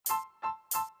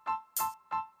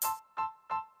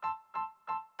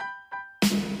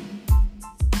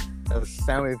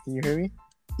Soundwave, can you hear me?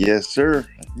 Yes, sir.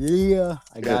 Yeah,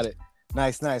 I got it.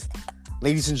 Nice.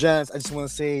 Ladies and gents, I just want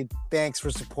to say thanks for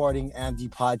supporting MD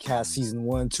Podcast Season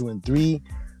 1, 2, and 3.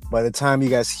 By the time you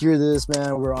guys hear this,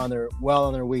 man, we're on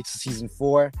our way to Season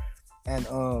 4.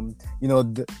 And,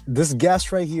 this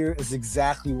guest right here is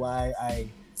exactly why I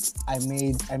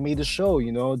made the show,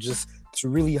 just to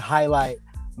really highlight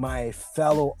my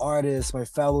fellow artists, my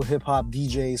fellow hip-hop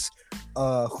DJs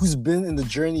who's been in the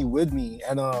journey with me.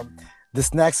 And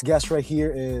this next guest right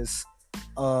here is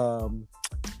a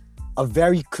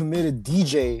very committed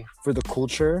DJ for the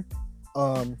culture.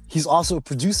 He's also a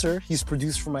producer. He's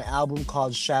produced for my album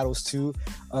called Shadows 2.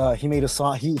 He made a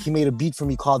song. He made a beat for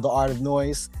me called The Art of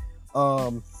Noise.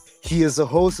 He is a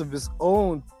host of his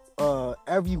own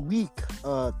every week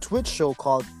Twitch show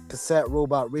called Cassette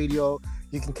Robot Radio.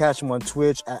 You can catch him on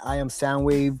Twitch at I Am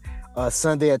Soundwave,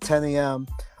 Sunday at 10 a.m.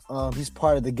 He's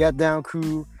part of the Get Down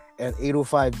crew and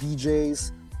 805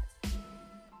 DJs.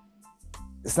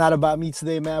 It's not about me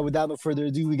today, man. Without no further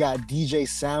ado, we got DJ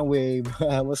Soundwave.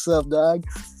 What's up, dog?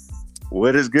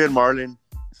 What is good, Marlon?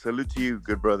 Salute to you,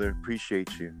 good brother.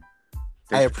 Appreciate you.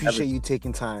 I appreciate you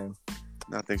taking time.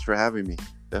 No, thanks for having me.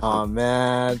 Definitely. Oh,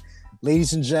 man.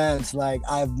 Ladies and gents,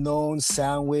 I've known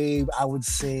Soundwave, I would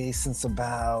say, since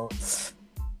about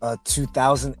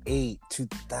 2008,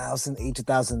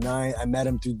 2009. I met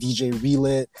him through DJ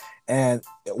Relit. And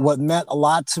what meant a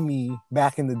lot to me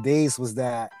back in the days was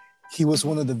that he was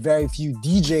one of the very few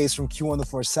DJs from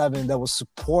Q1047 that was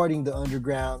supporting the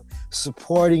underground,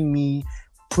 supporting me,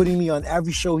 putting me on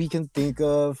every show he can think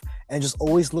of, and just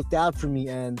always looked out for me.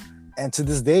 And to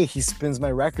this day, he spins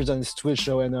my records on his Twitch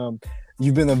show. And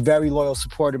you've been a very loyal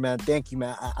supporter, man. Thank you,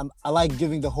 man. I like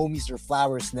giving the homies their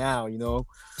flowers now, you know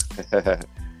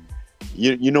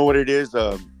what it is?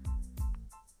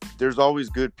 There's always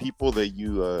good people that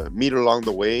you meet along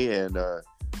the way, and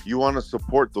you want to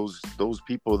support those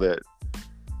people that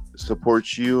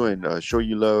support you and show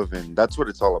you love, and that's what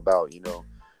it's all about,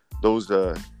 those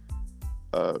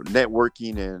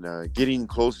networking and getting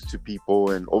close to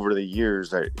people. And over the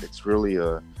years, it's really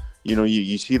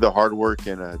you see the hard work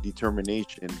and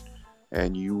determination,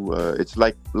 and you it's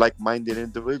like-minded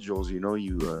individuals.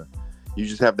 You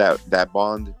just have that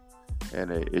bond,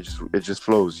 and it just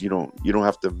flows. You don't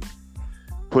have to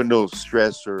put no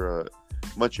stress or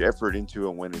much effort into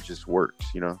it when it just works.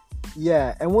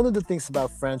 Yeah, and one of the things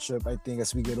about friendship, I think,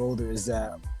 as we get older, is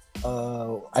that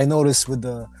I notice with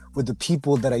the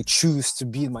people that I choose to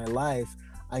be in my life,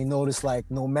 I notice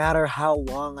no matter how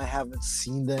long I haven't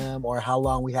seen them or how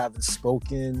long we haven't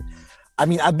spoken. I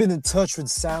mean, I've been in touch with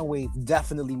Soundwave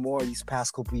definitely more these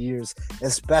past couple of years,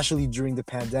 especially during the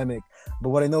pandemic. But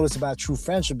what I notice about true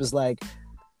friendship is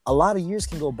a lot of years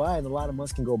can go by and a lot of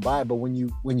months can go by, but when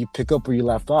you pick up where you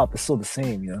left off, it's still the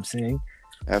same. You know what I'm saying?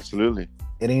 Absolutely.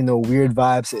 It ain't no weird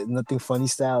vibes, nothing funny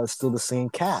style. It's still the same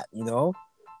cat,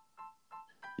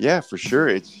 Yeah, for sure.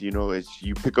 It's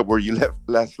you pick up where you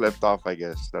left off. I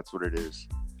guess that's what it is.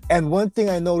 And one thing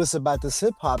I notice about this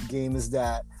hip hop game is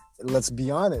that, let's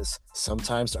be honest,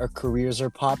 sometimes our careers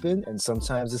are popping and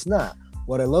sometimes it's not.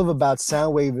 What I love about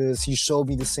Soundwave is he showed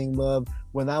me the same love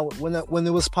when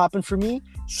it was popping for me,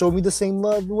 showed me the same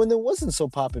love when it wasn't so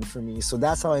popping for me. So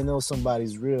that's how I know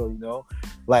somebody's real,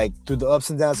 through the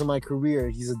ups and downs of my career,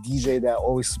 he's a DJ that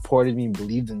always supported me and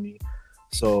believed in me.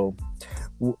 So,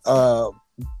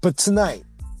 but tonight,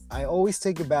 I always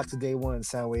take it back to day one,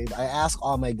 Soundwave. I ask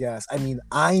all my guests,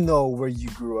 I know where you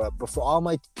grew up, but for all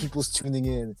my people's tuning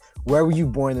in, where were you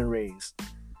born and raised?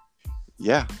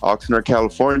 Yeah, Oxnard,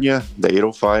 California, the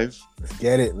 805. Let's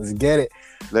get it.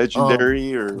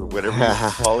 Legendary or whatever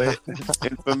you call it.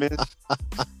 Infamous.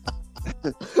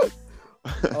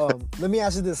 Let me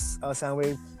ask you this,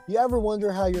 Soundwave. You ever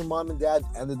wonder how your mom and dad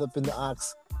ended up in the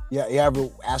Ox? Yeah, you ever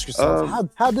ask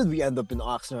yourself, how did we end up in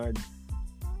Oxnard?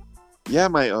 Yeah,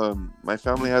 my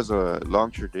family has a long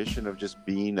tradition of just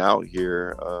being out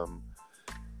here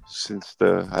since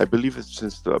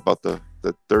about the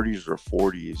 30s or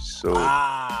 40s. So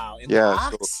wow,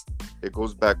 so it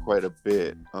goes back quite a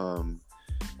bit.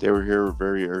 They were here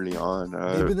very early on.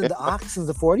 They've been in the Ox since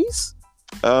the 40s?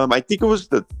 I think it was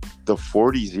the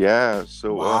 40s. Yeah.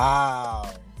 So wow.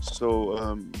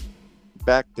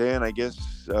 Back then, I guess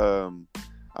I'm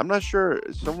not sure,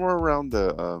 somewhere around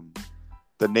the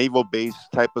naval base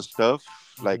type of stuff.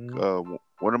 My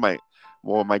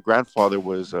grandfather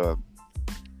was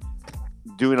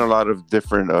doing a lot of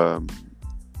different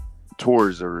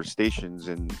tours or stations,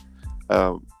 and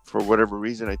for whatever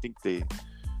reason, I think they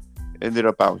ended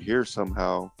up out here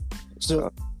somehow.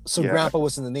 So Grandpa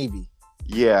was in the Navy.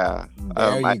 Yeah.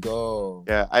 There you go.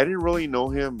 Yeah, I didn't really know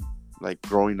him like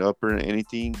growing up or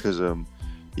anything, because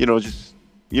just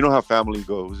how family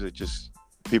goes. It just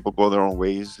people go their own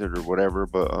ways or whatever.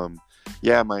 But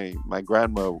yeah, my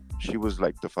grandma, she was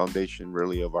like the foundation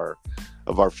really of our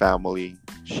family.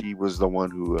 She was the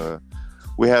one who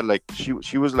we had like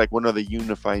she was like one of the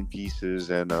unifying pieces,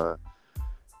 and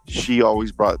she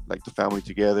always brought like the family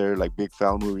together, like big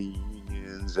family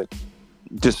reunions, and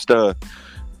just a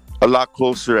lot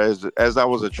closer. As I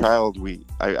was a child,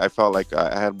 I felt like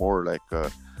I had more like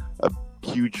a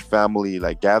huge family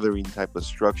like gathering type of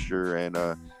structure, and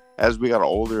as we got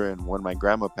older and when my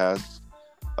grandma passed,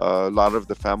 a lot of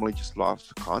the family just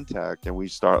lost contact, and we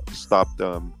stopped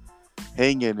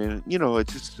hanging. And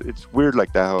it's weird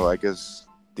like that, how I guess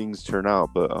things turn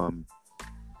out. But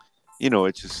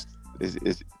it just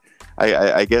is.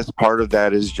 I guess part of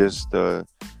that is just and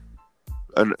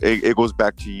it goes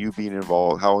back to you being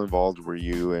involved. How involved were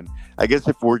you? And I guess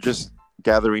if we're just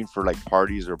gathering for like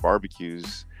parties or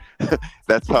barbecues,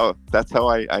 that's how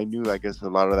I knew, I guess, a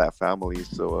lot of that family.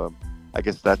 So I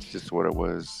guess that's just what it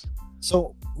was.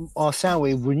 So,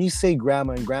 Soundwave, when you say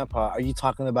grandma and grandpa, are you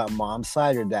talking about mom's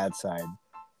side or dad's side?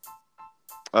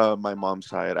 My mom's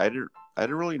side. I didn't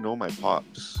really know my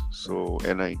pops. So,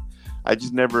 and I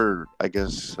just never, I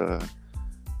guess,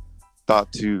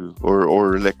 thought to,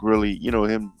 or like really,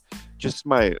 him, just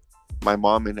my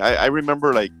mom. And I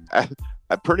remember like I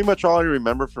pretty much all I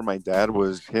remember from my dad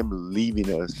was him leaving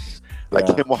us, like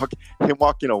him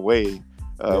walking away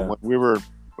when we were,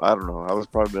 I don't know, I was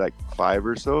probably like 5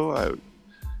 or so.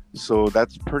 So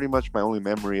that's pretty much my only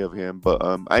memory of him. But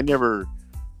I never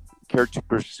cared to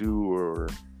pursue or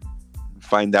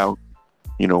find out,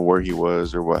 where he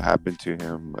was or what happened to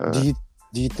him.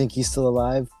 Do you think he's still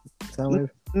alive, Soundwave?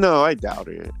 No, I doubt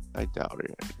it.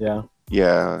 Yeah.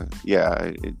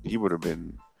 Yeah. He would have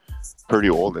been pretty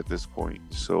old at this point.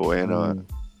 So, and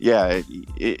yeah,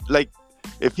 it like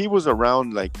if he was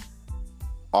around like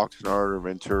Oxnard or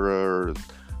Ventura or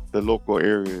the local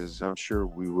areas, I'm sure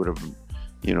we would have,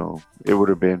 it would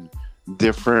have been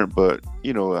different. But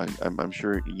I'm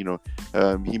sure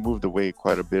he moved away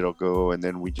quite a bit ago, and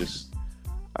then we just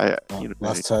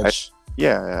lost touch.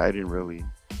 I didn't really.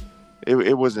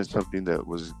 It wasn't something that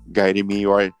was guiding me,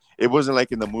 or it wasn't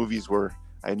like in the movies where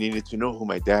I needed to know who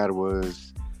my dad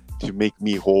was to make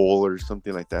me whole or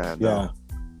something like that. Yeah. No.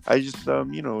 I just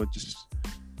just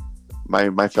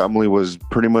my family was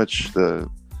pretty much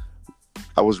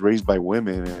I was raised by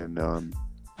women, and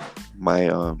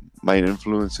my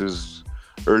influences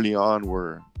early on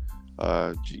were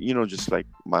just like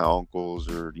my uncles,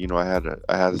 or I had a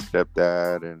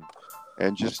stepdad,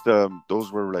 and just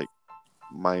those were like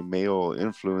my male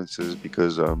influences,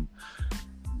 because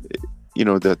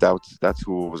that's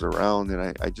who was around,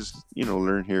 and I just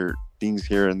learned things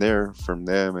here and there from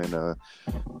them. And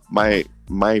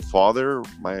my father,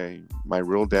 my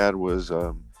real dad, was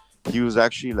he was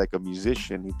actually like a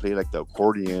musician. He played like the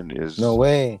accordion. Is no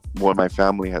way what my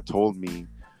family had told me.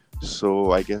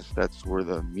 So I guess that's where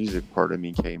the music part of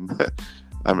me came.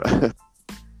 I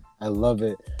love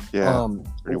it. Yeah.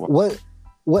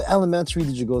 What elementary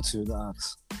did you go to in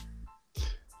Ox?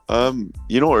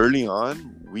 Early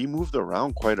on, we moved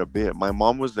around quite a bit. My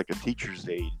mom was like a teacher's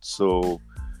aide, so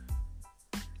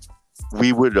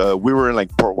we were in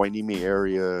like Port Hueneme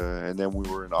area, and then we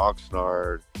were in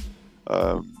Oxnard.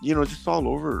 Just all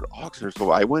over Oxnard.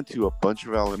 So I went to a bunch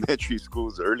of elementary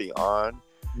schools early on.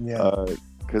 Yeah.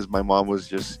 Because my mom was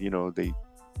just,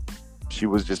 she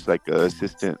was just like an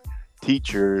assistant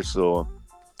teacher, so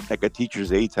like a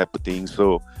teacher's aide type of thing.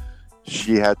 So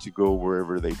she had to go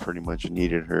wherever they pretty much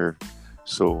needed her.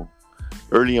 So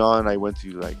early on, I went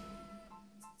to like,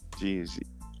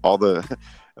 all the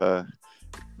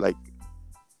like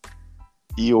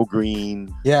EO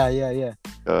Green. Yeah.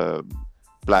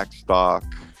 Blackstock.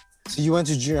 So you went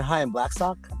to junior high in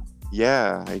Blackstock?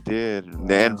 Yeah, I did. Wow.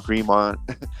 And Fremont.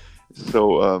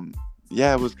 So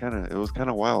it was kind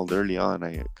of wild early on.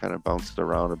 I kind of bounced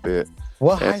around a bit.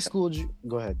 What high school did you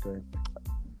go ahead.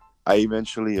 I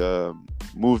eventually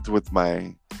moved with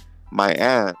my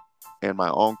aunt and my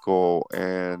uncle,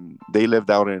 and they lived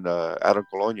out in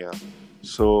Colonia.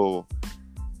 So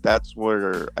that's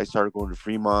where I started going to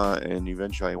Fremont, and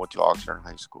eventually I went to Oxnard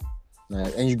High School.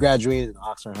 And you graduated in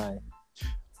Oxnard High.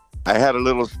 I had a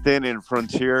little stint in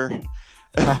Frontier.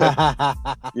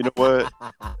 You know what?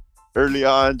 Early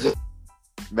on, just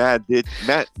mad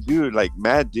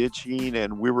ditching,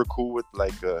 and we were cool with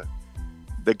like the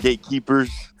gatekeepers.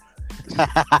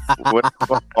 What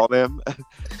I call them.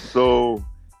 So,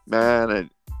 man,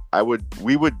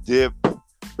 we would dip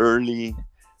early,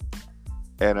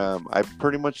 and I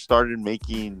pretty much started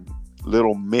making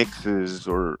little mixes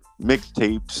or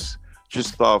mixtapes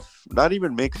just off, not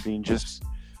even mixing, just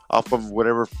off of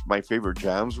whatever my favorite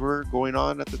jams were going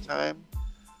on at the time.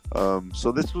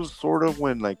 So this was sort of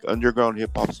when like underground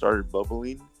hip hop started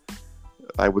bubbling.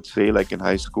 I would say like in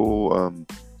high school,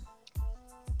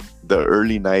 the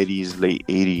early '90s, late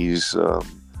 '80s.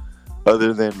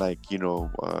 Other than like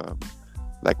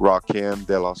like Rakim,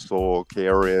 De La Soul,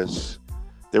 KRS,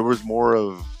 there was more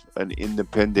of an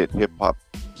independent hip hop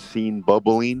scene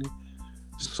bubbling.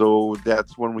 So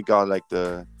that's when we got like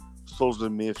the Souls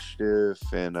of Mischief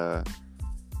and the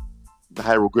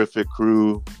Hieroglyphic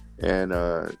Crew and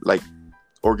like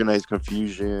Organized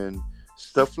Confusion,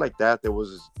 stuff like that. That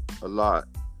was a lot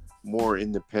more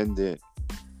independent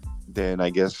than,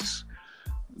 I guess,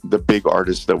 the big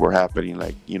artists that were happening,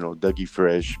 like Dougie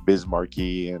Fresh, Biz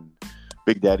Markie, and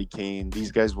Big Daddy Kane.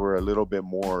 These guys were a little bit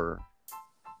more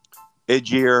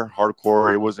edgier,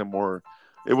 hardcore.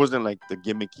 It wasn't like the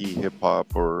gimmicky hip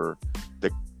hop or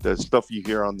the stuff you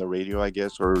hear on the radio, I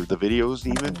guess, or the videos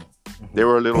even. They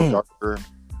were a little darker.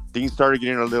 Things started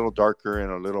getting a little darker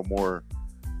and a little more,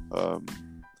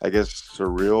 I guess,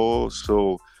 surreal.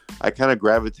 So I kind of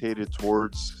gravitated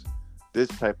towards this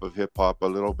type of hip hop a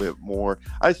little bit more.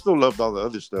 I still loved all the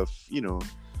other stuff,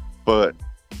 but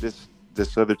this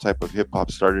other type of hip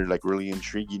hop started like really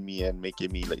intriguing me and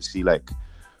making me like see like,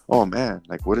 oh man,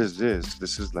 like what is this?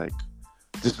 This is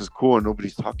cool and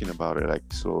nobody's talking about it. Like,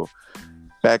 so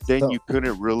back then you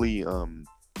couldn't really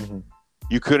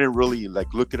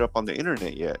like look it up on the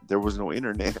internet yet. There was no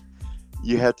internet.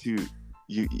 You had to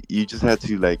you just had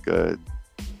to like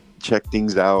check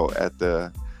things out at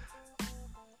the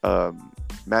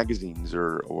magazines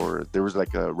or there was like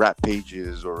rap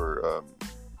pages or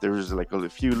there was like a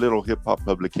few little hip hop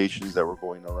publications that were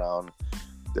going around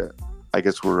that I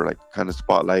guess were like kind of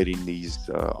spotlighting these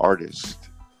artists.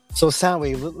 So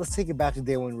Soundwave, let's take it back to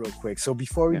day one real quick. So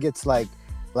before we get to like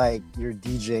your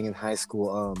DJing in high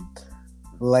school,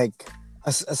 like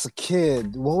as a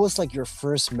kid, what was like your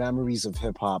first memories of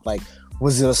hip hop? Like,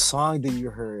 was it a song that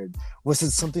you heard? Was it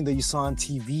something that you saw on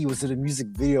TV? Was it a music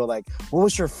video? Like, what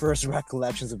was your first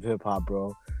recollections of hip hop,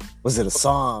 bro? Was it a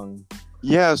song?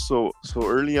 Yeah, so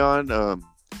early on,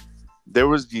 there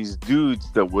was these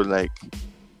dudes that would like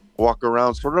walk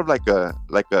around sort of like a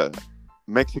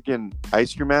Mexican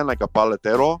ice cream man, like a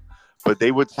paletero, but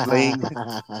they would slang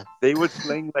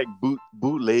like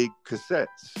bootleg cassettes.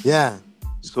 Yeah.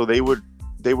 So they would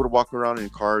walk around in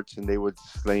carts and they would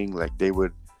slang, like they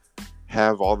would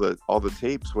have all the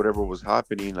tapes, whatever was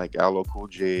happening, like LL Cool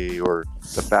J or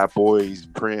the Fat Boys,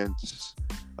 Prince,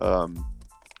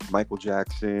 Michael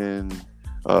Jackson.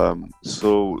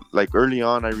 So like early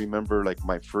on, I remember like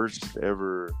my first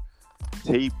ever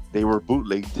tape, they were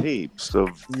bootleg tapes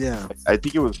of, I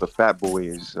think it was the Fat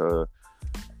Boys.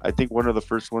 I think one of the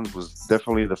first ones was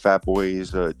definitely the Fat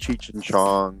Boys, Cheech and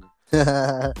Chong.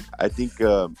 I think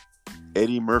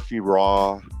Eddie Murphy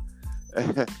Raw,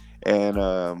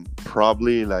 and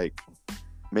probably like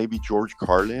maybe George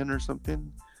Carlin or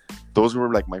something. Those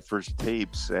were like my first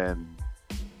tapes, and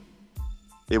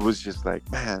it was just like,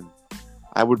 man,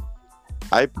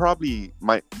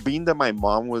 being that my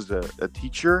mom was a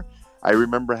teacher, I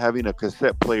remember having a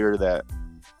cassette player that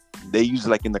they used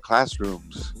like in the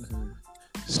classrooms.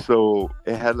 So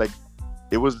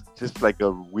it was just like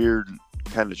a weird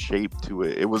kind of shape to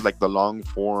it. It was like the long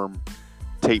form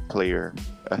tape player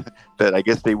that I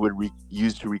guess they would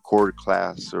use to record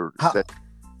class or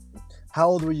How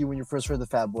old were you when you first heard the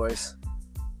Fat Boys?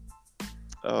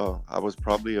 Oh, I was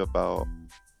probably about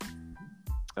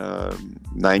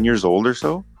 9 years old or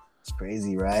so. It's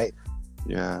crazy, right?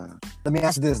 Yeah. Let me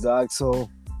ask you this, dog. So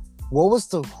what was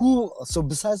so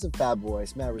besides the Fat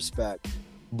Boys, mad respect,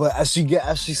 but as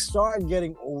you start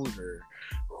getting older,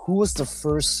 who was the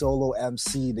first solo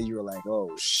MC that you were like,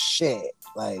 oh shit,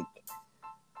 like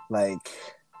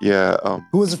yeah,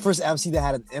 who was the first MC that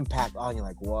had an impact on you?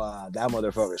 Like, wow, that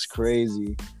motherfucker's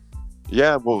crazy.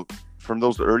 Yeah, well, from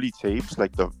those early tapes,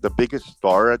 like the biggest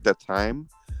star at that time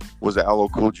was LL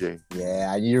Cool J.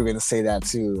 Yeah, I knew you were gonna say that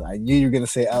too. I knew you were gonna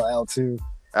say LL too.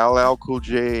 LL Cool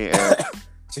J, and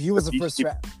so he was the first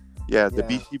rap. Yeah, the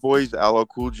Beastie Boys, LL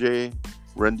Cool J,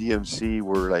 Run DMC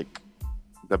were like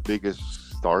the biggest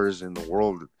stars in the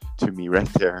world to me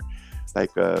right there.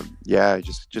 Like,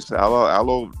 just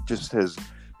LL just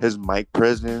his mic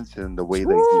presence and the way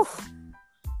that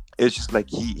it's just like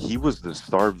he was the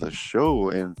star of the show,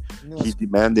 and he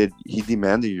demanded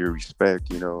your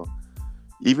respect,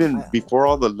 even before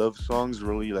all the love songs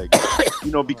really, like,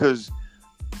 because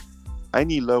I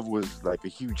Need Love was like a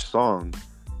huge song,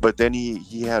 but then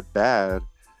he had Bad,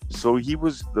 so he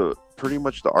was pretty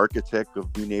much the architect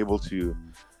of being able to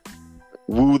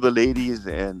woo the ladies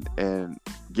and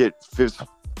get fist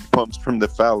pumps from the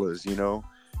fellas. You know,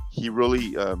 he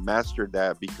really mastered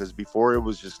that, because before it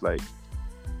was just like,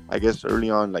 I guess early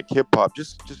on, like hip hop,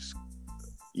 just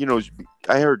you know,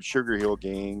 I heard Sugar Hill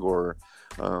Gang or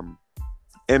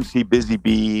MC Busy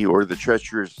Bee or the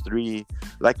Treacherous Three.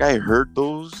 Like I heard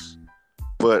those,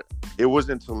 but it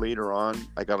wasn't until later on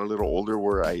I got a little older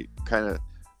where I kind of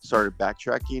started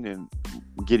backtracking and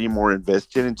getting more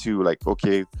invested into like,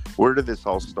 okay, where did this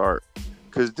all start?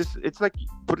 Because it's like,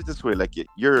 put it this way, like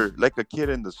you're like a kid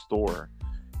in the store,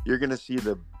 you're gonna see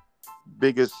the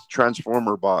biggest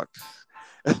Transformer box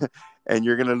and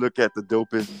you're gonna look at the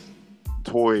dopest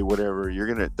toy, whatever,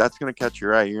 that's gonna catch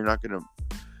your eye. You're not gonna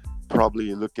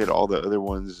probably look at all the other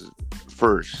ones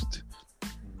first.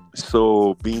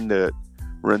 So being that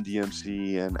Run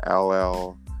DMC and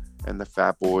LL and the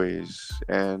Fat Boys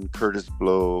and Curtis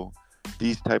Blow,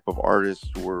 these type of artists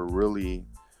were really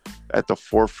at the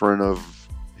forefront of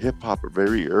hip hop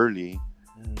very early.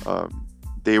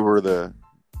 They were the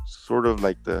sort of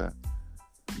like the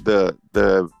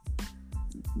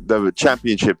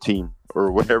championship team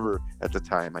or whatever at the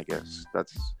time. I guess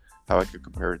that's how I could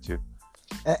compare it to.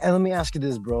 And let me ask you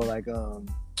this, bro. Like,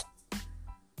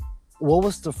 what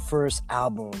was the first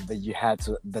album that you had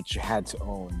to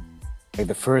own? Like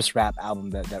the first rap album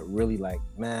that really, like,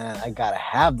 man, I gotta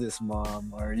have this,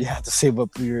 mom, or you have to save up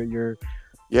your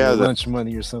lunch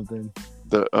money or something.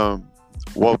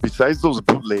 Well, besides those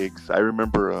bootlegs, I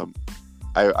remember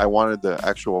I wanted the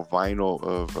actual vinyl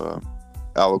of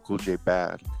LL Cool J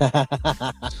Bad.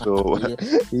 So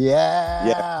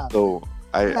yeah. So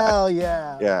I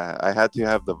had to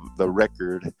have the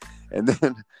record, and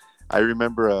then I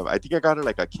remember I think I got it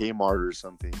like a Kmart or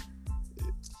something.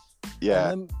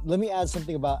 Yeah. Let me add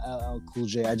something about LL Cool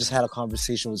J. I just had a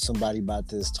conversation with somebody about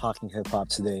this, talking hip hop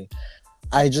today.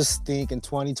 I just think in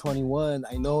 2021,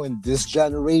 I know in this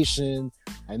generation,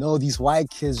 I know these white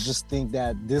kids just think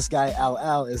that this guy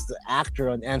LL is the actor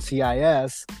on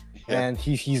NCIS, and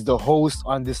he's the host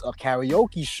on this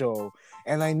karaoke show.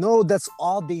 And I know that's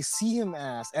all they see him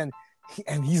as. And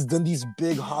he's done these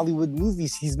big Hollywood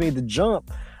movies. He's made the jump.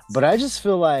 But I just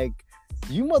feel like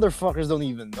you motherfuckers don't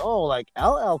even know. Like,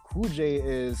 LL Cool J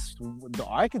is one of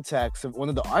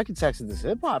the architects of this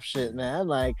hip hop shit, man.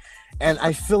 Like, and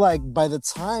I feel like by the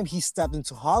time he stepped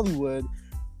into Hollywood,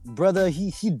 brother,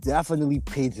 he definitely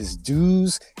paid his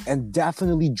dues and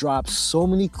definitely dropped so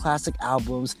many classic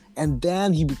albums, and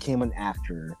then he became an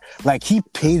actor. Like, he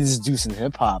paid his dues in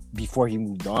hip hop before he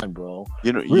moved on, bro.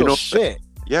 Real shit.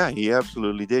 Yeah, he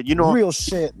absolutely did. Real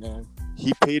shit, man.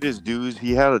 He paid his dues.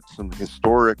 He had some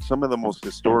of the most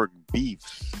historic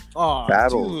beefs,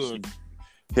 battles. Dude.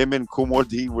 Him and Kool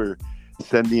D were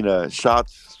sending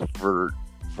shots for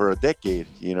a decade.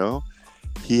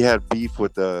 He had beef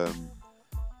with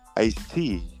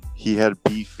Ice-T. He had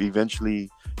beef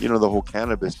eventually. The whole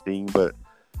cannabis thing, but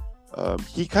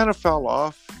he kind of fell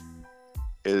off.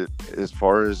 As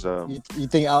far as you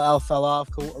think LL fell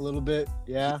off a little bit?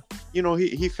 Yeah.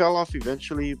 He fell off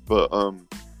eventually, but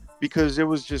because it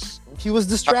was just he was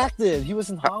distracted. He was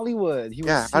in Hollywood.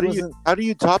 How do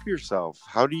you top yourself?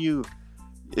 How do you?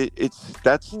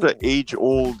 That's the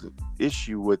age-old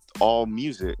issue with all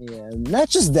music. Yeah, not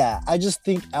just that. I just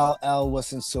think LL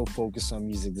wasn't so focused on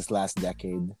music this last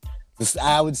decade.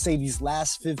 I would say these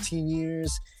last 15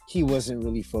 years, he wasn't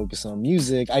really focused on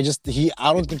music. I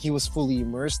don't think he was fully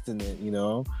immersed in it.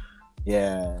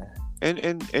 Yeah. And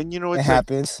it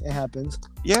happens. It happens.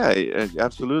 Yeah,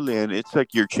 absolutely. And it's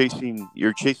like you're chasing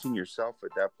yourself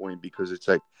at that point, because it's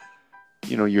like,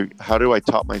 how do I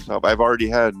top myself? I've already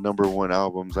had #1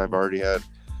 albums. I've already had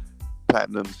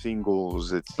platinum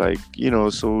singles. It's like,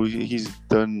 so he's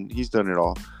done it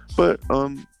all. But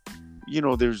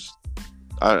there's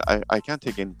I can't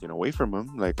take anything away from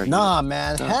him. Like,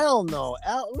 man, hell no.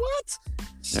 What?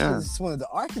 Yeah. He's one of the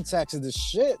architects of this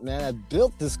shit, man. I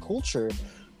built this culture.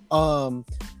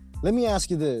 Let me ask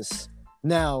you this.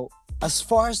 Now, as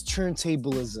far as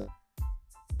turntablism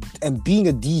and being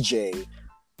a DJ,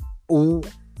 who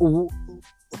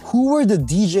were the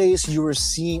DJs you were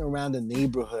seeing around the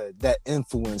neighborhood that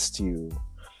influenced you?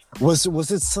 Was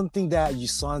it something that you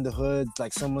saw in the hood,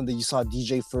 like someone that you saw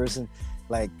DJ first, and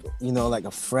like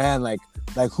a friend, like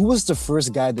who was the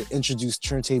first guy that introduced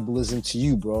turntablism to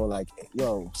you, bro? Like,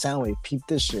 yo, Soundwave, peep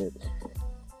this shit.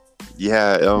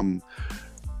 Yeah,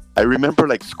 I remember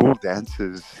like school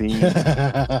dances, seeing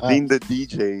the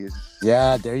DJs.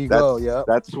 Yeah, there you go. Yeah,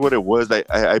 that's what it was.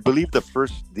 I believe the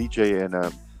first DJ,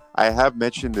 and I have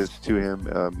mentioned this to him.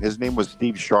 His name was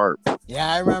Steve Sharp.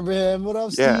 Yeah, I remember him. What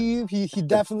up, Yeah. Steve? He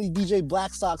definitely DJ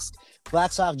Black Sox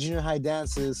Junior High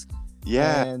dances.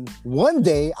 Yeah. And one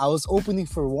day I was opening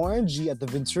for Warren G at the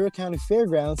Ventura County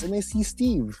Fairgrounds, and I see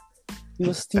Steve.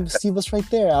 Steve was right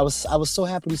there. I was so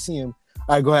happy to see him.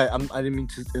 All right, go ahead. I didn't mean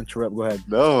to interrupt. Go ahead.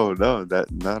 No,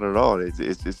 that not at all.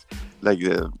 It's just like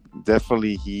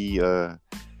definitely he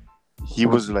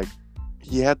was like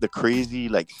he had the crazy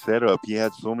like setup. He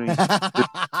had so many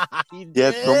he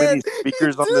had so many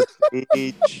speakers on the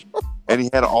stage, and he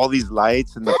had all these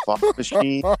lights and the fog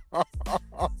machine.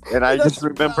 And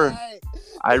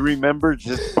I remember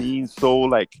just being so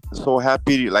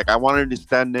happy. Like I wanted to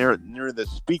stand near the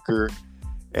speaker,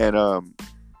 and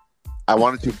I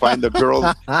wanted to find the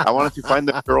girl. I wanted to find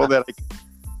the girl that I could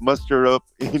muster up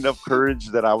enough courage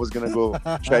that I was gonna go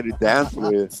try to dance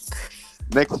with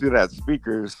next to that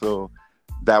speaker. So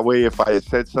that way, if I had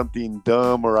said something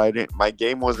dumb or my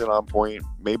game wasn't on point,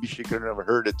 maybe she couldn't have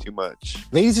heard it too much.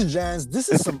 Ladies and gents, this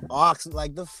is some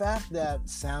like the fact that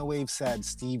Soundwave said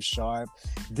Steve Sharp.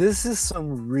 This is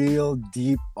some real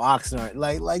deep Oxnard.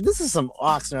 Like this is some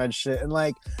Oxnard shit. And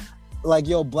like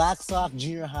yo, Blackstock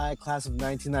Junior High class of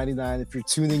 1999. If you're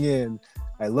tuning in,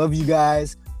 I love you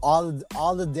guys. All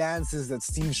the dances that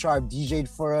Steve Sharp DJ'd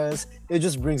for us, it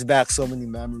just brings back so many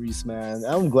memories, man.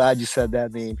 I'm glad you said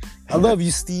that name. I love you,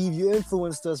 Steve. You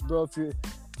influenced us, bro.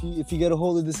 If you get a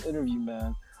hold of this interview,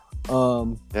 man.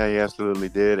 Yeah, he absolutely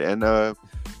did. And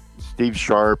Steve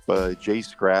Sharp, Jay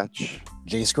Scratch.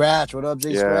 Jay Scratch, what up,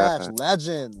 Jay Scratch?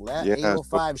 Legend.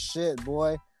 805 shit,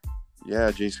 boy.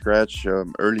 Yeah, Jay Scratch.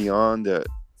 Early on,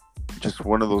 just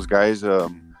one of those guys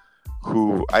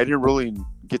who I didn't really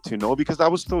get to know because I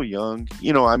was still young.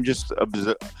 You know, I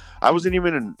wasn't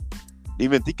even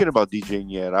thinking about DJing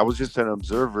yet. I was just an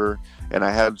observer, and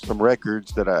I had some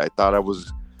records that I thought I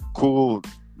was cool.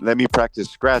 Let me practice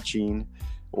scratching,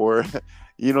 or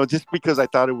you know, just because I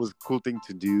thought it was a cool thing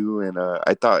to do, and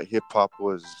I thought hip hop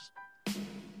was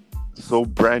so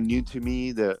brand new to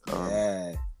me that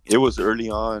it was early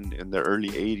on in the early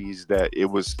 80s that it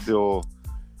was still,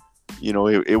 you know,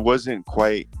 it wasn't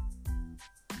quite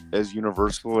as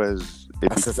universal as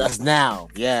that's now.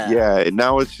 Yeah, and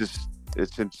now it's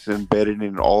embedded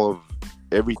in all of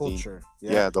everything. Culture.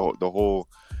 Yeah, the whole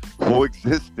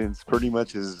existence pretty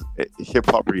much is hip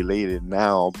hop related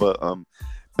now. But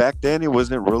back then it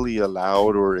wasn't really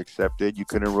allowed or accepted.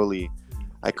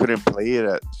 I couldn't play it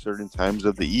at certain times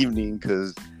of the evening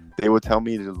because they would tell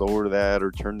me to lower that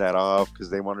or turn that off because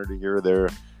they wanted to hear their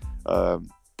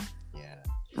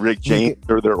Rick James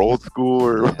or their old school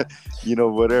or you know,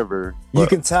 whatever. You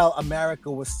can tell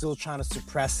America was still trying to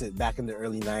suppress it back in the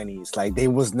early 90s. Like they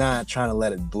was not trying to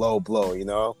let it blow, you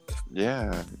know?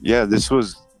 Yeah. This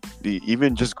was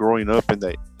even just growing up in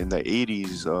the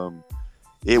 80s,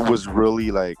 it was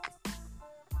really like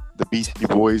the Beastie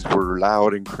Boys were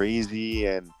loud and crazy,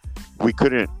 and we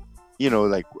couldn't, you know,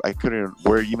 like I couldn't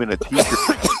wear even a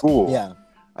t-shirt to school. Yeah.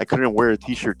 I couldn't wear a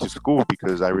t-shirt to school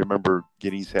because I remember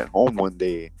getting sent home one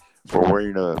day for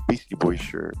wearing a Beastie Boys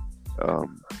shirt.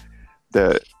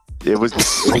 It was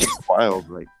wild.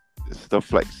 Like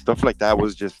stuff like that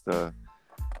was just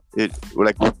it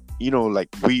like, you know, like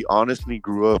we honestly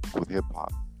grew up with hip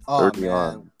hop early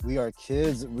on. We are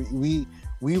kids. We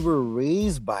were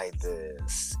raised by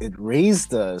this. It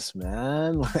raised us,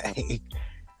 man. Like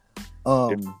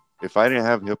if I didn't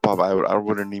have hip hop, I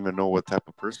wouldn't even know what type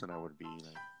of person I would be.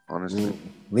 Like, honestly,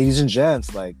 ladies and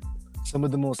gents, like some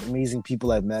of the most amazing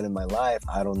people I've met in my life,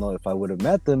 I don't know if I would have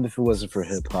met them if it wasn't for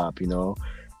hip hop, you know.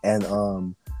 And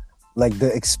like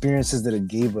the experiences that it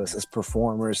gave us as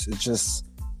performers, it's just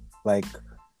like,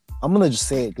 I'm gonna just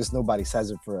say it because nobody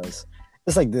says it for us.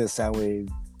 It's like this,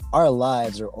 Soundwave. Our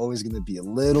lives are always gonna be a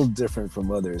little different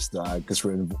from others, dog, because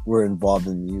we're involved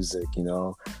in music, you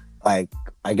know. Like,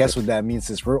 I guess what that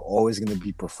means is we're always going to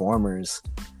be performers.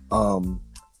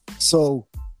 So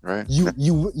right.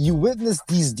 You witnessed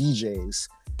these DJs.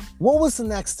 What was the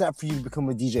next step for you to become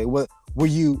a DJ? What were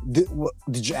you?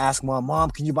 Did you ask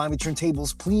mom? Can you buy me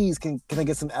turntables, please? Can I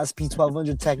get some SP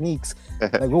 1200 techniques?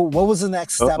 Like, what was the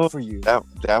next step for you?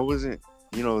 That wasn't,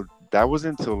 you know, that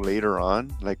wasn't until later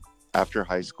on, like after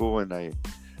high school, and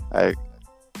I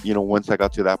you know, once I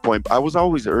got to that point, I was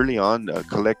always early on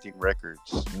collecting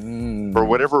records. For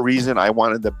whatever reason, I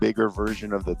wanted the bigger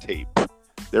version of the tape.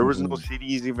 There was no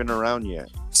CDs even around yet.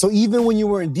 So even when you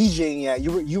weren't DJing yet,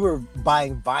 you were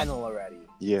buying vinyl already.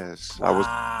 Yes,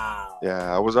 wow.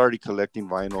 I was already collecting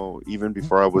vinyl even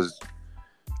before I was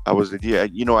a DJ.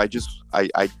 You know, I just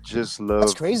love.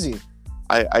 That's crazy.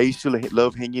 I used to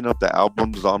love hanging up the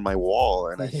albums on my wall,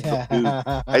 and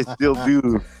I still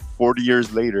do 40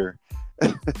 years later.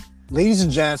 Ladies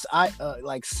and gents, I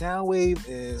like Soundwave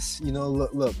is, you know,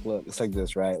 look, it's like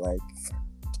this, right? Like,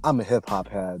 I'm a hip hop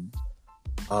head.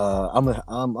 I'm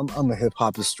a hip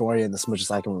hop historian as much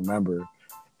as I can remember,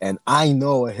 and I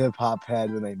know a hip hop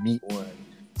head when I meet one.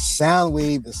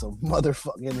 Soundwave is a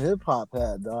motherfucking hip hop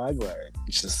head, dog. Like,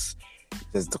 it's just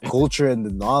the culture and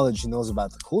the knowledge he knows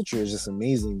about the culture is just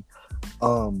amazing.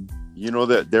 You know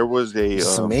that there was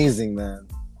it's amazing, man.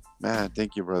 Man,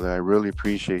 thank you, brother. I really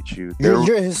appreciate you.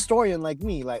 You're a historian like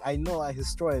me. Like, I know a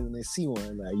historian when I see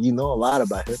one. Like, you know a lot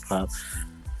about hip hop.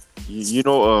 You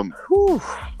know,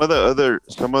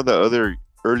 some of the other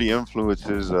early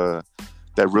influences that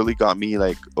really got me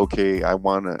like, okay, I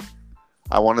wanna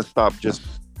stop just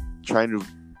trying to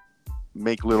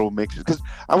make little mixes, because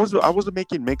I was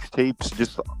making mixtapes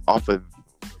just off of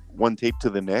one tape to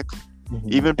the next.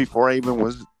 Even before I even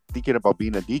was thinking about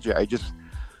being a DJ.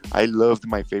 I loved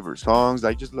my favorite songs.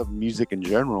 I just love music in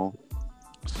general.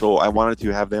 So I wanted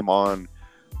to have them on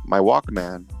my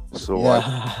Walkman. So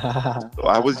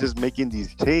I was just making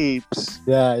these tapes.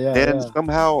 And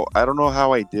somehow, I don't know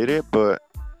how I did it, but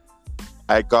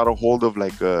I got a hold of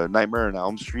like a Nightmare on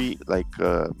Elm Street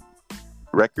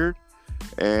record,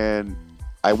 and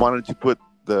I wanted to put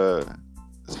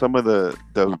some of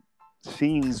the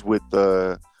scenes with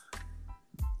the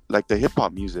hip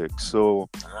hop music. So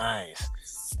nice.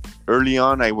 Early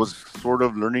on, I was sort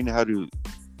of learning how to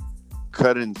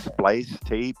cut and splice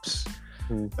tapes.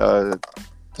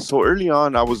 So early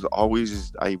on, I was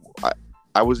always I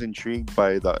was intrigued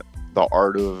by the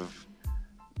art of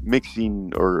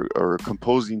mixing or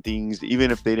composing things,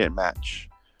 even if they didn't match.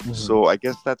 So I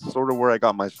guess that's sort of where I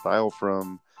got my style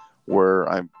from, where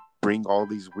I bring all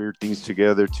these weird things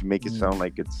together to make it sound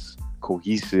like it's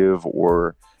cohesive,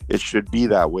 or it should be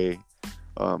that way.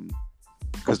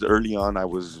 Because early on, I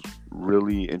was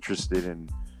really interested in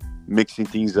mixing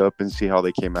things up and see how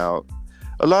they came out.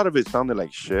 A lot of it sounded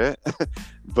like shit,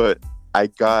 but I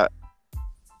got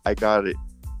it.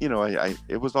 You know,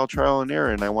 it was all trial and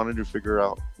error, and I wanted to figure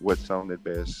out what sounded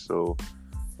best. So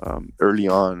early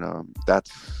on,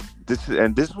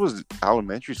 this was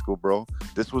elementary school, bro.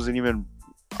 This wasn't even.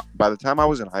 By the time I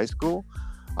was in high school,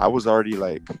 I was already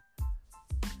like,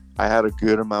 I had a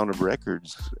good amount of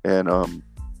records, and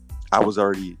I was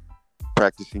already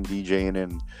practicing DJing,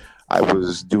 and I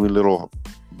was doing little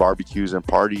barbecues and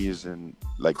parties and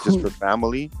like just for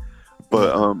family.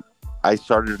 But I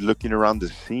started looking around the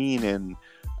scene, and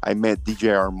I met DJ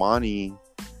Armani.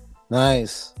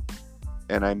 Nice.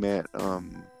 And I met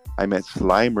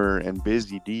Slimer and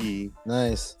Busy D.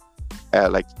 Nice.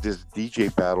 At like this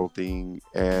DJ battle thing,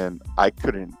 and I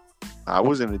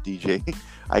wasn't a DJ.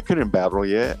 I couldn't battle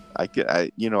yet.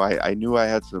 I knew I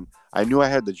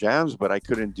had the jams, but I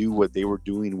couldn't do what they were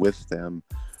doing with them.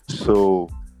 So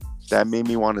that made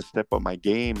me want to step up my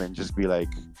game and just be like,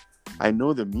 I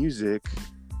know the music,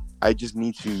 I just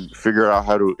need to figure out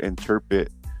how to interpret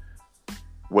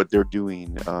what they're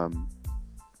doing.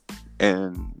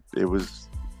 And it was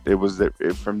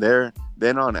from there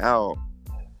then on out,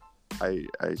 I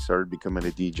started becoming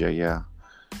a DJ. Yeah.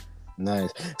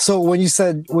 Nice. So when you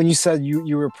said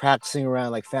you were practicing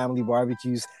around like family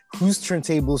barbecues, whose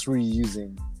turntables were you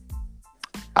using?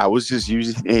 I was just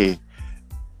using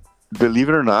believe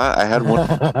it or not, I had one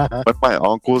of my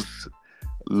uncles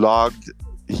logged.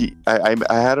 I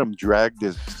had him drag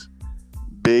this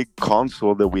big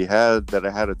console that we had that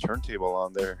I had a turntable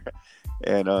on there,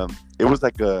 and it was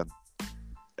like a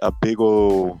big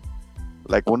old,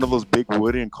 like one of those big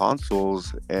wooden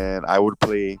consoles, and I would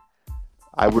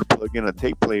plug in a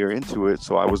tape player into it,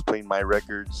 so I was playing my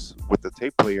records with the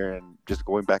tape player and just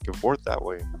going back and forth that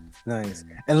way. Nice.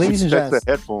 And ladies and gents,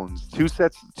 headphones, two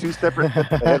separate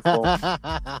sets of headphones,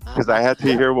 because I had to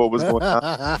hear what was going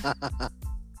on.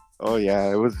 Oh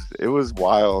yeah, it was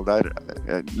wild.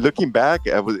 Looking back,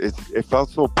 it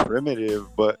felt so primitive,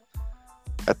 but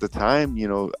at the time,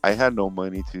 I had no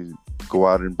money to go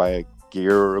out and buy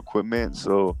gear or equipment,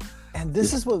 so. And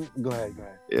this is what. Go ahead.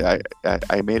 Yeah,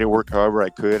 I made it work however I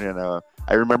could, and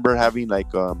I remember having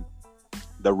like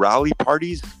the rally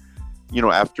parties,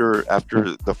 after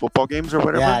the football games or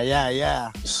whatever.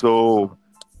 Yeah. So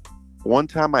one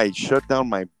time I shut down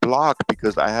my block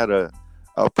because I had a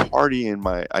party in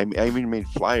my. I even made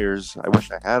flyers. I wish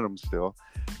I had them still,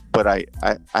 but I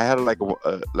had like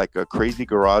a crazy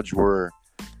garage where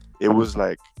it was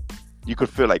like you could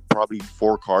fit like probably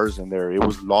 4 cars in there. It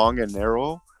was long and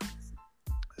narrow.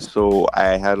 So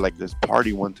I had like this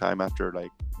party one time after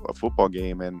like a football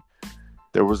game, and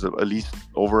there was at least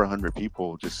over 100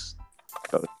 people, just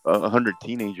 100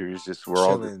 teenagers just were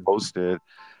all posted,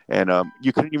 and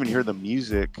you couldn't even hear the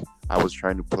music I was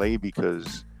trying to play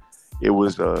because it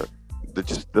was the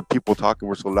people talking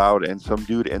were so loud, and some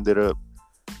dude ended up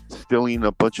stealing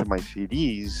a bunch of my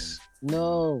CDs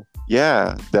No.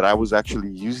 Yeah, that I was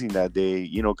actually using that day,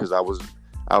 you know, because I was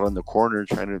out on the corner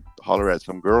trying to holler at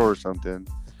some girl or something.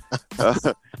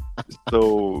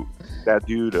 So that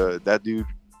dude,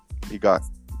 he got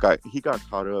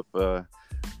caught up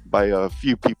by a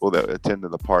few people that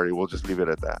attended the party. We'll just leave it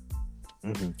at that.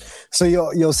 Mm-hmm. So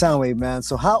yo Soundwave, man.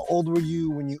 So how old were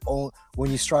you when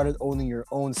you started owning your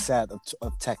own set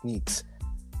of techniques?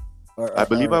 I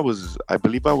believe I was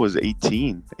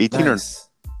 18 nice. or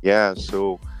yeah.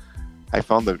 So I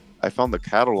found the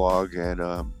catalog, and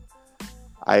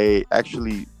I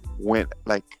actually went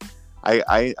like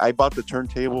I bought the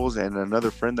turntables, and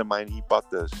another friend of mine, he bought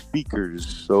the speakers.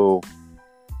 So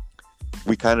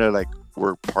we kind of like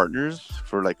were partners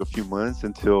for like a few months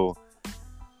until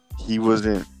he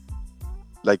wasn't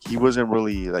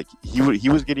really like he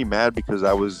was getting mad because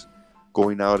I was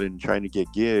going out and trying to get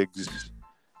gigs,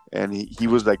 and he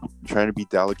was like trying to be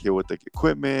delicate with the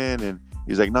equipment, and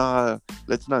he's like, nah,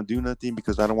 let's not do nothing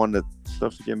because I don't want the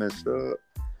stuff to get messed up.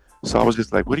 So I was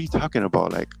just like, what are you talking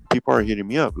about? Like, people are hitting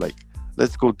me up, like,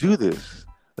 let's go do this,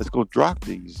 let's go drop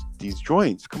these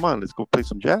joints, come on, let's go play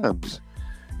some jams.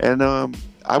 And I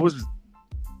was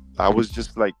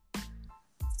just like,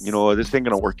 you know, this ain't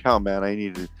gonna work out, man. I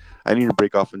need to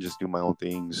break off and just do my own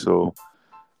thing. So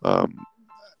I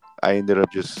ended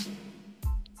up just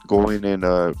going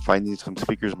and finding some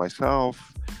speakers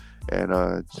myself,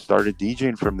 and started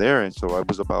DJing from there. And so I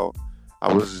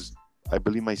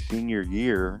believe my senior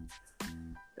year,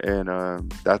 and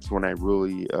that's when I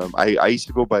really I used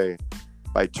to go by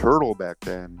Turtle back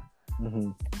then. Mm-hmm.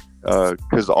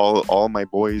 Because all my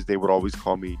boys, they would always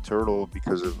call me Turtle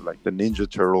because of like the Ninja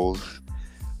Turtles.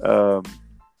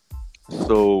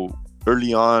 So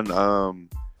early on,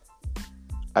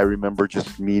 I remember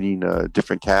just meeting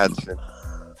different cats and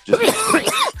just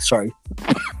sorry,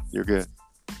 you're good.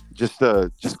 Just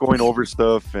going over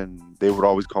stuff, and they would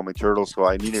always call me Turtle. So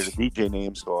I needed a DJ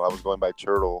name, so I was going by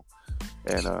Turtle.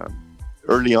 And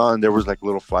early on, there was like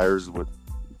little flyers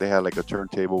they had like a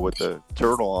turntable with a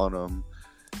turtle on them.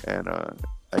 And I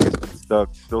guess it's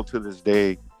stuck still to this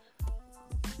day.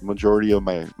 Majority of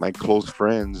my close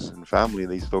friends and family,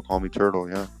 they still call me Turtle.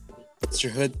 Yeah, it's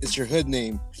your hood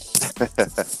name.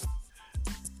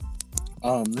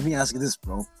 Let me ask you this,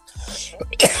 bro.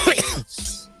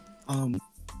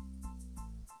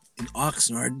 In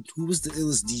Oxnard, who was the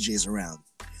illest DJs around?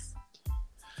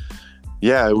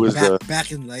 Yeah, it was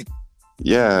back in like.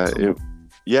 Yeah, it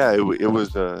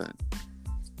was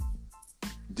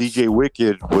DJ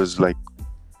Wicked was like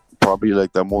probably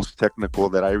like the most technical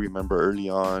that I remember early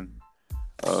on.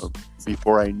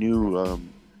 Before I knew a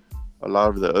lot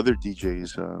of the other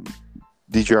DJs,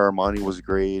 DJ Armani was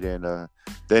great, and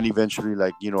then eventually,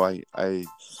 like, you know, I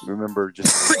remember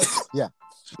just yeah,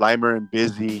 Slimer and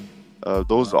Busy, all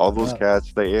those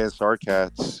cats, the ASR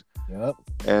cats. Yep.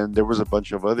 And there was a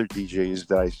bunch of other DJs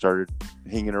that I started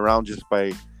hanging around just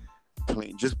by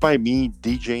me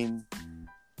DJing.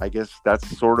 I guess that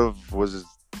sort of was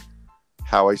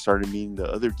how I started meeting the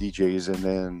other DJs. And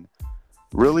then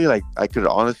really, like, I could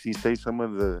honestly say some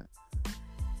of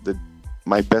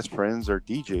my best friends are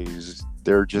DJs.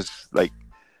 They're just like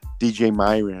DJ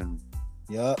Myron.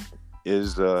 Yep.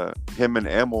 Is him and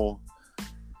Emil.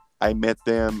 I met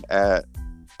them at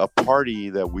a party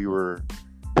that we were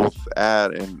both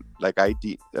at, and like they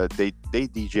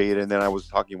DJ'd, and then I was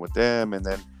talking with them, and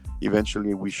then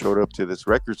eventually we showed up to this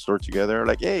record store together.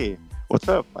 Like, hey, what's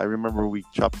up? I remember we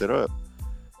chopped it up.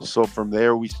 So from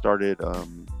there we started.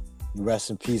 Rest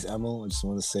in peace, Emil. I just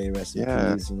want to say rest in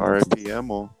peace. Yeah, R.I.P.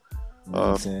 Emil. You know what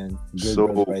I'm saying? Good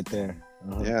brother right there.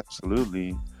 Uh-huh. Yeah,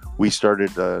 absolutely. We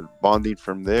started bonding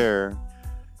from there.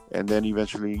 And then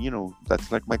eventually, you know,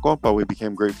 that's like my compa. We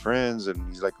became great friends, and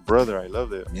he's like a brother. I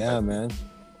love it. Yeah, man.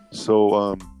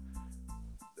 So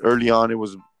early on, it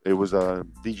was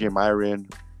DJ Myron,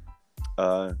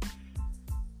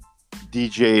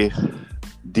 DJ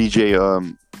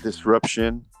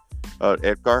Disruption,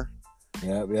 Edgar.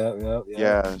 Yep.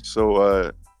 Yeah.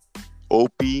 So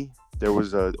Opie, there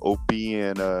was Opie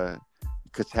and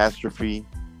Catastrophe.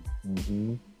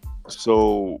 Mm-hmm.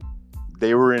 So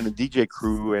they were in a DJ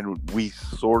crew, and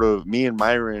me and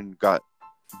Myron got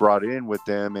brought in with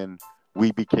them, and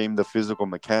we became the Physical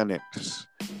Mechanics.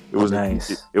 It was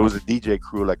nice. It was a DJ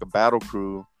crew, like a battle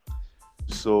crew.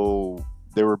 So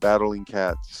they were battling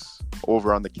cats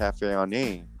over on the Cafe on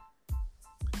A.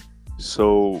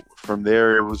 So from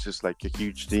there, it was just like a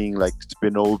huge thing, like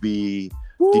Spinobi,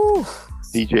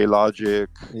 DJ Logic,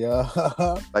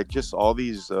 like just all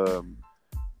these.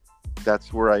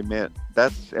 That's where I met.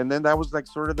 And then that was like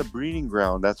sort of the breeding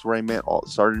ground. That's where I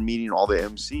started meeting all the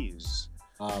MCs.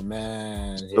 Oh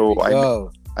man!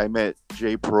 So I met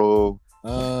J Pro,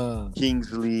 Uh,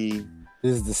 Kingsley.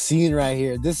 this is the scene right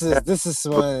here. This is This is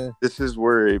where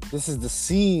this is the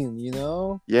scene, you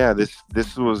know? yeah, this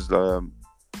was the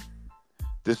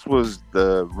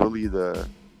really the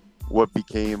what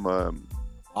became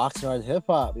Oxnard hip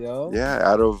hop, yo. yeah,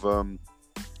 out of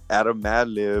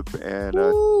Madlib and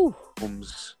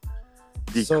Holmes,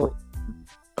 So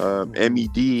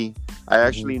MED. I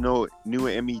actually knew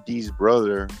MED's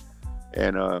brother,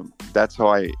 and that's how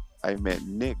I met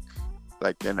Nick.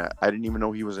 Like, and I didn't even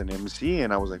know he was an MC,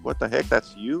 and I was like, "What the heck?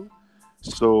 That's you!"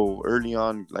 So early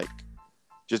on, like,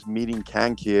 just meeting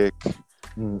Can Kick.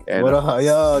 And,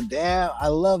 yo, damn! I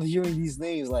love hearing these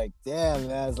names. Like, damn,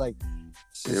 man, it's like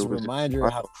it's just a reminder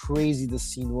of how crazy the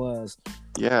scene was.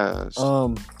 Yeah.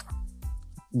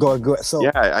 Go. So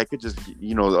yeah, I could just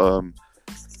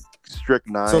Strict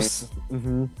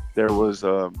 9. There was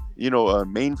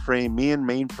Mainframe. Me and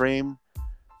Mainframe.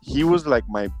 He was like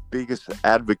my biggest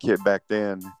advocate back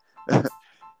then.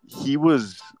 he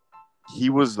was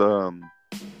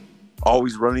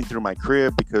always running through my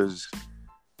crib because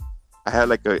I had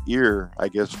like an ear, I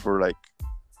guess, for like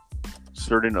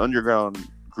certain underground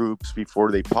groups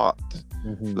before they popped.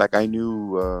 Like I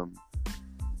knew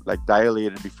like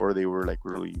Dilated before they were like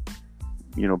really,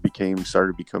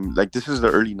 started becoming like, this is the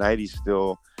early 90s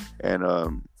still, and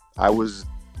I was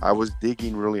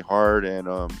digging really hard and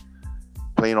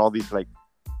playing all these like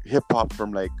hip hop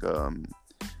from like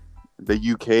the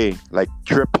UK, like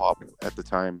trip hop at the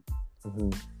time.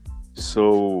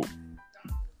 So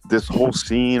this whole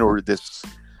scene, or this,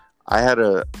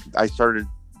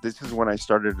 this is when I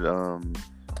started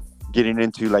getting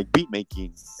into like beat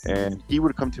making, and he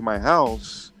would come to my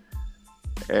house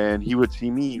and he would see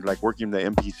me like working the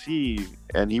MPC,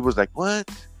 and he was like, "What?"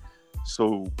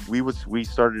 So we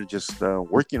started just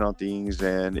working on things,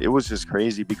 and it was just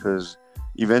crazy because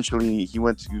eventually he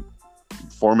went to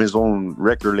form his own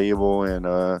record label, and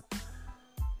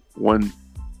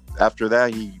after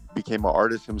that he became an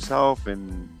artist himself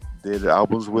and did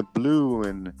albums with Blue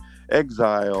and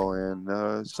Exile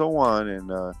and so on,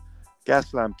 and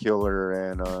Gaslamp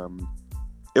Killer, and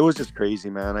it was just crazy,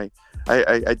 man.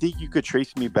 I think you could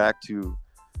trace me back to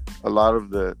a lot of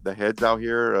the heads out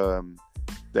here,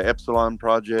 the Epsilon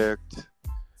Project,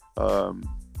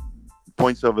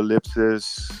 Points of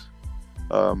Ellipsis.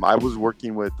 I was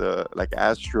working with like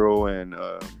Astro and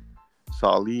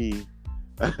Sali,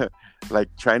 like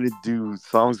trying to do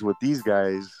songs with these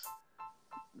guys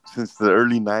since the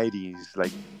early 90s,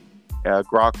 like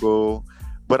Grocco.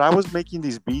 But I was making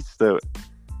these beats that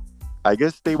I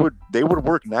guess they would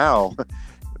work now,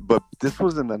 but this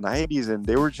was in the 90s, and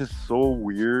they were just so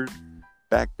weird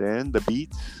back then. The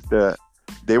beats,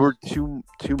 they were too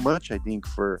much, I think,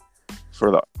 for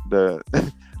the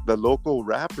the local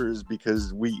rappers,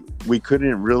 because we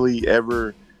couldn't really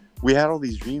ever. We had all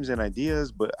these dreams and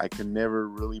ideas, but I could never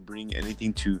really bring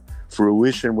anything to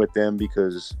fruition with them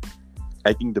because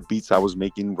I think the beats I was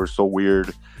making were so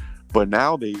weird. But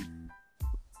now they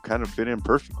kind of fit in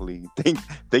perfectly.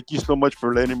 Thank you so much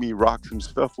for letting me rock some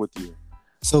stuff with you.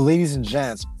 So, ladies and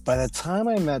gents, by the time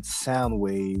I met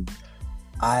Soundwave,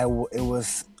 I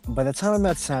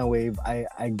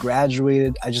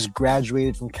graduated. I just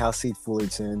graduated from Cal State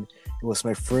Fullerton. It was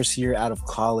my first year out of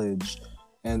college,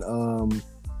 and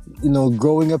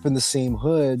growing up in the same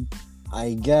hood,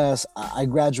 I guess I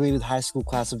graduated high school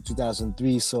class of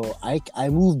 2003. So I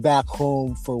moved back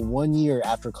home for 1 year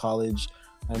after college.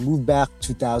 I moved back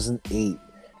 2008,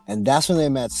 and that's when I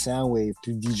met Soundwave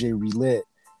through DJ Relit.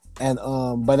 And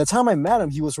by the time I met him,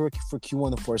 he was working for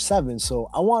Q147. So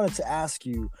I wanted to ask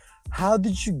you, how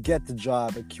did you get the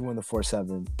job at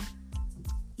Q147?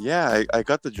 Yeah, I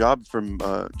got the job from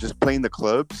just playing the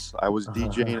clubs. I was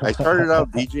DJing. I started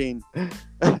out DJing.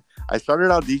 I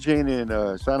started out DJing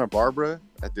in Santa Barbara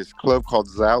at this club called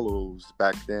Zalo's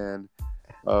back then.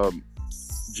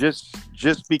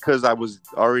 Just because I was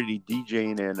already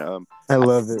DJing, and I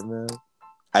love it, man.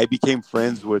 I became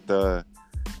friends with a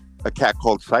cat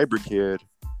called Cyber Kid.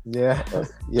 Yeah.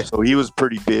 Yeah. So he was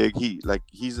pretty big.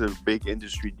 He's a big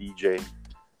industry DJ.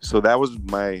 So that was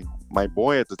my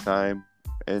boy at the time,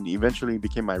 and eventually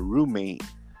became my roommate.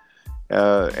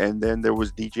 And then there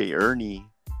was DJ Ernie.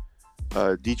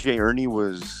 DJ Ernie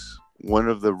was one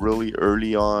of the really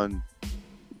early on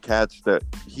cats that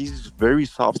he's very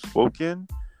soft spoken.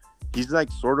 He's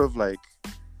like sort of like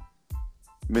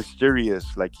mysterious.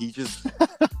 Like he just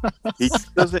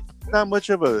doesn't, he's not much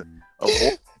of a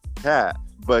old cat,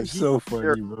 but he's so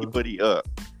funny, bro. Everybody up.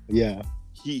 Yeah.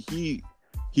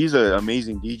 He's an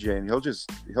amazing DJ, and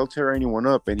he'll tear anyone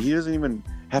up, and he doesn't even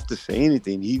have to say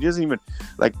anything. He doesn't even,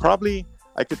 like, probably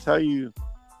I could tell you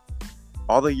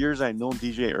all the years I know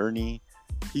DJ Ernie,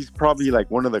 he's probably like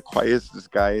one of the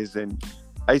quietest guys, and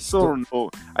I still don't know.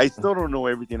 I still don't know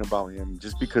everything about him,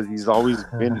 just because he's always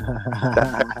been that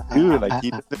type of dude. Like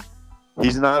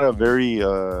he's not a very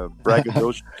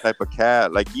braggadocious type of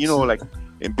cat. Like, you know, like,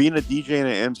 and being a DJ and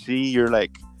an MC, you're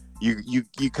like, you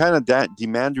kind of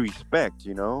demand respect,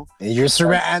 you know. And you're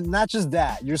surrounded, not just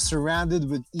that, you're surrounded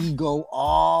with ego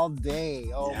all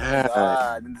day. Oh yeah. my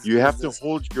God! You have to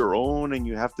hold your own, and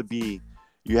you have to be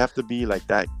like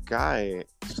that guy.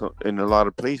 So in a lot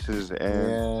of places, and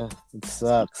yeah, it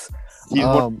sucks. He's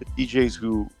one of the DJs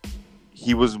who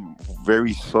he was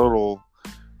very subtle,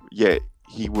 yet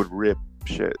he would rip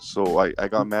shit. So I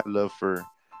got mad love for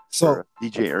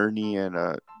DJ Ernie and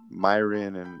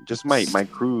Myron and just my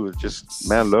crew. Just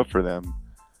mad love for them.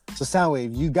 So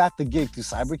Soundwave, you got the gig through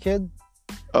CyberKid?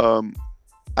 I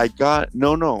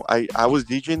was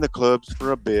DJing the clubs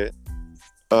for a bit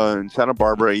in Santa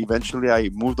Barbara. Eventually I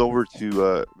moved over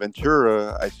to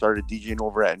Ventura. I started DJing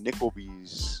over at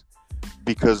Nickleby's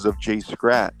because of Jay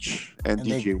Scratch and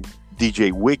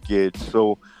DJ Wicked.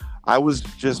 So I was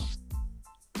just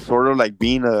sort of like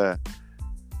being a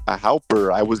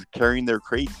helper. I was carrying their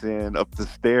crates in up the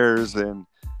stairs and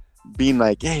being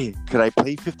like, hey, could I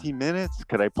play 15 minutes?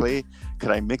 Could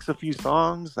I mix a few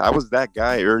songs? I was that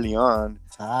guy early on,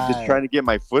 just trying to get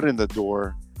my foot in the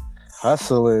door.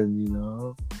 Hustling, you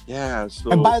know? Yeah.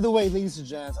 So, and by the way, ladies and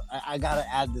gents, I gotta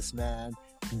add this, man.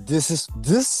 This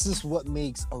is what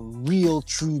makes a real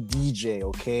true DJ,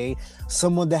 okay?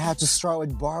 Someone that had to start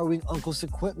with borrowing uncle's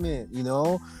equipment, you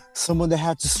know? Someone that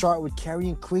had to start with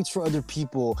carrying crates for other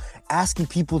people, asking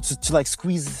people to like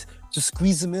squeeze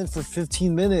them in for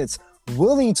 15 minutes,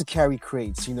 willing to carry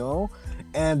crates, you know?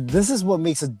 And this is what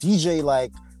makes a DJ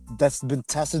like that's been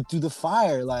tested through the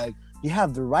fire. Like, you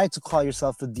have the right to call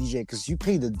yourself a DJ because you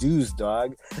pay the dues,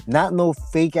 dog. Not no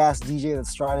fake ass DJ that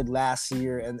started last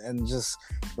year and just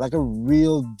like a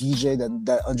real DJ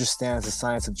that understands the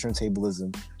science of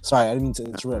turntablism. Sorry, I didn't mean to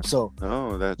interrupt. So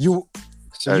no, that's you.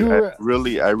 So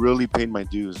I really paid my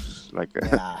dues. Like,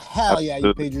 hell yeah,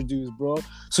 you paid your dues, bro.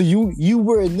 So you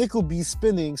were in Nickelby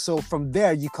spinning. So from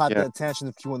there, you caught the attention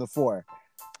of Q104.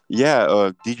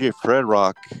 Yeah, DJ Fred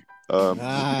Rock.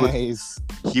 Nice.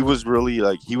 He was really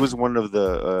like, he was one of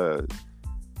the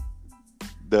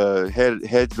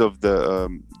heads of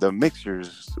the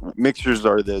mixers. Mixers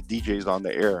are the DJs on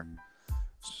the air.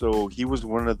 So he was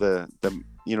one of the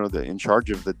in charge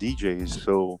of the DJs.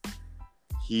 So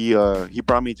he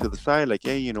brought me to the side like,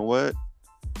 hey, you know what?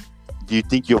 Do you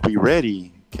think you'll be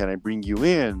ready? Can I bring you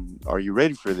in? Are you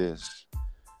ready for this?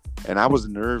 And I was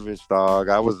nervous, dog.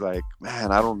 I was like,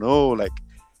 man, I don't know. Like,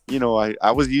 you know,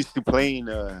 I was used to playing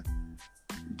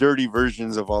dirty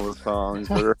versions of all the songs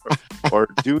or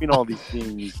doing all these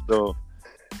things. So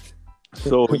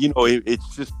you know,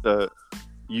 it's just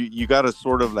you got to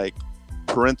sort of like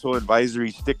parental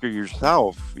advisory sticker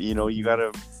yourself. You know, you got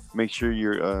to make sure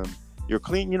you're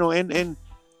clean. You know, and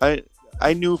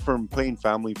I knew from playing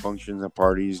family functions and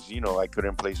parties, you know, I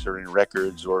couldn't play certain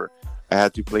records, or I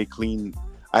had to play clean.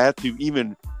 I had to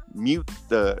even mute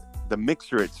the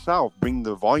mixer itself, bring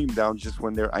the volume down just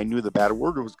when I knew the bad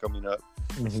word was coming up,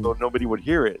 so nobody would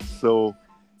hear it. So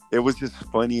it was just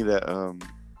funny that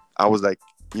I was like,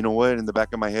 you know what, in the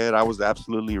back of my head, I was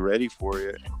absolutely ready for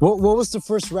it. What was the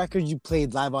first record you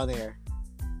played live on air?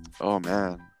 Oh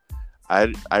man,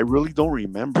 I really don't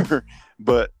remember,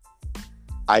 but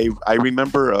I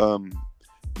remember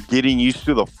getting used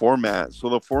to the format. So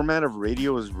the format of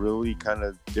radio is really kind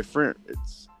of different.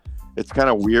 It's kind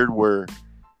of weird where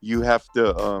you have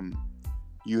to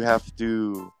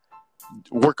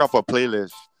work off a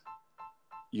playlist.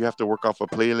 You have to work off a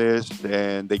playlist,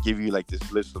 and they give you like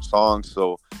this list of songs.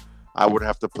 So I would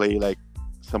have to play like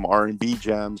some R&B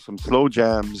jams, some slow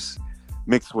jams,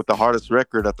 mixed with the hottest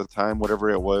record at the time,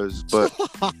 whatever it was. But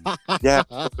yeah,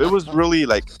 it was really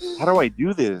like, how do I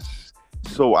do this?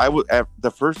 So at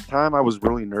the first time I was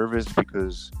really nervous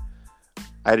because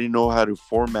I didn't know how to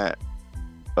format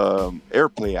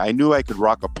airplay. I knew I could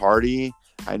rock a party.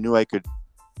 I knew I could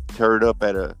tear it up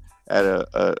at a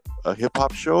hip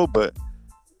hop show, but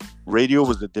radio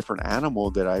was a different animal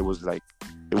that I was like,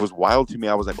 it was wild to me.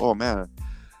 I was like, oh man,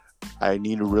 I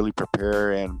need to really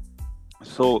prepare. And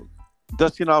so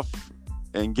dusting off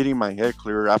and getting my head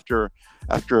clear after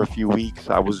a few weeks,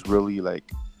 I was really like,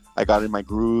 I got in my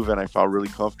groove and I felt really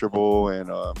comfortable, and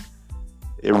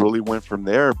it really went from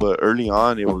there. But early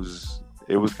on, it was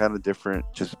kind of different,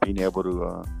 just being able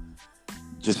to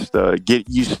get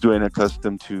used to and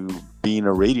accustomed to being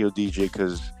a radio DJ,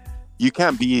 because you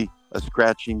can't be a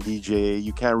scratching DJ,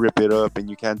 you can't rip it up, and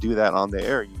you can't do that on the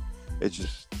air. It's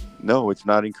just no, it's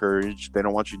not encouraged. They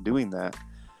don't want you doing that.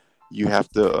 You have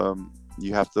to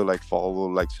like follow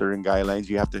like certain guidelines.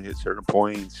 You have to hit certain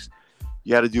points.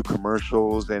 You had to do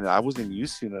commercials, and I wasn't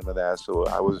used to none of that. So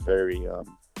I was very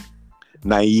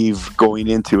naive going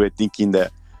into it, thinking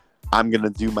that I'm gonna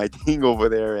do my thing over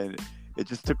there, and it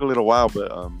just took a little while.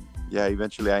 But yeah,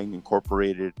 eventually I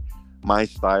incorporated my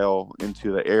style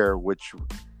into the air, which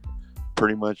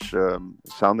pretty much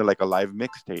sounded like a live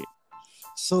mixtape.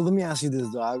 So let me ask you this,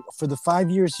 dog. For the 5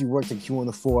 years you worked at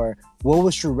Q104, what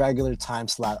was your regular time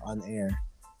slot on air?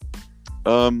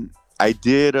 I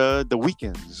did the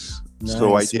weekends. Nice.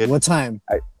 So I did. What time?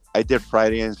 I did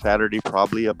Friday and Saturday,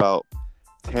 probably about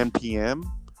 10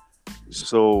 p.m.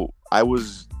 So I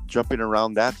was jumping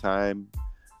around that time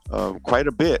quite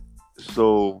a bit.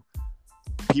 So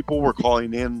people were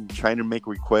calling in, trying to make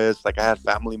requests. Like I had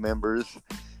family members.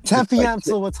 10 p.m.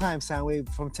 till what time, Soundwave?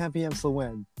 From 10 p.m. till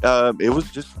when? It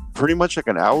was just pretty much like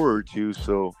an hour or two.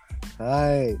 So,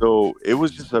 Right. so it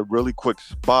was just a really quick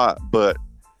spot, but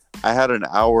I had an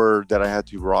hour that I had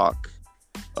to rock.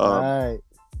 Right.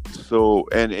 So,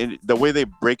 and the way they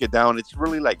break it down, it's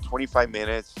really like 25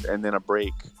 minutes and then a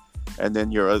break, and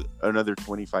then you're another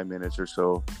 25 minutes or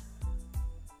so.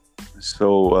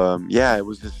 So, yeah, it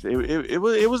was just, it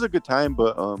was a good time,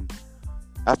 but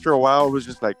after a while, it was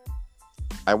just like,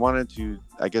 I wanted to,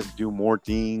 I guess, do more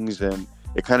things, and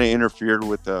it kind of interfered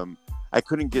with, I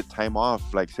couldn't get time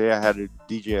off. Like, say I had to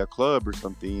DJ a club or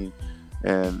something,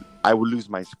 and I would lose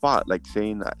my spot, like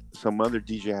saying that some other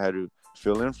DJ had to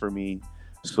fill in for me.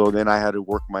 So then I had to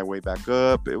work my way back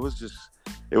up. It was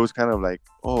kind of like,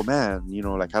 oh man,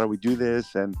 like, how do we do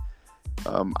this? And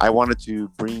I wanted to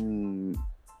bring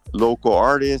local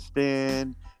artists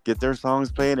in, get their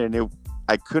songs played, and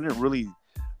I couldn't really,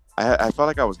 I felt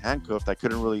like I was handcuffed. I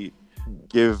couldn't really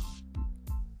give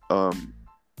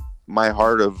my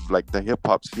heart of like the hip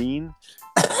hop scene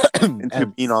into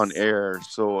being on air.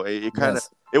 So it kind of,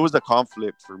 it was a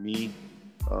conflict for me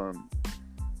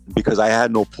because I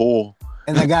had no pull.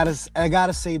 And I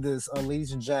gotta say this,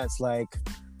 ladies and gents, like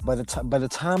by the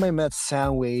time I met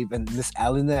Soundwave and this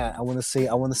Alinette, I want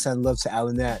to send love to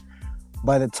Alinette.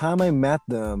 By the time I met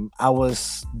them, I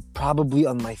was probably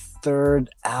on my third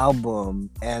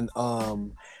album, and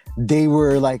they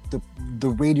were like the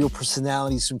radio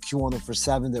personalities from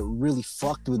Q1047 that really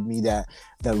fucked with me, that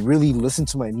really listened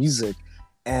to my music,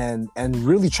 and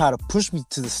really try to push me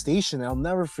to the station. I'll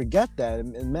never forget that.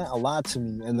 It meant a lot to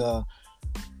me, and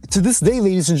to this day,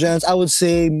 ladies and gents, I would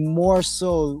say more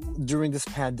so during this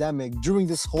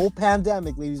whole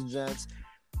pandemic, ladies and gents.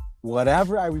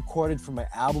 Whatever I recorded for my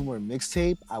album or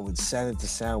mixtape, I would send it to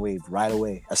Soundwave right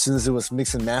away. As soon as it was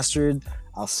mixed and mastered,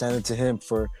 I'll send it to him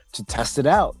to test it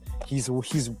out. He's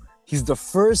the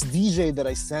first DJ that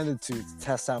I send it to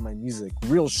test out my music.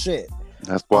 Real shit.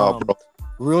 That's wild, bro.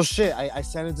 Real shit. I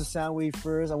sent it to Soundwave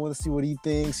first. I want to see what he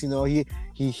thinks.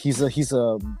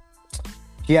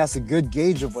 He has a good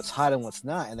gauge of what's hot and what's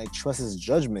not, and I trust his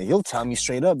judgment. He'll tell me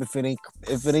straight up if it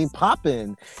ain't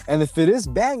popping, and if it is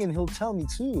banging, he'll tell me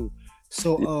too.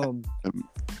 So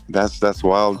that's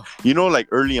wild. Like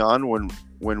early on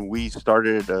when we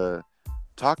started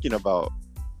talking about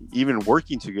even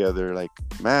working together, like,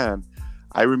 man,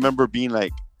 I remember being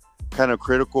like kind of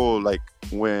critical, like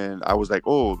when I was like,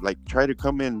 oh, like try to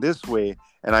come in this way,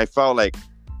 and I felt like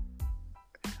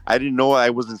I didn't know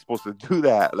I wasn't supposed to do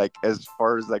that. Like, as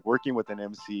far as like working with an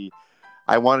MC,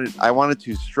 I wanted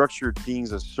to structure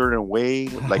things a certain way,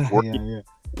 like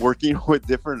working with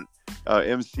different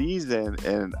MCs,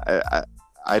 and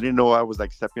I didn't know I was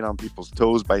like stepping on people's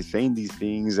toes by saying these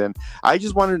things, and I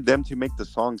just wanted them to make the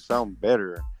song sound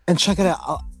better. And check it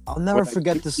out. I'll never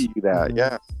forget this.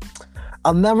 Yeah.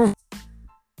 I'll never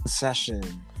session.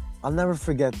 I'll never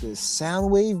forget this.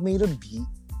 Soundwave made a beat.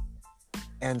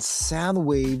 And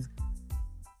Soundwave,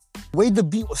 the way the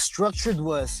beat was structured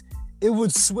was it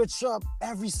would switch up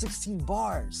every 16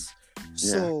 bars.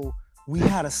 So we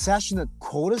had a session at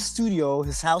Coda's studio,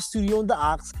 his house studio in the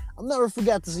Ox. I'll never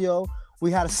forget this, yo.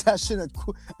 We had a session at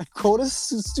Coda's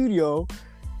studio,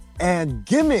 and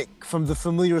Gimmick from The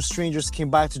Familiar Strangers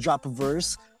came by to drop a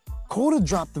verse. Coda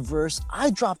dropped the verse. I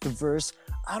dropped the verse.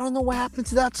 I don't know what happened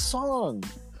to that song.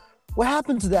 What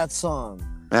happened to that song?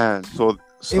 Man, so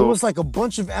it was like a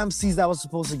bunch of MCs that was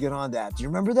supposed to get on that. Do you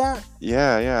remember that?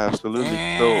 Yeah, absolutely.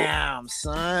 Damn,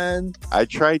 son. I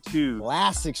tried to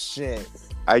classic shit.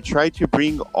 I tried to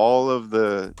bring all of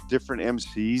the different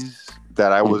MCs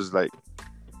that I was like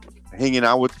hanging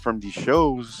out with from these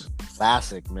shows.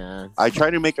 Classic, man. I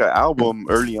tried to make an album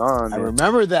early on. I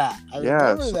remember that.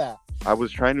 I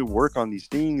was trying to work on these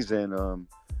things, and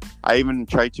I even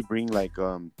tried to bring like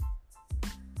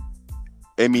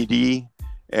MED,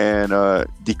 and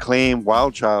Declaim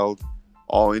Wild Child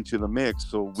all into the mix,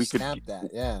 so we could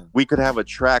have a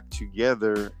track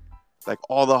together, like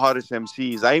all the hottest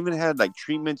MCs. I even had like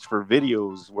treatments for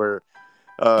videos where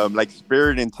like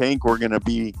Spirit and Tank were gonna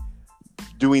be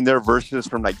doing their verses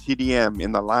from like TDM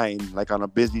in the line, like on a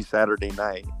busy Saturday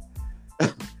night.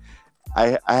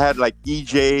 I had like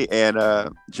EJ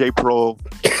and J Pro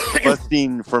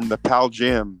busting from the Pal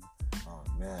Gym. Oh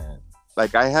man!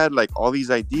 Like I had like all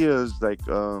these ideas. Like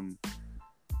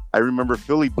I remember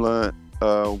Philly Blunt.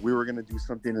 We were gonna do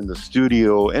something in the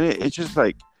studio, and it's just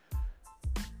like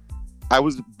I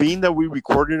was being that we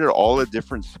recorded it all at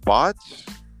different spots.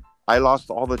 I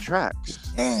lost all the tracks.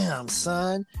 Damn,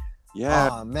 son. Yeah.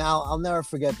 Oh man, I'll never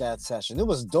forget that session. It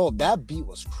was dope. That beat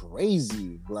was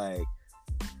crazy. Like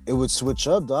it would switch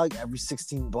up, dog, every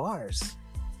 16 bars.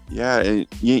 Yeah, and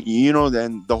you know,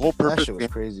 then the whole purpose that shit was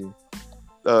crazy.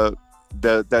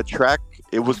 That track,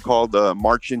 it was called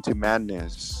March into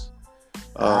Madness.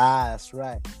 That's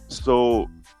right. So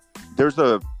there's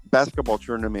a basketball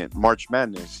tournament, March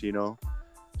Madness, you know.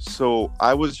 So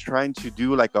I was trying to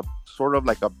do like a sort of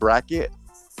like a bracket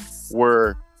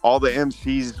where all the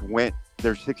MCs went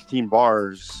their 16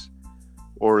 bars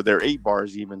or their 8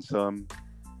 bars, even some,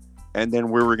 and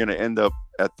then we were gonna end up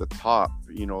at the top,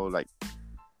 you know. Like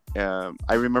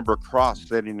I remember Cross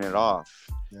setting it off.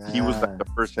 He was like the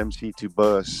first MC to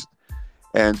bust,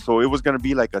 and so it was gonna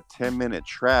be like a 10-minute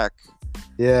track.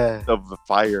 Yeah. Of the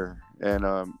fire, and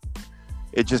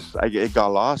it got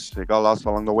lost. It got lost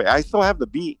along the way. I still have the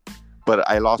beat, but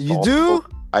I lost. You do?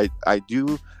 I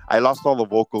do. I lost all the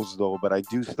vocals though, but I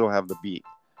do still have the beat.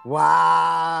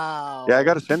 Wow. Yeah, I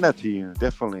gotta send that to you,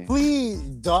 definitely. Please,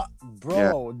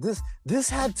 bro. Yeah. This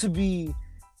had to be.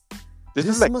 This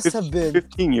is like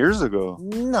 15 years ago.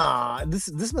 Nah,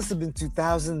 this must have been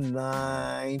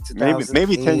 2009,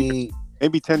 2008.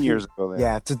 Maybe 10 years ago. Then.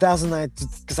 Yeah, 2009.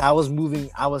 Because I was moving.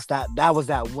 That was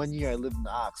that 1 year I lived in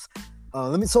Ox.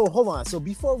 Hold on. So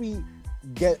before we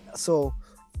get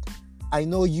I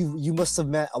know you must have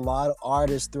met a lot of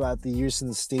artists throughout the years in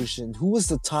the station. Who was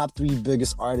the top 3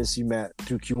 biggest artists you met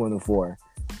through Q104?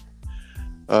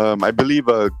 I believe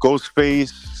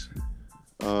Ghostface.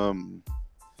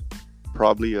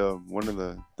 Probably one of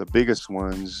the biggest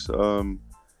ones.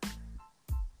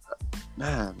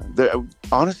 Man,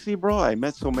 honestly, bro, I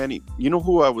met so many. You know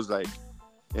who I was like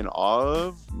in awe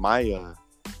of? Maya.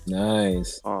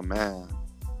 Nice. Oh man,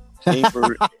 A.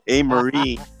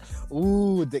 Marie.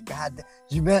 Ooh,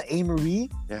 you met A. Marie?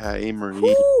 Yeah, A.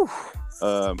 Marie.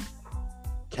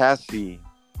 Cassie.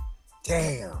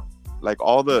 Damn. Like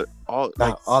all the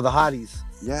hotties.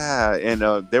 Yeah, and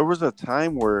there was a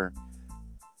time where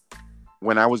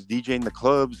when I was DJing the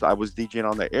clubs, I was DJing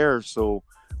on the air, so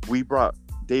we brought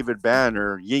David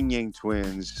Banner, Yin Yang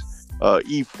Twins,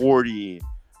 E40,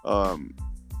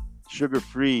 Sugar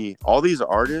Free, all these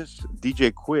artists,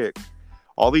 DJ Quick,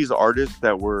 all these artists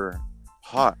that were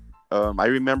hot. I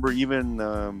remember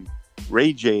even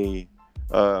Ray J,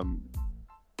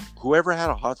 whoever had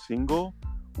a hot single,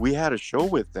 we had a show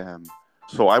with them.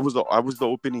 So I was the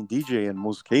opening DJ in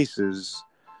most cases.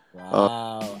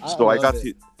 Wow. So I got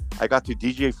to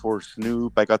DJ for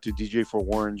Snoop. I got to DJ for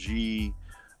Warren G.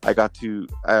 I got to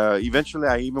eventually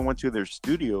I even went to their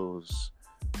studios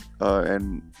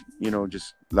and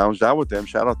just lounged out with them.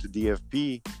 Shout out to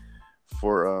DFP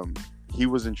for he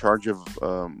was in charge of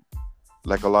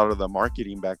like a lot of the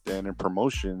marketing back then and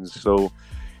promotions. So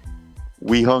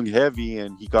we hung heavy,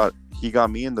 and he got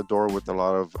me in the door with a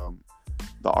lot of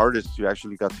the artists. You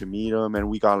actually got to meet them, and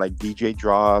we got like DJ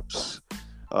drops.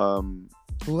 How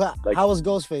was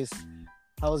Ghostface?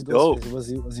 How was Ghostface? Dope. Was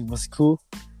he cool?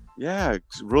 Yeah,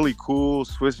 it's really cool.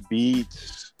 Swiss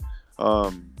beats.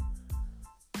 Man,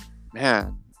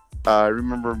 I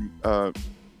remember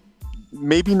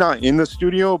maybe not in the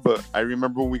studio, but I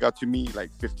remember we got to meet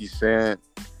like 50 Cent.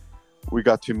 We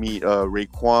got to meet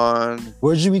Raekwon.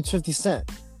 Where'd you meet 50 Cent?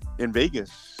 In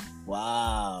Vegas.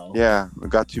 Wow. Yeah, we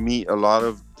got to meet a lot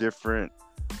of different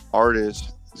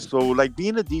artists. So like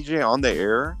being a DJ on the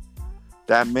air,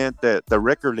 that meant that the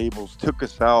record labels took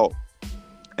us out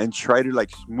and tried to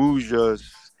like smooze us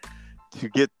to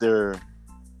get their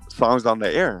songs on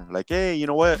the air. Like, hey, you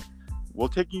know what? We'll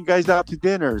take you guys out to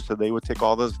dinner. So they would take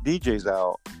all those DJs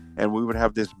out, and we would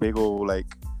have this big old like.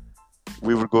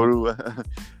 We would go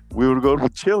to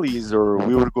Chili's, or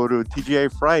we would go to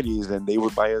TGI Fridays, and they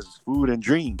would buy us food and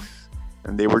drinks,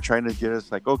 and they were trying to get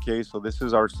us like, okay, so this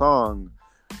is our song.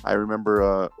 I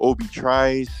remember Obi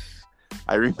Trice.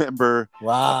 I remember.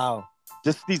 Wow.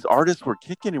 Just these artists were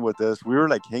kicking it with us. We were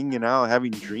like hanging out,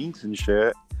 having drinks and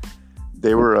shit.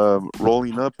 they were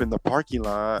rolling up in the parking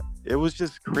lot. It was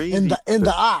just crazy. In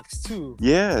the Ox too.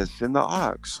 Yes, in the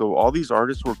Ox. So all these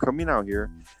artists were coming out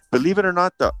here. Believe it or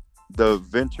not, the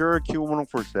Ventura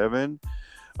Q1047,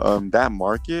 that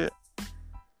market,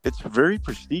 it's very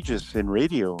prestigious in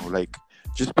radio. Like,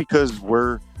 just because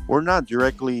we're not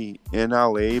directly in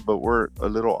LA, but we're a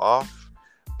little off.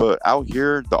 But out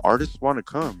here, the artists want to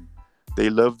come.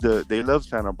 They love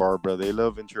Santa Barbara. They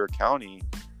love Ventura County.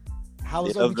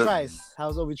 How's Obi Trice?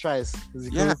 How's Obi Trice? Is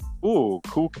he yeah,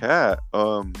 cool cat.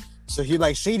 So he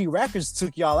like Shady Records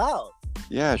took y'all out.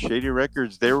 Yeah, Shady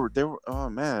Records. They were. Oh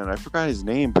man, I forgot his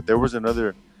name, but there was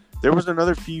another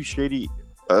few Shady,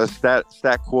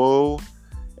 Stat Quo,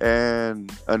 and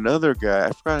another guy.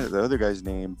 I forgot the other guy's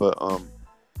name, but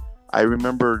I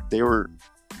remember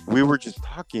we were just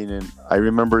talking, and I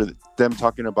remember them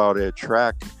talking about a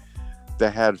track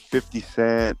that had 50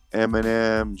 Cent,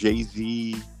 Eminem,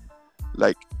 Jay-Z,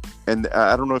 like, and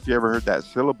I don't know if you ever heard that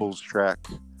Syllables track.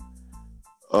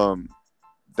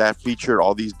 That featured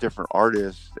all these different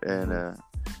artists, and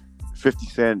 50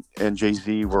 Cent and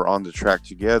Jay-Z were on the track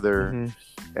together,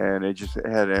 and it just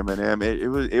had Eminem.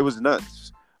 It was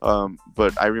nuts.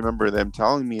 But I remember them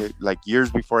telling me, like,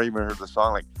 years before I even heard the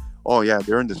song, like, oh yeah,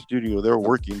 they're in the studio, they're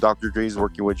working. Dr. Dre's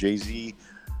working with Jay-Z.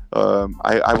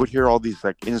 I would hear all these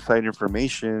like inside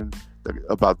information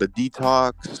about the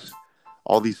Detox,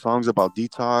 all these songs about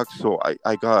Detox. So I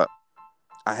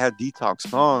had Detox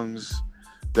songs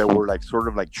that were like sort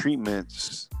of like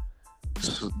treatments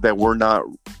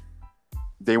that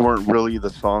they weren't really the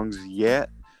songs yet.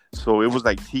 So it was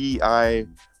like T.I.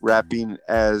 rapping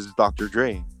as Dr.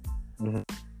 Dre.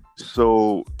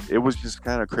 So it was just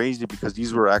kind of crazy because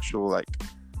these were actual like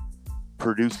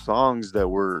produced songs that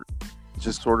were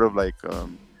just sort of like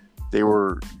it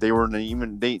never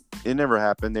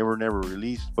happened. They were never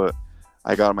released, but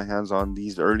I got my hands on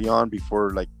these early on,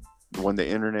 before like when the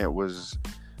internet was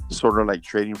sort of like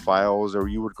trading files, or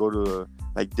you would go to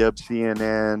like Dub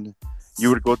CNN,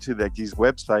 you would go to like these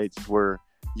websites where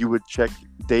you would check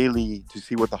daily to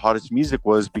see what the hottest music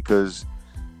was, because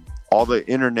all the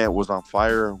internet was on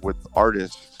fire with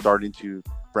artists starting to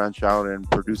branch out and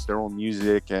produce their own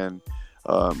music. And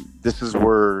this is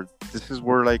where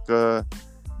like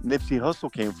Nipsey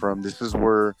Hussle came from. This is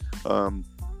where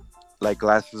like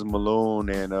Glasses Malone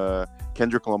and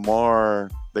Kendrick Lamar,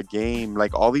 The Game,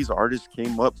 like all these artists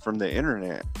came up from the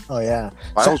internet. Oh yeah,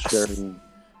 file sharing,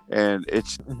 and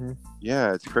it's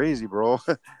yeah, it's crazy, bro.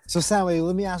 So Soundwave,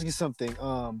 let me ask you something.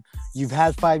 You've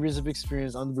had 5 years of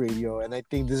experience on the radio, and I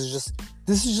think this is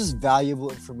just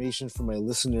valuable information for my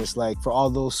listeners. Like, for all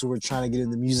those who are trying to get in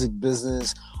the music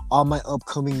business, all my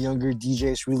upcoming younger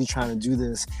DJs really trying to do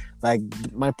this. Like,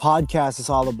 my podcast is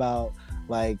all about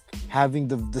like having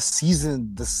the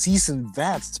seasoned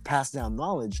vets to pass down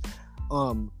knowledge.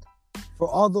 For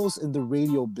all those in the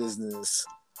radio business,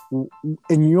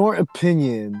 in your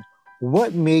opinion,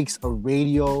 what makes a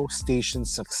radio station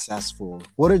successful?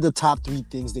 What are the top 3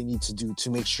 things they need to do to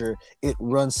make sure it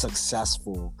runs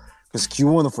successful? Because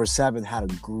Q1047 had a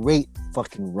great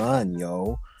fucking run,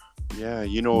 yo. Yeah,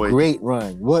 great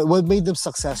run. What made them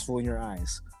successful in your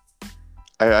eyes?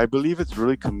 I believe it's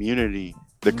really community.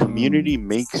 The community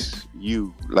makes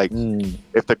you. Like,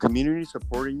 if the community is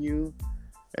supporting you,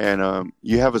 and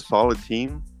you have a solid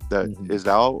team that is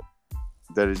out,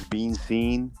 that is being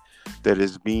seen, that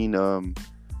is being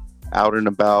out and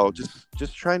about,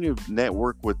 just trying to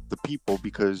network with the people,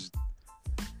 because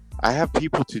I have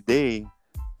people today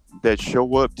that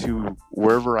show up to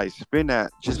wherever I spin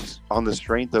at just on the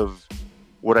strength of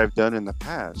what I've done in the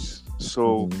past.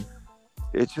 So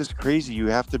it's just crazy. You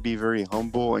have to be very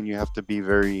humble, and you have to be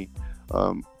very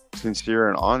sincere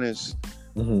and honest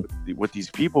with these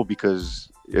people,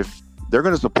 because if they're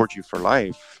going to support you for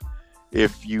life,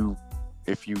 if you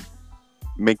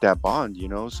make that bond,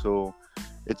 So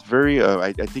it's very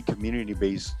I think community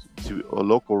based to a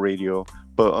local radio.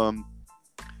 But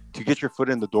to get your foot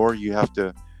in the door, you have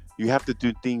to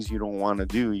do things you don't want to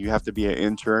do. You have to be an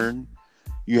intern.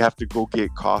 You have to go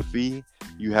get coffee.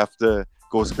 You have to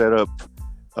go set up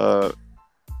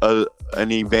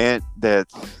an event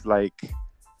that's like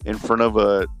in front of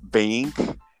a bank,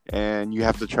 and you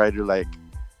have to try to like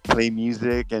play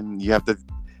music, and you have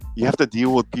to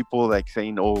deal with people like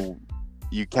saying, oh,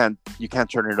 you can't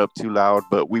turn it up too loud,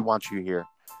 but we want you here.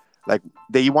 Like,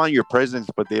 they want your presence,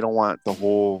 but they don't want the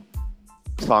whole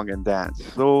song and dance.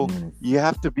 So you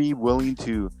have to be willing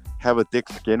to have a thick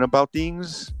skin about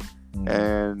things,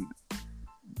 and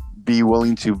be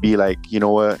willing to be like, you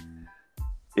know what,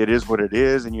 it is what it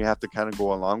is, and you have to kind of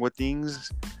go along with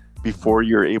things before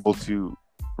you're able to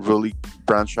really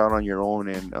branch out on your own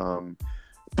and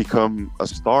become a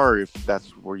star if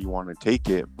that's where you want to take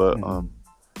it. But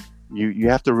you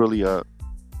have to really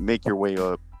make your way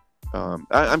up.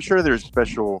 I'm sure there's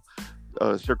special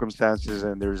circumstances,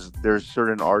 and there's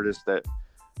certain artists that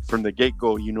from the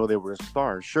get-go they were a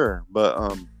star, sure,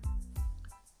 but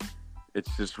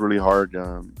it's just really hard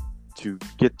to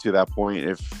get to that point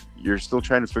if you're still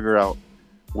trying to figure out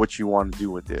what you want to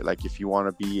do with it. Like if you want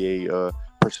to be a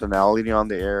personality on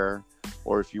the air,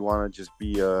 or if you want to just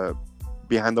be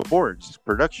behind the boards,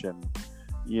 production.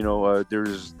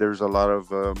 There's a lot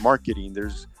of marketing.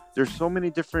 There's so many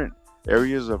different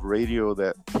areas of radio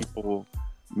that people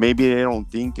maybe they don't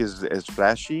think is as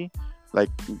flashy. Like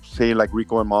say like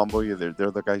Rico and Mambo,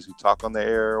 they're the guys who talk on the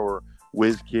air, or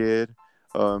WizKid.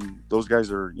 Those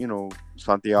guys are,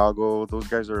 Santiago. Those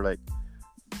guys are like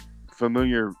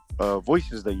familiar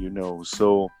voices that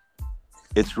so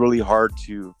it's really hard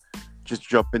to just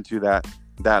jump into that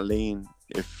lane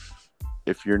if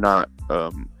you're not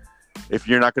going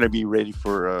to be ready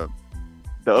for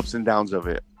the ups and downs of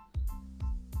it.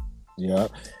 Yeah.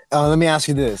 Let me ask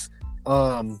you this.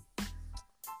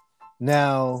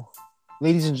 Now,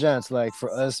 ladies and gents, like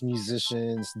for us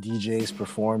musicians, DJs,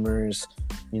 performers,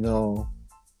 we do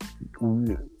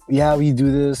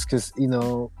this because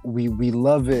we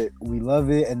love it. We love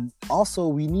it, and also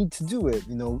we need to do it.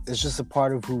 It's just a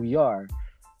part of who we are.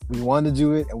 We want to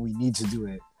do it, and we need to do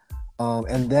it.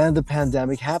 And then the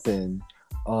pandemic happened.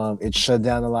 It shut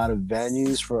down a lot of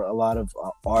venues for a lot of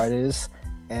artists,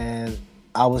 and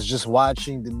I was just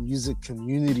watching the music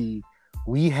community.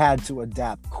 We had to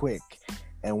adapt quick.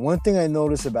 And one thing I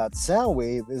noticed about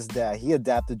Soundwave is that he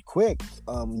adapted quick.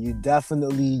 You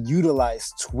definitely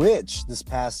utilized Twitch this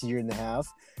past year and a half,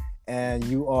 and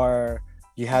you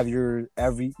have your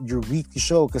weekly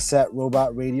show, Cassette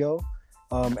Robot Radio,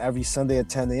 every Sunday at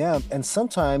 10 a.m. And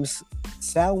sometimes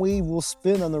Soundwave will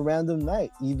spin on a random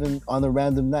night. Even on a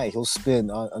random night, he'll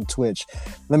spin on Twitch.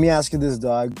 Let me ask you this,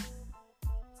 dog.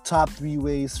 Top 3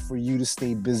 ways for you to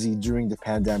stay busy during the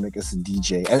pandemic as a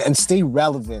DJ and stay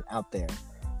relevant out there.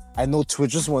 I know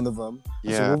Twitch is one of them.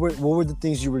 Yeah. So what were the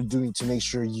things you were doing to make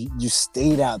sure you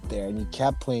stayed out there and you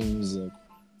kept playing music?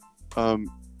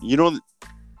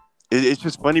 It's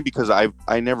just funny because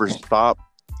I never stopped.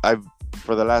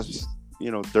 For the last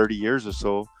 30 years or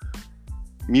so,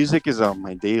 music is on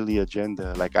my daily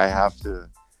agenda. Like I have to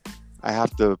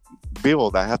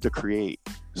build, I have to create.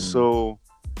 So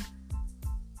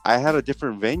I had a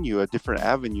different venue, a different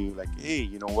avenue. Like, hey,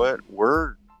 you know what?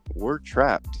 We're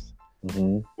trapped.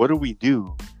 What do we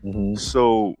do?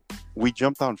 So we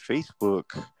jumped on Facebook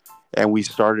and we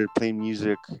started playing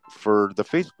music for the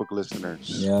Facebook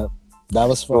listeners. Yeah, that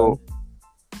was fun.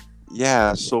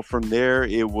 So from there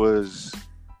there was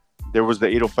the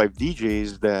 805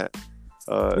 DJs that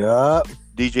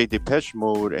DJ Depeche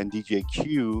Mode and DJ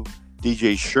Q,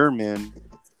 DJ Sherman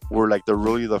were like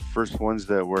the first ones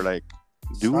that were like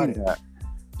doing that.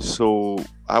 So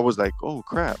I was like, oh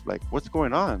crap, like what's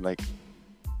going on? Like,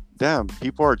 damn,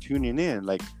 people are tuning in.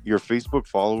 Like your Facebook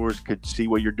followers could see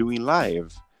what you're doing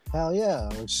live. Hell yeah.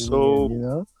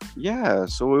 So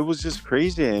so it was just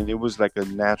crazy, and it was like a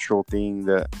natural thing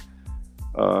that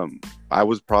I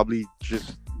was probably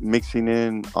just mixing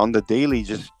in on the daily,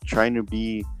 just trying to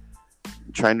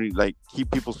like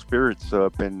keep people's spirits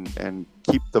up and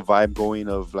keep the vibe going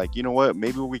of like, you know what,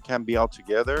 maybe we can't be out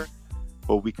together,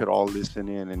 but we could all listen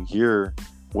in and hear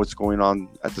what's going on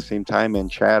at the same time and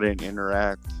chat and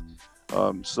interact.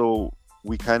 So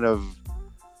we kind of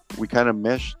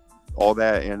meshed all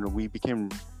that, and we became,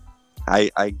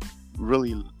 I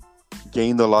really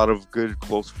gained a lot of good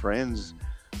close friends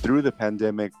through the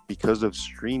pandemic because of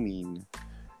streaming.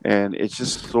 And it's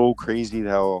just so crazy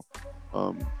how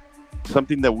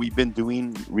something that we've been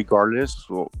doing regardless.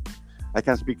 Well, I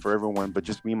can't speak for everyone, but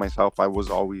just me myself, I was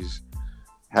always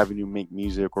having to make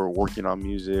music or working on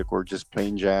music or just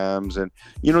playing jams, and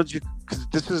because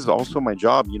this is also my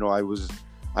job. I was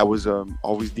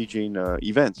always DJing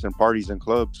events and parties and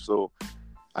clubs, so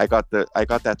I got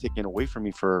that taken away from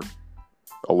me for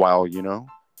a while,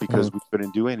 because we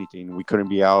couldn't do anything. We couldn't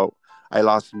be out. I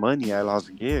lost money. I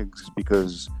lost gigs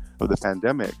because of the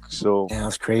pandemic. So yeah,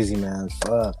 that's crazy, man.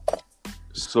 Fuck.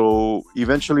 So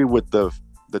eventually, with the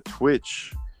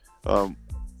Twitch,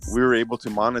 we were able to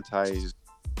monetize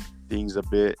things a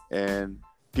bit, and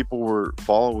people were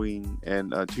following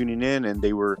and tuning in, and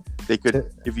they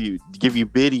could give you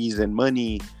biddies and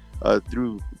money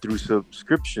through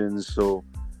subscriptions. So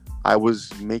I was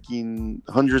making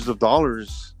hundreds of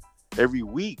dollars every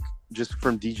week just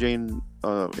from DJing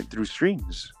through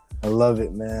streams. I love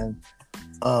it, man.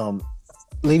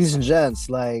 Ladies and gents,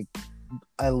 like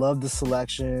I love the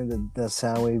selection that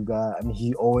Soundwave got. I mean,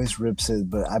 he always rips it,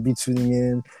 but I be tuning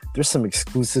in. There's some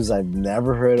exclusives I've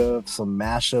never heard of, some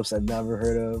mashups I've never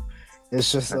heard of.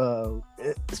 It's just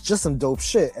some dope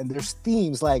shit. And there's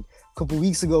themes. Like a couple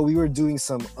weeks ago, we were doing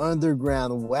some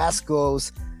underground West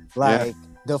Coast, like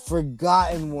the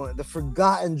forgotten one, the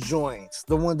forgotten joints,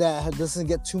 the one that doesn't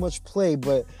get too much play,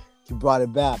 but he brought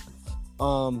it back.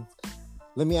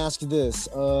 Let me ask you this.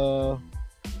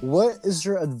 What is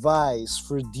your advice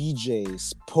for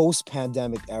DJs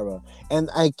post-pandemic era? And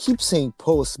I keep saying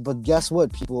post, but guess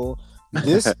what, people?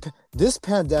 This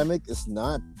pandemic is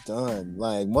not done.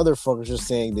 Like, motherfuckers are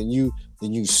saying the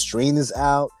new strain is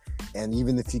out, and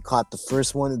even if you caught the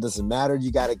first one, it doesn't matter.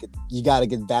 You gotta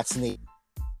get vaccinated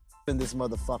in this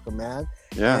motherfucker, man.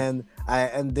 Yeah.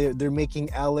 And they're making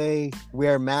LA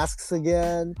wear masks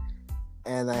again.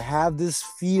 And I have this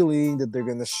feeling that they're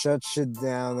gonna shut shit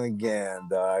down again,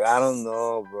 dog. I don't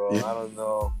know, bro. Yeah. I don't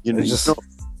know.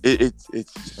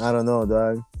 It's I don't know,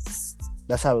 dog.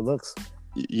 That's how it looks.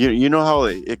 You know how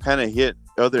it kind of hit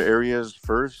other areas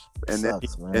first, and then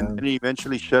it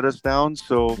eventually shut us down.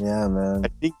 So yeah, man. I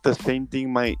think the same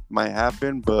thing might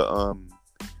happen, but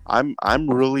I'm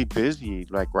really busy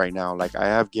like right now. Like I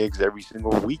have gigs every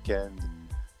single weekend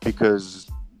because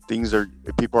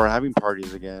people are having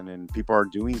parties again and people are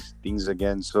doing things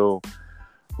again. So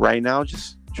right now,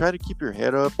 just try to keep your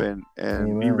head up and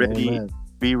Amen, be ready. Amen.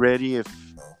 Be ready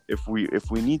if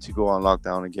we need to go on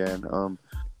lockdown again.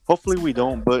 Hopefully we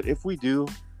don't, but if we do,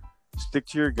 stick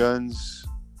to your guns,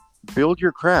 build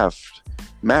your craft,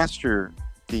 master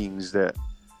things that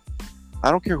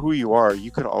I don't care who you are. You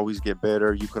could always get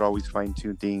better. You could always fine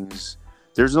tune things.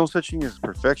 There's no such thing as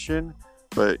perfection,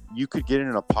 but you could get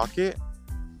in a pocket.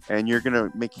 And you're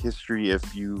gonna make history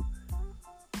if you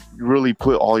really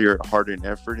put all your heart and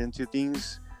effort into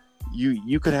things.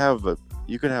 You could have a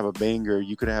banger.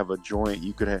 You could have a joint.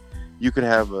 You could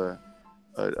have a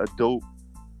dope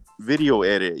video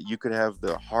edit. You could have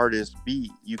the hardest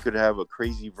beat. You could have a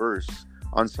crazy verse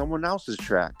on someone else's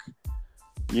track.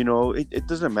 You know, it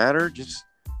doesn't matter. Just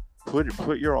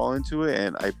put your all into it,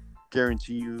 and I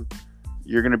guarantee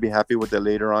you're gonna be happy with it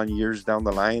later on, years down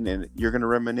the line, and you're gonna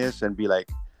reminisce and be like,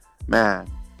 man,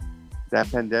 that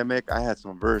pandemic, I had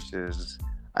some verses.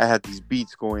 I had these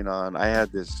beats going on. I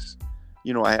had this,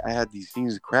 I had these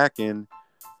things cracking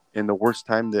in the worst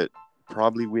time that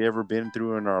probably we ever been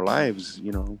through in our lives,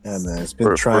 Yeah, man, it's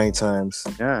been trying times.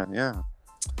 Yeah.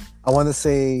 I want to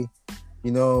say,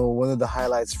 one of the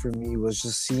highlights for me was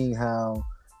just seeing how,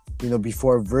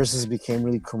 before verses became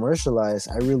really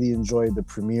commercialized, I really enjoyed the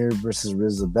Premier versus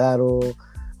RZA battle.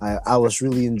 I was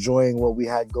really enjoying what we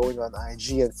had going on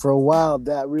IG, and for a while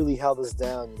that really held us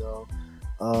down.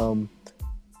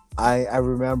 I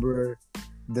remember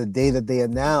the day that they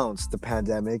announced the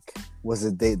pandemic was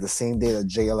the same day that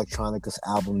Jay Electronica's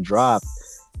album dropped,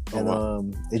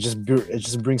 and it just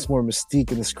brings more mystique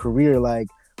in his career. Like,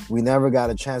 we never got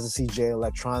a chance to see Jay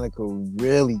Electronica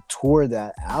really tour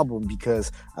that album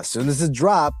because as soon as it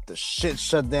dropped, the shit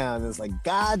shut down. It's like,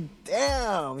 god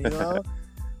damn,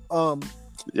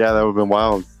 Yeah, that would have been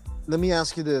wild. Let me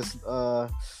ask you this.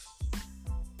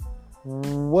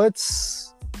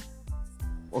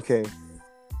 Okay.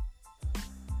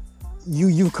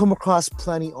 You've come across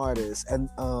plenty artists and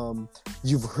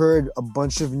you've heard a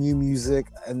bunch of new music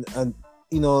and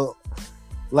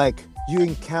like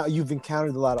you've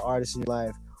encountered a lot of artists in your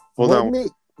life.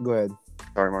 Go ahead.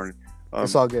 Sorry, Martin.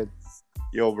 It's all good.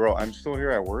 Yo, bro, I'm still here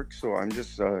at work, so I'm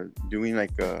just doing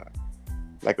like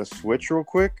a switch real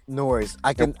quick. No worries.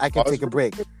 I can take a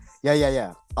break.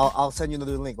 Yeah. I'll send you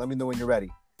another link. Let me know when you're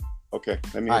ready. Okay.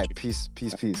 Let me. All right. Peace.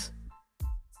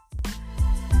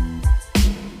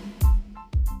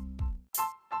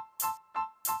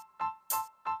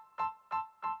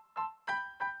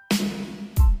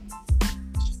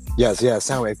 Yes.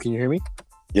 Soundwave. Can you hear me?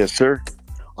 Yes, sir.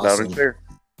 Awesome. Loud and clear.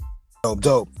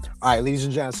 Dope. All right, ladies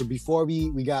and gentlemen. So before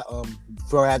we had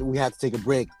to take a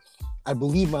break. I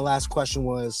believe my last question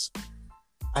was,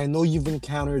 I know you've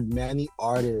encountered many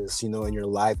artists, in your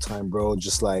lifetime, bro.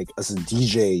 Just like as a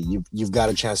DJ, you've got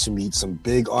a chance to meet some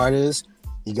big artists.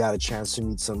 You got a chance to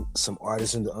meet some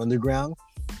artists in the underground.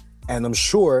 And I'm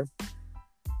sure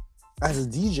as a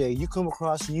DJ, you come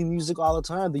across new music all the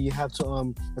time that you have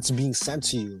to that's being sent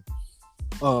to you.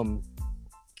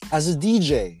 As a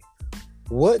DJ,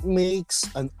 what makes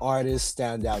an artist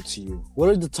stand out to you? What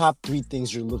are the top 3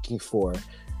 things you're looking for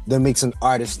that makes an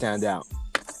artist stand out?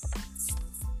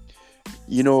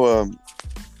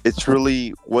 It's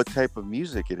really what type of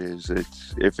music it is.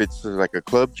 If it's like a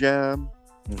club jam,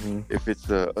 if it's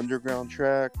an underground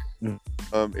track,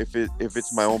 If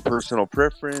it's my own personal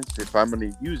preference, if I'm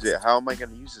gonna use it, how am I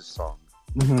gonna use this song?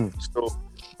 Mm-hmm. So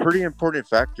pretty important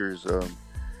factors.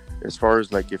 As far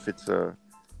as like if it's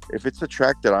a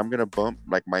track that I'm gonna bump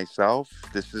like myself,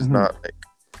 this is Mm-hmm. not like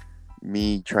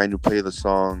me trying to play the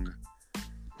song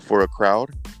for a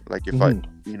crowd. Like if I,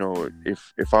 Mm-hmm.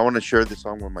 if I want to share this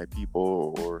song with my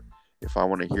people, or if I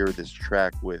want to hear this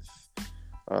track with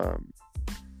um,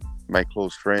 my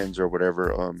close friends or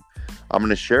whatever, I'm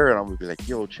gonna share it. I'm gonna be like,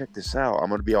 yo, check this out. I'm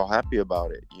gonna be all happy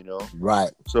about it, you know.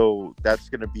 Right. So that's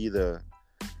gonna be the,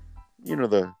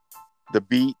 the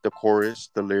beat, the chorus,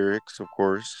 the lyrics, of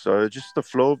course, just the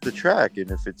flow of the track. And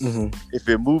Mm-hmm. if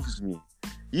it moves me,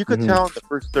 you could Mm-hmm. tell in the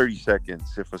first 30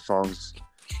 seconds if a song's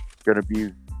gonna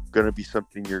be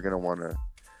something you're gonna want to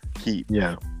keep.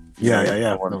 Yeah. You know, Yeah. you're Yeah.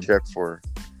 gonna want No. to check for.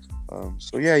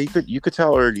 So yeah, you could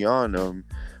tell early on.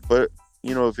 But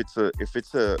if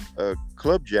it's a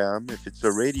club jam, if it's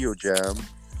a radio jam,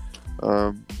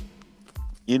 um,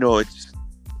 it's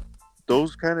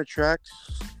those kind of tracks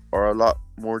are a lot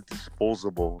more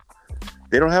disposable.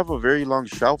 They don't have a very long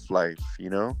shelf life, you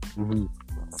know. Mm-hmm.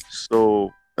 So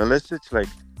unless it's like,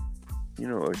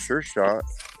 a sure shot.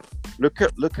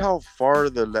 Look how far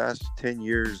the last 10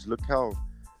 years. Look how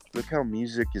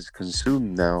music is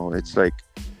consumed now. It's like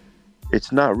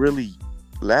it's not really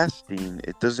lasting.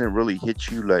 It doesn't really hit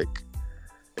you like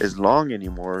as long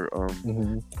anymore.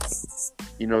 Mm-hmm.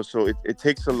 So it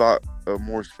takes a lot of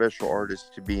more special artists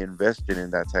to be invested in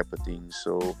that type of thing.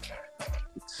 So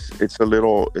it's a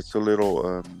little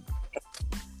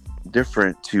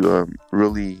different to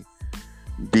really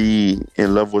be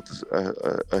in love with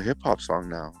a hip hop song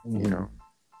now.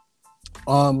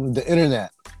 Mm-hmm. The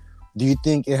internet. Do you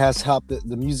think it has helped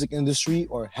the music industry,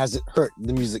 or has it hurt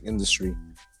the music industry?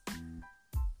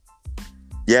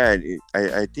 Yeah,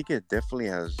 I think it definitely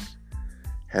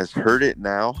has hurt it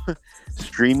now.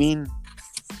 Streaming.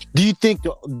 Do you think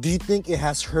it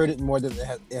has hurt it more than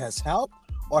it has helped,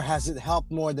 or has it helped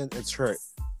more than it's hurt?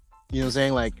 You know what I'm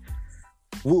saying? Like,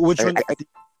 which one?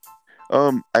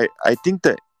 I think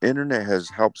the internet has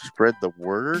helped spread the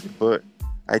word, but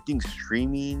I think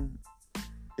streaming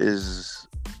is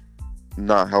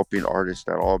not helping artists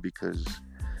at all, because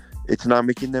it's not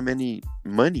making them any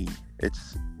money.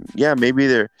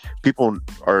 Maybe people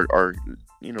are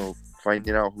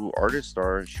finding out who artists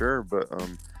are, sure, but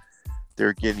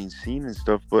they're getting seen and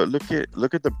stuff. But look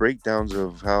at the breakdowns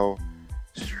of how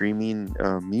streaming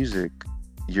music,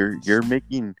 you're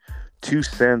making 2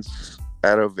 cents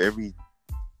out of every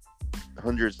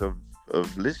hundreds of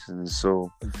listens.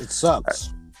 So It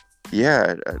sucks.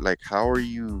 like how are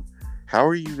you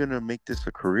gonna make this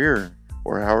a career,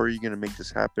 or how are you gonna make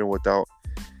this happen without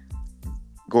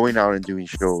going out and doing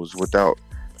shows, without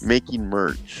making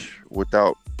merch,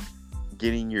 without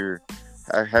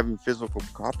having physical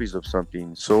copies of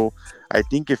something? So I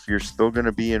think if you're still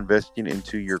gonna be investing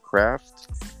into your craft,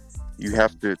 you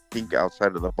have to think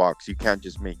outside of the box. You can't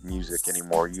just make music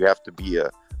anymore. You have to be a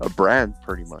brand,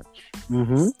 pretty much.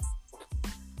 Mm-hmm.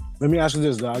 Let me ask you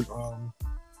this, dog.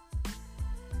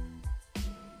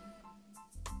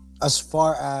 As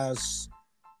far as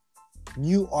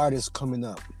new artists coming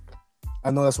up, I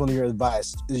know that's one of your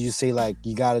advice. Is you say like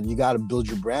you gotta build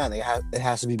your brand. It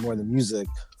has to be more than music.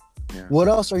 Yeah. What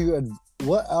else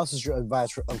is your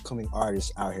advice for upcoming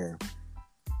artists out here?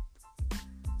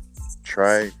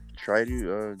 Try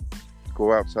to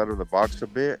go outside of the box a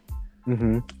bit.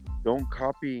 Mm-hmm. Don't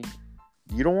copy.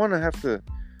 You don't want to have to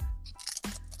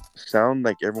sound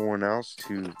like everyone else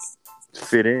to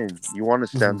fit in. You want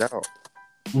to stand out.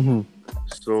 Mm-hmm.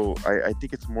 So I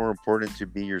think it's more important to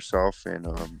be yourself and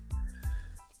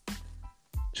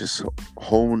just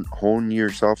hone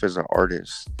yourself as an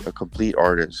artist, a complete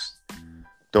artist.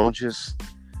 Don't just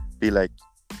be like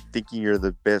thinking you're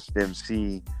the best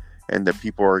MC and that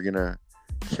people are gonna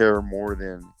care more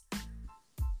than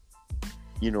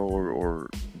or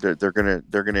they're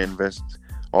gonna invest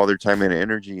all their time and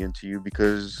energy into you,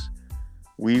 because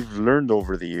we've learned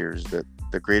over the years that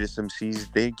the greatest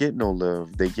MCs, they get no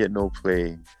love, they get no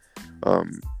play.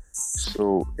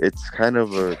 So it's kind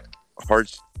of a hard.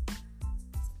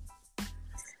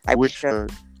 I wish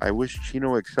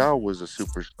Chino XL was a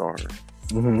superstar.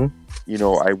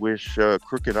 Mm-hmm. I wish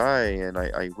Crooked Eye, and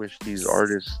I wish these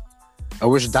artists. I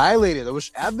wish Dilated. I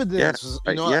wish Evidence.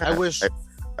 Yeah, I wish.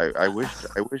 I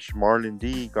wish Marlon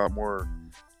D got more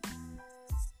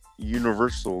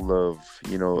universal love.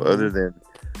 Other than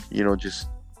just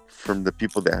from the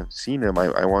people that have seen him.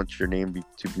 I want your name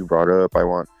to be brought up. I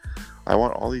want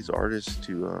all these artists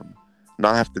to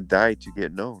not have to die to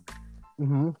get known.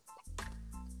 Mm-hmm.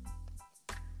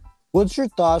 What's your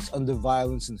thoughts on the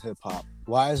violence in hip hop?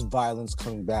 why is violence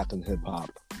coming back in hip hop?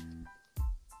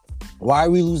 Why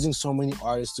are we losing so many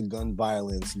artists to gun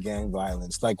violence, gang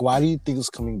violence? Like, why do you think it's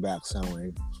coming back,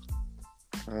 Soundwave?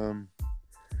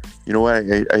 You know what?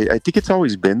 I think it's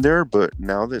always been there, but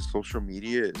now that social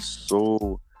media is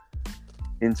so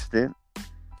instant,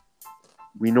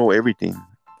 we know everything.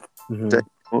 Mm-hmm. That,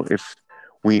 if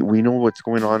we know what's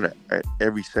going on at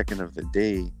every second of the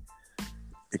day,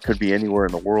 it could be anywhere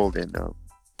in the world, and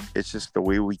it's just the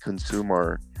way we consume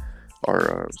our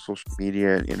social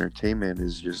media and entertainment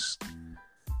is just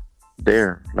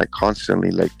there, like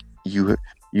constantly. Like you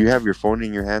have your phone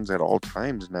in your hands at all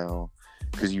times now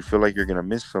because you feel like you're gonna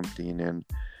miss something, and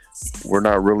we're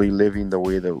not really living the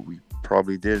way that we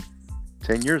probably did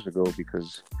 10 years ago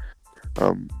because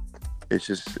it's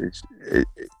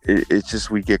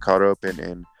just we get caught up,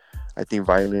 and I think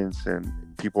violence and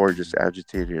people are just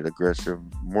agitated, aggressive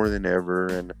more than ever,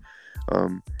 and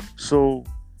so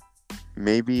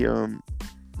maybe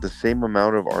the same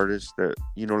amount of artists that,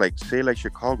 you know, like say like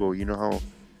Chicago, you know how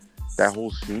that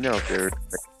whole scene out there,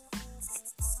 like,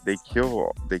 they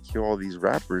kill all these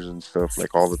rappers and stuff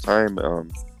like all the time.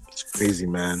 It's crazy,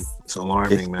 man. It's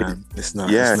alarming, man. It's not.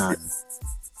 Yeah,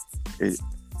 it's not.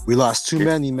 We lost too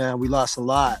many, man. We lost a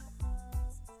lot.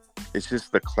 It's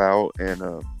just the clout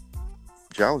and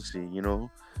jealousy, you know.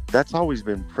 That's always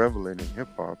been prevalent in hip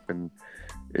hop, and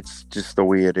it's just the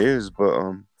way it is.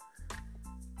 But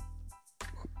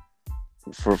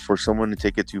for someone to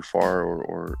take it too far,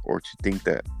 or to think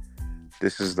that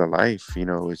this is the life, you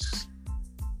know, it's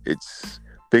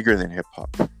bigger than hip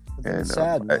hop. And it's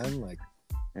sad, man.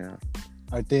 Yeah,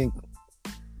 I think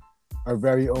our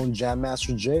very own Jam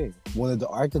Master Jay, one of the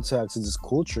architects of this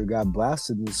culture, got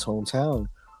blasted in his hometown.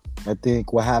 I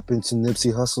think what happened to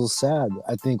Nipsey Hussle is sad.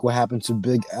 I think what happened to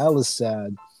Big L is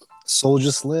sad.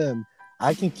 Soulja Slim.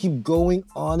 I can keep going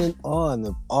on and on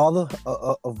of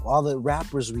all the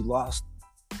rappers we lost,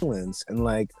 and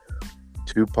like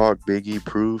Tupac, Biggie,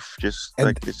 Proof, just and,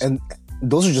 like it's... and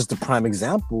those are just the prime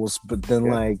examples. But then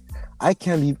like I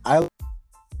can't even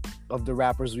of the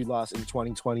rappers we lost in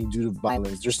 2020 due to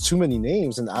violence. There's too many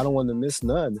names, and I don't want to miss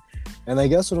none. And I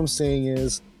guess what I'm saying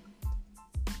is,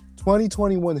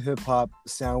 2021 hip hop,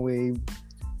 Soundwave,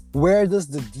 where does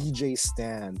the DJ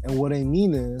stand? And what I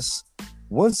mean is,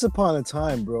 once upon a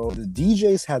time, bro, the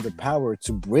DJs had the power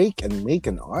to break and make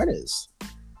an artist.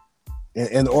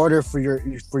 In order for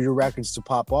your records to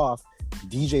pop off,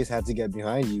 DJs had to get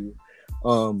behind you.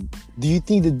 Do you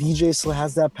think the DJ still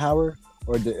has that power,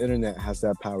 or the internet has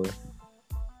that power?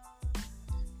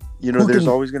 You know, there's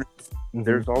always gonna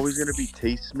be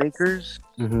tastemakers,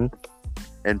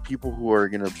 and people who are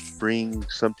gonna bring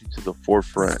something to the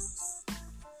forefront.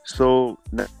 So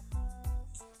now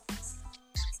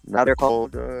they're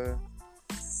called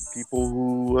people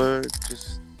who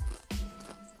just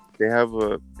they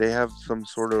have some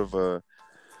sort of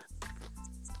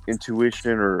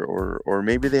intuition, or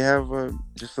maybe they have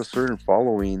just a certain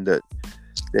following that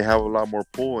they have a lot more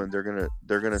pull, and they're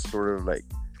gonna sort of like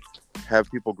have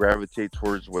people gravitate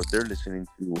towards what they're listening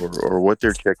to, or what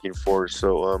they're checking for.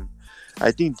 So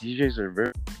I think DJs are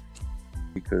very,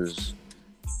 because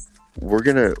we're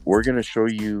gonna show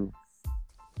you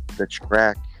the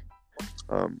track.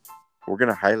 We're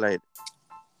gonna highlight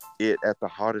it at the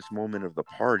hottest moment of the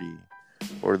party,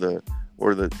 or the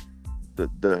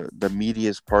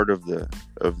meatiest part of the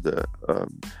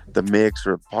mix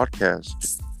or the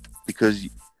podcast, because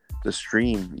the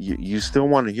stream, you still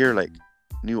want to hear like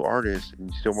new artists, and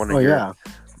you still want to hear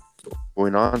what's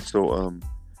going on. So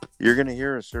you're gonna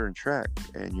hear a certain track,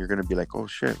 and you're gonna be like, oh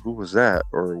shit, who was that,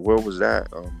 or what was that?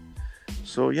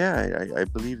 So yeah, I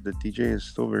believe the DJ is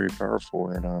still very powerful,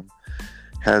 and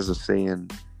has a say in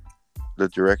the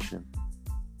direction.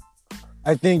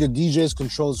 I think the DJs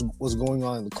controls what's going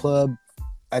on in the club.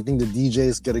 I think the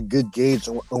DJs get a good gauge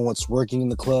on what's working in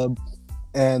the club.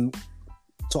 And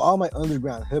to all my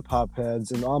underground hip hop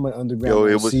heads and all my underground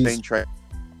it MCs, was saying track.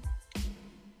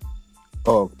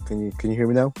 Oh, can you hear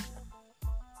me now?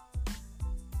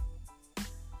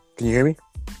 Can you hear me?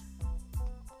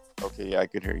 Okay, yeah, I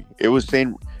could hear you. It was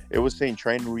saying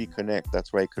trying to reconnect.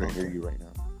 That's why I couldn't hear you right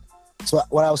now. So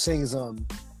what I was saying is,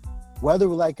 whether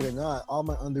we like it or not, I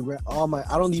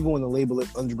don't even want to label it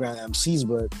underground MCs,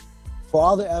 but for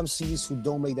all the MCs who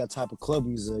don't make that type of club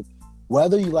music,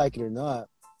 whether you like it or not,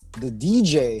 the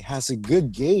DJ has a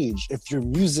good gauge if your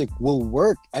music will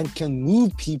work and can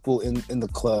move people in the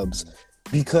clubs.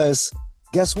 Because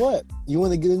guess what? You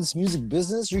want to get in this music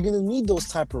business, you're going to need those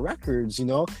type of records, you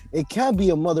know? It can't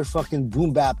be a motherfucking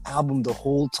boom bap album the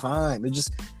whole time. It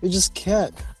just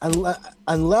can't.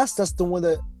 Unless that's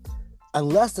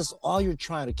all you're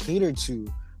trying to cater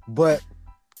to. But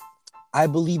I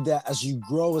believe that as you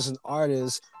grow as an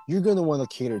artist, you're gonna want to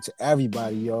cater to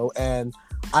everybody, yo. And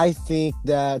I think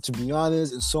that, to be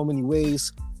honest, in so many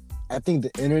ways, I think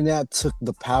the internet took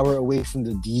the power away from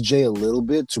the DJ a little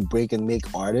bit to break and make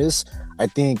artists. I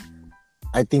think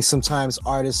sometimes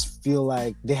artists feel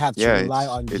like they have to rely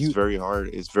on it's you. very hard.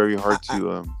 It's very hard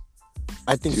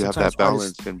I think to have sometimes that balance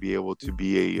artists, and be able to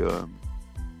be a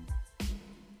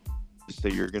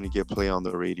that you're gonna get play on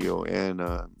the radio and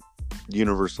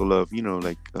universal love. You know,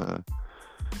 like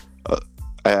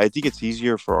I think it's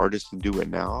easier for artists to do it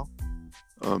now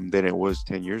than it was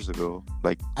 10 years ago.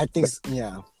 Like I think,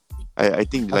 yeah. I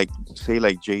think like say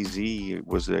like Jay-Z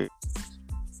was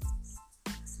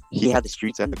he had the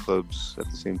streets and the clubs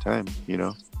at the same time, you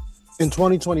know. In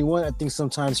 2021, I think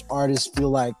sometimes artists feel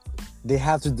like they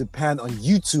have to depend on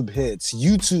YouTube hits,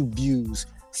 YouTube views,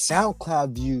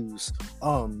 SoundCloud views.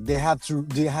 They have to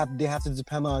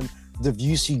depend on the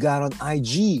views you got on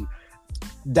IG.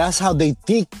 That's how they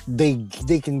think they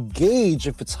can gauge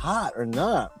if it's hot or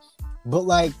not. But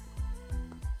like,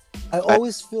 I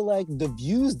always feel like the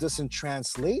views doesn't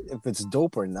translate if it's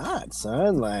dope or not,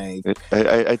 son. Like,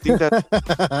 I think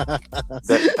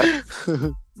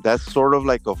that's sort of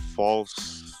like a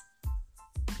false,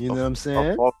 you know what I'm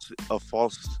saying? A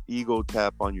false ego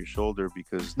tap on your shoulder,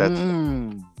 because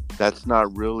that's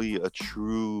not really a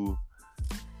true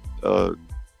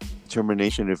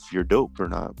determination if you're dope or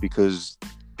not, because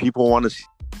people want to see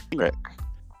wreck.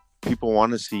 People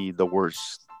want to see the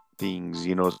worst things,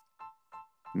 you know.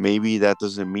 Maybe that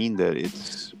doesn't mean that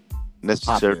it's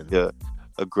necessarily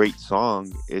a great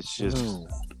song. It's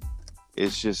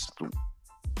just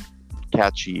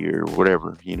catchy or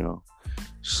whatever, you know.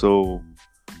 So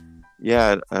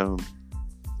yeah,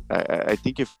 I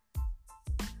think if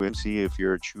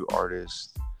you're a true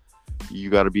artist, you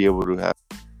got to be able to have.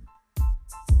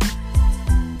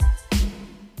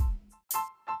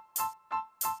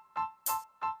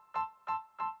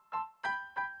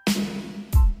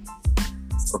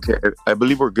 Okay, I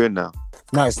believe we're good now.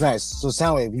 Nice. So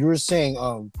Soundwave, you were saying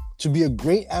to be a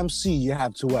great MC, you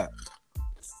have to what?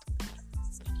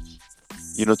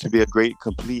 You know, to be a great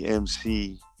complete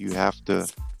MC, you have to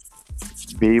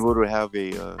be able to have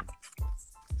a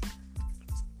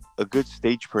good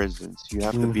stage presence. You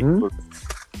have to be able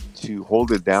to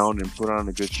hold it down and put on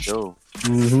a good show.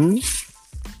 Mm-hmm.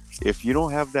 If you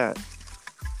don't have that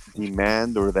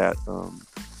demand or that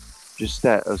just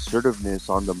that assertiveness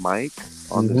on the mic,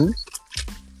 on the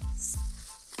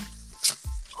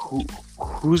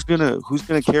who's gonna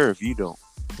care if you don't?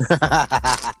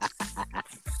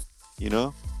 You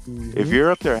know, if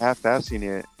you're up there half-assing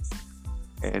it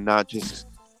and not just,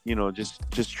 you know, just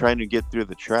trying to get through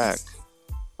the track,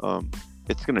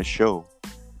 it's gonna show.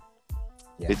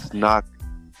 Yeah.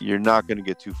 You're not gonna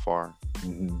get too far.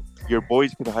 Your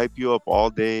boys could hype you up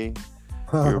all day.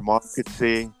 Your mom could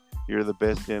say you're the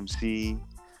best MC.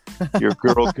 Your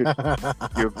girl could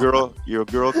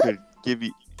give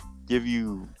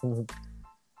you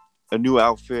a new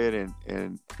outfit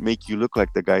and make you look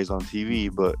like the guys on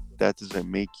TV, but that doesn't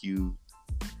make you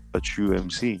a true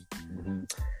MC.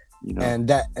 You know, and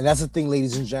that's the thing,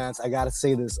 ladies and gents. I gotta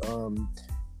say this: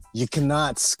 you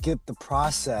cannot skip the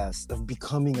process of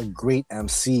becoming a great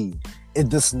MC. It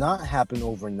does not happen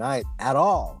overnight at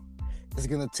all. It's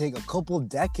going to take a couple of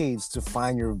decades to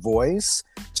find your voice,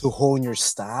 to hone your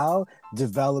style,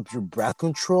 develop your breath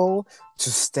control,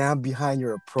 to stand behind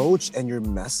your approach and your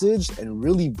message and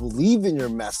really believe in your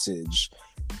message.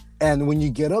 And when you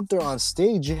get up there on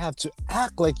stage, you have to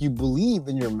act like you believe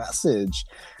in your message.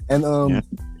 And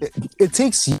it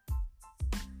takes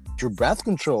your breath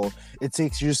control. It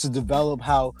takes years to develop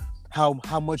how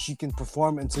much you can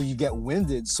perform until you get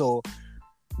winded. So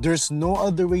there's no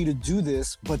other way to do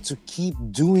this but to keep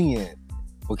doing it,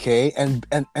 okay? And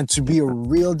to be a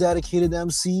real dedicated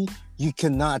MC, you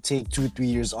cannot take 2-3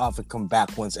 years off and come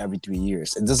back once every 3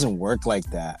 years. It doesn't work like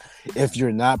that. If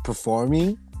you're not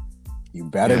performing, you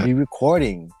better be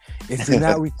recording. If you're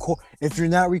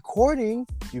not recording,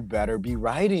 you better be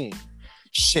writing.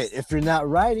 Shit, if you're not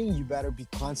writing, you better be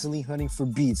constantly hunting for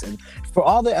beats. And for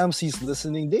all the MCs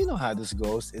listening, they know how this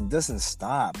goes. It doesn't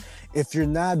stop. If you're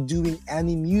not doing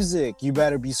any music, you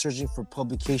better be searching for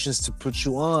publications to put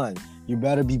you on. You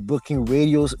better be booking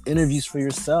radio interviews for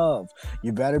yourself.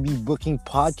 You better be booking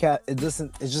podcasts.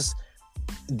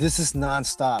 This is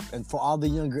nonstop. And for all the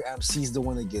younger MCs that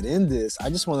want to get in this, I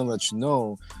just want to let you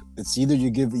know, it's either you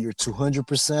give it your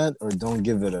 200% or don't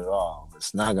give it at all.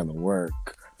 It's not going to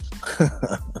work.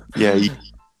 Yeah,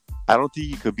 I don't think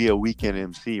you could be a weekend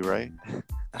MC, right?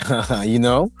 You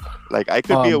know, Like um,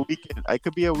 I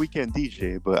could be a weekend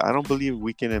DJ, but I don't believe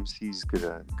weekend MCs could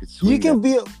you swing that. can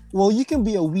be you can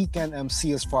be a weekend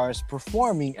MC as far as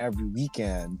performing every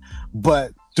weekend,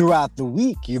 but throughout the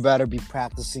week you better be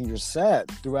practicing your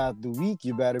set. Throughout the week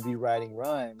you better be writing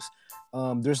rhymes.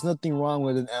 There's nothing wrong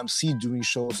with an MC doing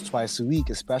shows twice a week,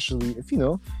 especially if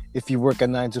if you work a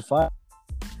 9 to 5.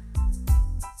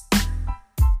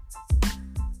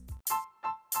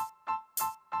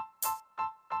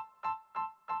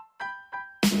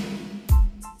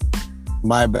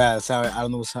 My bad. Sorry, I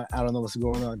don't know what's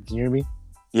going on. Can you hear me?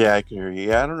 Yeah, I can hear you.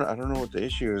 Yeah, I don't know what the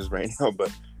issue is right now,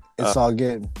 but It's all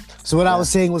good. So what I yeah, was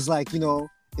saying was like,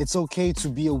 it's okay to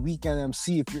be a weekend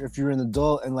MC if you're an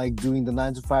adult and like doing the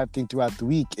 9 to 5 thing throughout the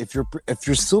week. If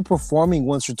you're still performing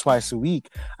once or twice a week,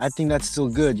 I think that's still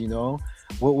good.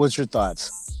 What's your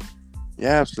thoughts?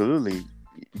 yeah, absolutely.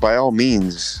 By all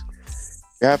means,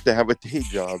 you have to have a day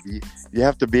job. You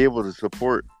have to be able to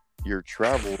support your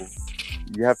travel.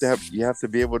 You have to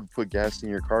be able to put gas in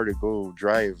your car to go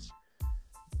drive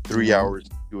 3 hours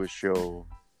to a show.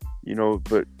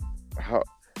 But how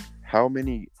how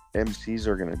many MCs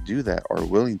are gonna do that, are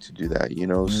willing to do that?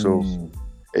 So Mm,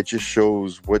 it just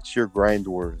shows what's your grind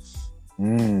worth.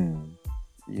 mm.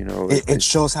 It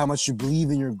shows how much you believe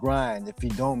in your grind if you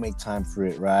don't make time for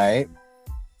it, right?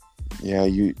 Yeah,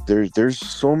 there's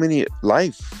so many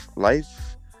life Life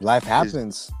is,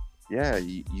 happens. yeah,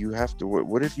 you have to,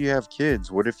 what if you have kids,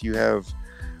 what if you have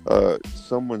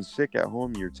someone sick at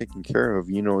home you're taking care of?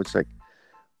 It's like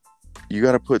you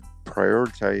got to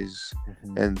prioritize.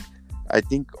 Mhm. And I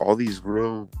think all these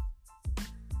real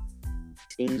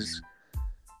things,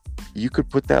 you could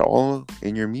put that all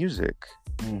in your music,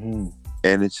 Mhm.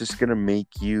 and it's just gonna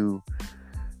make you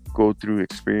go through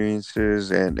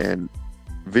experiences and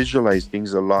visualize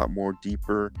things a lot more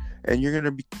deeper, and you're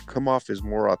gonna come off as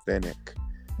more authentic,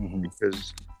 Mhm.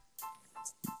 because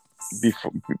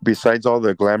besides all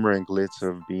the glamour and glitz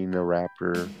of being a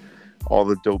rapper, all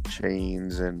the dope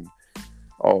chains and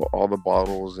all the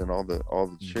bottles and all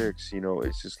the chicks,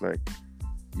 it's just like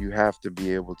you have to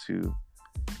be able to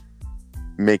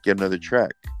make another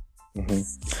track. Mhm.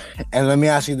 And let me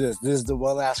ask you this. This is the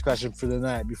one last question for the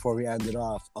night before we end it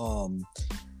off.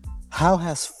 How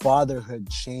has fatherhood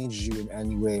changed you in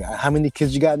any way? How many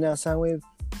kids you got now, Soundwave?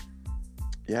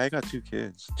 Yeah, I got 2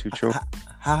 kids, 2 children. How,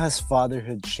 how has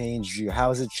fatherhood changed you? How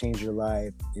has it changed your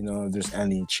life? If there's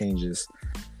any changes,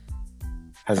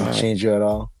 has it uh, changed you at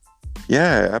all?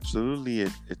 yeah, absolutely.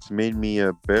 It's made me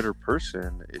a better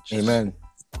person. It's just, Amen.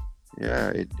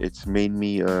 yeah, it's made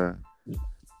me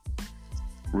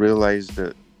realize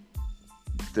that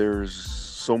there's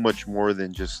so much more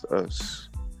than just us.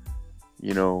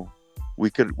 you know we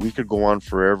could go on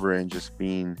forever and just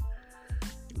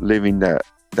living that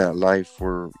life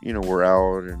where we're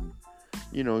out, and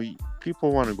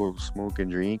people want to go smoke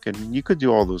and drink, and you could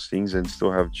do all those things and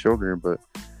still have children, but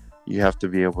you have to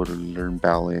be able to learn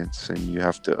balance, and you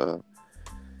have to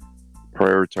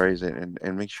prioritize it,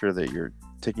 and make sure that you're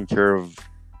taking care of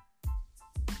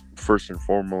first and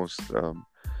foremost.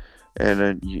 And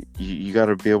then you got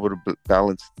to be able to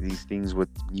balance these things with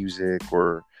music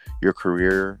or your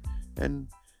career. And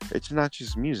it's not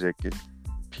just music.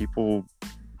 People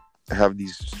have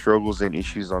these struggles and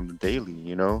issues on the daily.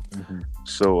 Mm-hmm.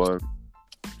 So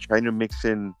trying to mix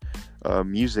in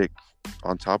music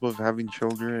on top of having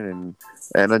children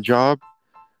and a job,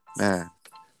 man,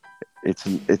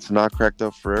 it's not cracked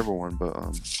up for everyone, but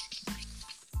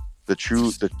the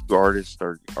true artists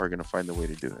are gonna find a way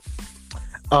to do it.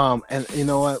 And you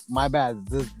know what? My bad.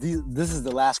 This is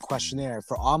the last questionnaire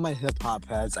for all my hip hop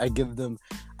heads. I give them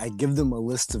a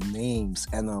list of names,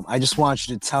 and I just want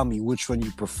you to tell me which one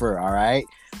you prefer. All right,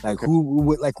 like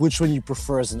Okay. like which one you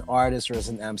prefer as an artist or as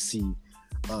an MC.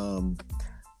 All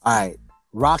right,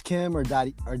 Rakim or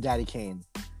Daddy Kane.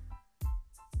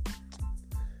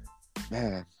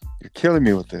 Man, you're killing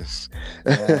me with this.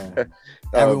 Yeah, um,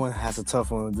 everyone has a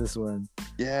tough one with this one,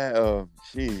 yeah,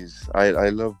 jeez, I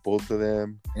love both of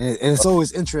them. and it's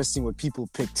always interesting what people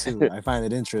pick too. I find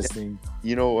it interesting.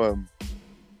 You know,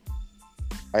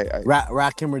 I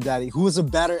Rakim or Daddy? Who was a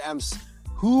better MC?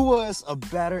 Who was a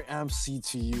better MC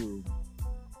to you?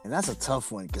 And that's a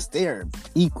tough one because they are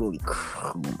equally.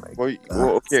 Oh my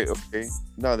well, okay.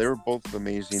 No, they were both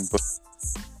amazing, but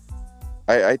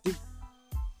I think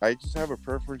I just have a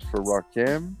preference for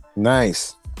Rakim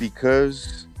Nice.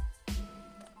 because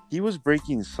he was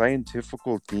breaking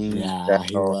scientifical things Yeah,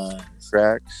 he down was.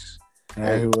 tracks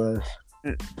Yeah, he and was.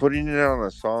 putting it on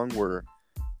a song where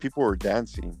people were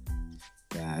dancing.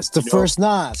 Yeah, it's the You know, first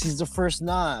Nas. He's the first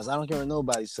Nas. I don't care what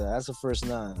nobody says. That's the first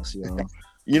Nas,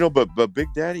 but Big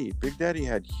Daddy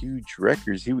had huge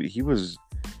records. He was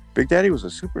Big Daddy was a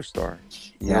superstar.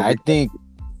 Yeah, I think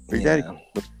Big Daddy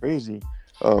was crazy.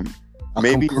 A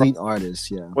maybe complete artist.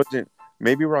 Yeah,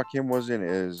 maybe Rakim wasn't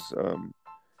as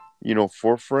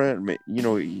forefront.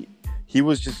 He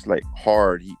was just like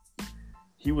hard.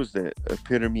 He was the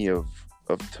epitome of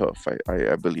tough.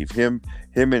 I believe him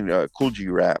and Cool G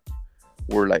Rap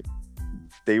were like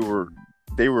they were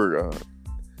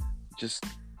just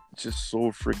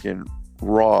so freaking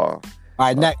raw.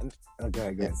 All right,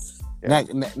 okay, good. Yeah.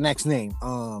 Next name,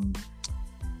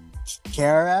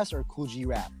 KRS or Cool G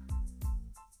Rap?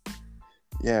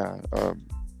 Yeah,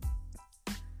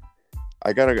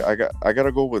 I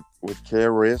gotta go with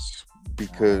KRS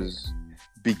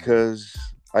because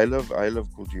I love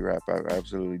Cool G Rap. I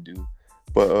absolutely do.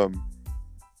 But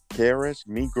KRS,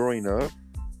 me growing up,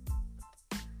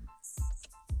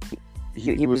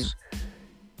 he was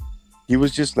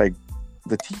just like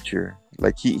the teacher.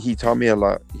 Like he taught me a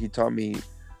lot. He taught me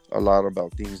a lot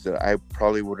about things that I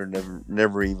probably would have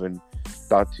never even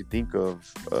thought to think of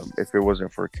if it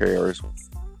wasn't for KRS's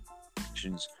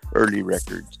early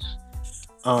records.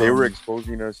 They were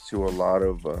exposing us to a lot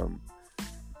of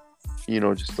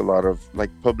just a lot of like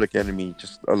Public Enemy,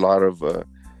 just a lot of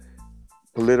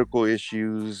political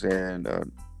issues and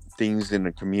things in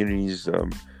the communities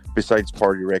besides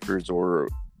party records or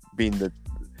being the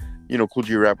Cool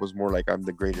G Rap was more like I'm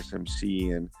the greatest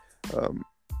MC, and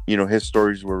his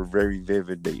stories were very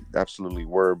vivid. They absolutely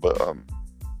were, but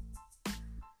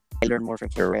I learned more from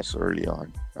KRS early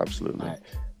on. Absolutely. Right.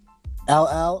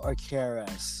 LL or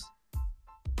KRS?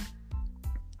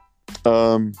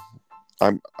 I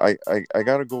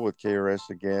gotta go with KRS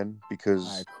again because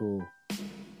all right, cool.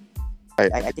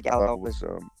 I think LL was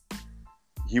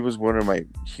he was one of my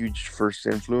huge first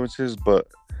influences, but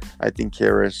I think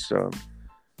KRS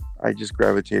I just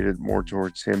gravitated more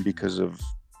towards him because of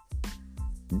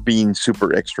being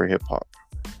super extra hip hop.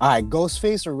 All right,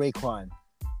 Ghostface or Raekwon?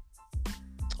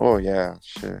 Oh yeah,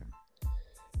 shit.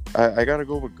 I gotta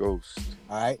go with Ghost.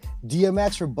 All right,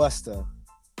 DMX or Busta?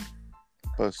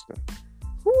 Busta.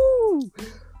 Woo!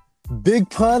 Big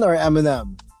Pun or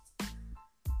Eminem?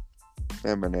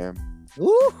 Eminem.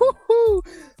 Woo-hoo-hoo!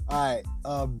 All right,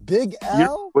 Big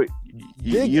L.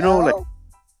 Big L? Like.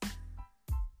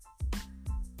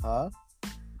 Huh?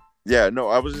 Yeah, no,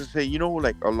 I was just saying,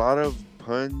 like a lot of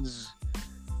puns,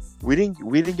 we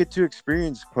didn't get to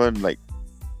experience pun like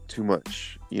too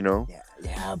much,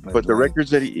 Yeah, but the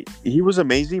records that he was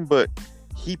amazing, but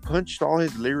he punched all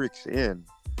his lyrics in.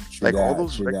 Like all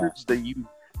those records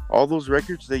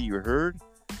that you heard,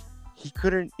 he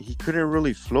couldn't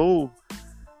really flow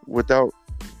without,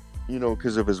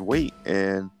 because of his weight,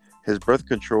 and his breath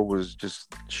control was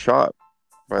just shot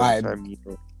by the time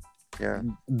Yeah.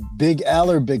 Big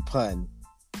L or Big Pun?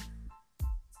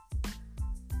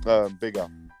 Big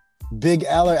L. Big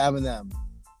L or Eminem?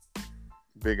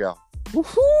 Big L.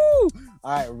 Woohoo! All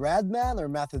right, Redman or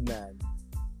Method Man?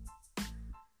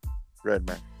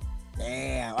 Redman.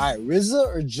 Damn. All right, RZA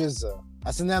or GZA?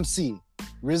 That's an MC.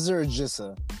 RZA or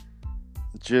GZA?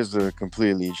 GZA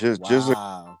completely.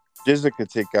 Wow. GZA could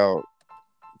take out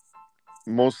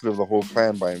most of the whole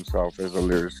clan by himself as a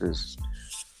lyricist.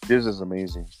 GZA's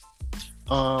amazing.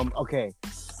 Okay.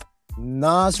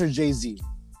 Nas or Jay-Z?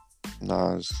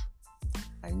 Nas.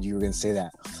 I knew you were gonna say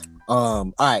that.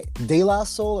 All right. De La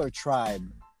Soul or Tribe?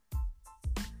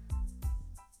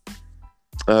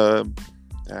 Yeah.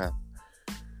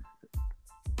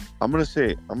 I'm gonna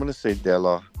say De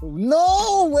La.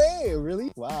 No way!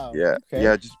 Really? Wow. Yeah. Okay.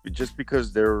 Yeah. Just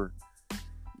because they're.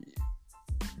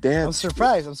 I'm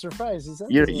surprised. I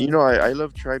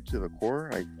love Tribe to the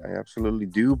core. I absolutely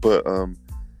do, but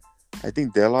I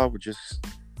think De La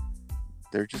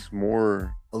they're just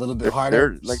more a little bit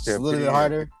harder. They're a little bit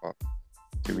harder.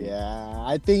 Yeah,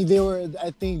 I think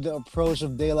the approach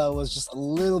of De La was just a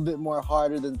little bit more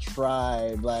harder than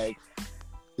Tribe. Like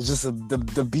it's just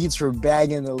the beats were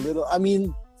bagging a little. I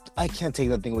mean, I can't take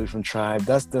that thing away from Tribe.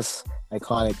 That's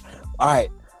iconic. All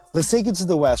right, let's take it to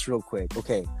the West real quick.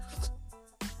 Okay.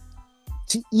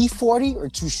 E40 or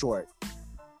Too Short?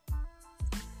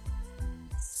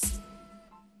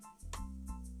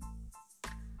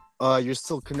 You're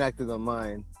still connected on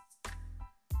mine.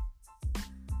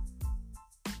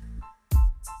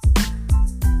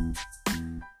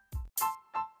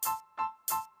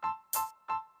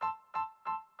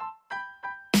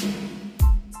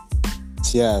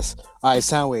 Yes. All right,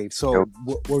 Soundwave. So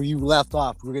where you left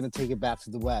off, we're gonna take it back to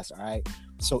the West. All right.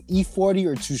 So E40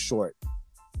 or Too Short?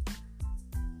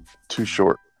 Too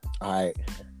Short. All right.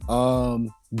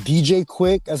 DJ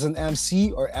Quick as an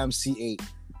MC or MC8?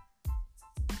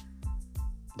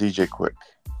 DJ Quick.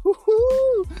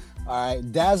 Woo-hoo! All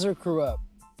right, Daz or Corrupt?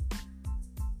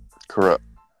 Corrupt.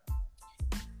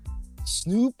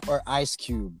 Snoop or Ice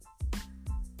Cube?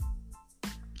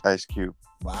 Ice Cube.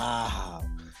 Wow.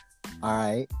 All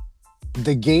right,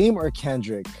 The Game or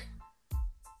Kendrick?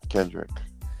 Kendrick.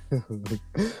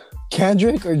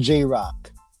 Kendrick or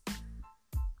J-Rock?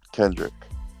 Kendrick.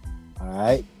 All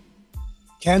right,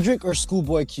 Kendrick or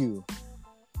Schoolboy Q?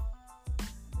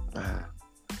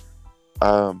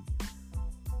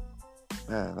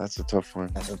 Man, that's a tough one.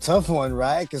 That's a tough one,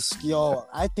 right? Because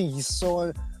I think he's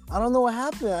so. I don't know what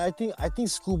happened. I think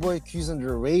Schoolboy Q's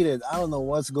underrated. I don't know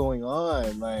what's going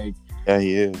on. Like, yeah,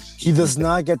 he is. He does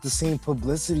not get the same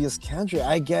publicity as Kendrick.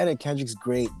 I get it. Kendrick's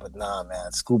great, but nah,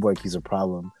 man. Schoolboy Q's a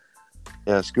problem.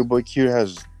 Yeah, Schoolboy Q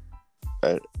has.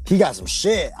 He got some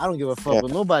shit. I don't give a fuck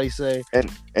what nobody say.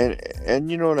 And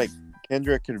you know, like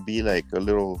Kendrick could be like a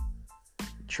little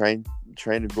trying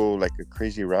to go like a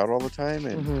crazy route all the time,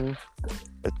 and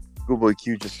Schoolboy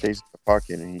Q just stays in the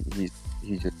pocket, and he's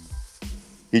just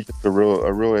a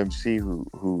real MC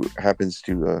who happens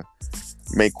to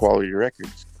make quality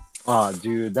records. Oh,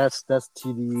 dude, that's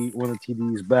TD, one of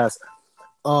TD's best.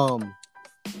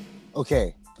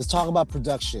 Okay, let's talk about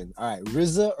production. All right,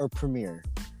 RZA or Premier?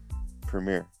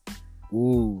 Premier.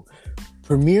 Ooh,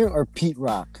 Premier or Pete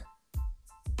Rock?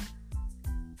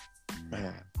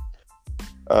 Man.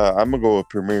 I'm gonna go with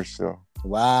Premier still.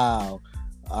 Wow.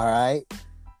 All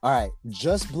right.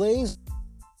 Just Blaze,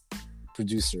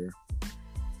 producer.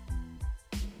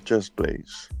 Just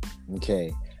Blaze.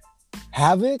 Okay.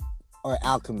 Havoc or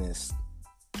Alchemist?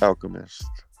 Alchemist.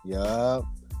 Yup.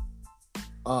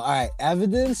 All right.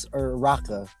 Evidence or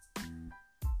Rocka?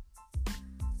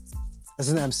 As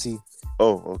an MC.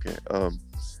 Oh, okay.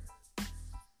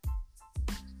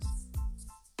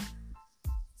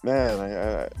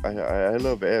 Man, I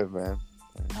love Ev, man.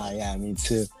 Oh yeah, me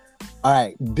too. All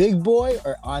right, Big Boy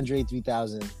or Andre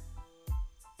 3000?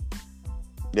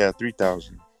 Yeah,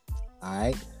 3000. All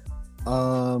right.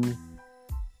 All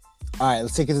right,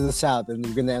 let's take it to the South, and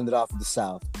we're gonna end it off with the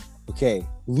South. Okay,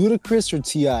 Ludacris or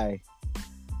T.I.?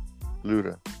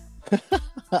 Luda.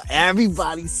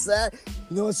 Everybody said.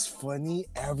 You know what's funny?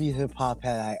 Every hip hop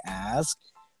head I ask,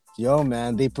 yo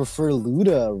man, they prefer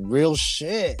Luda. Real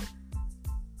shit.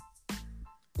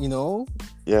 You know?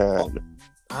 Yeah.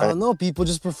 I don't know. People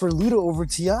just prefer Luda over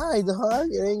T.I.,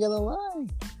 dog. It ain't gonna lie.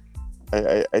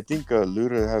 I think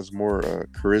Luda has more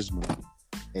charisma.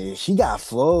 Hey, he got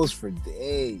flows for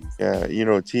days. Yeah, you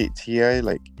know, T.I.,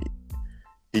 like,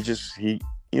 he's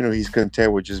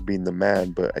content with just being the man,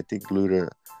 but I think Luda,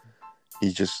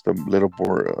 he's just a little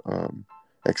more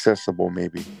accessible,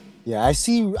 maybe. Yeah, I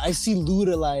see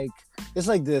Luda, like, it's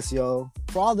like this, yo.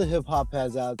 For all the hip-hop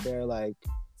heads out there, like,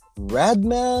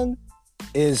 Redman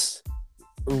has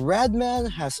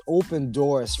opened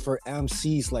doors for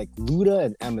MCs like Luda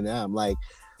and Eminem.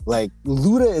 Like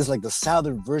Luda is like the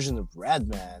southern version of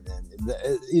Redman, and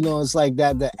it's like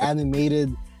that, the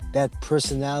animated, that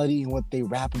personality and what they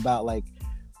rap about. Like,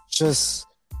 just,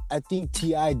 I think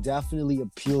T.I. definitely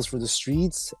appeals for the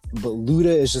streets, but Luda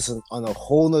is just on a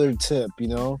whole nother tip, you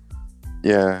know?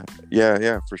 Yeah,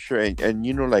 for sure. And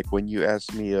you know, like when you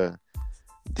asked me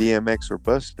DMX or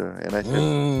Busta, and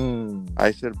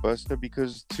I said Busta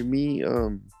because to me,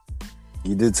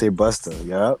 you did say Busta,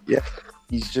 yeah,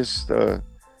 he's just a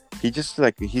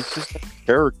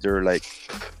character, like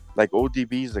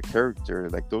ODB is a character.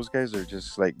 Like those guys are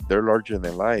just like, they're larger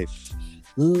than life.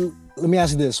 Let me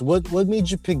ask you this: what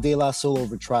made you pick De La Soul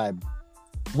over Tribe?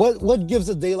 What gives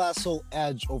a De La Soul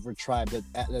edge over Tribe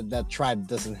that Tribe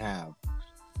doesn't have?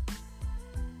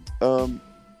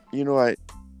 You know,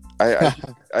 I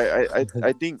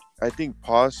think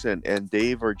Pos and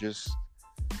Dave are just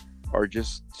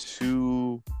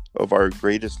two of our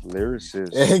greatest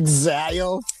lyricists.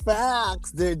 Exactly,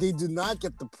 facts. They do not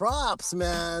get the props,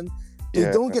 man.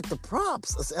 They don't get the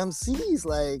props as MCs.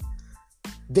 Like,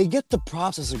 they get the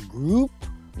props as a group,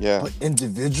 but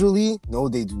individually, no,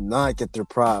 they do not get their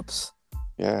props.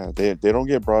 Yeah, they don't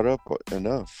get brought up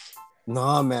enough.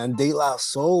 Nah, man, De La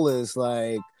Soul is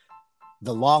like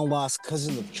the long lost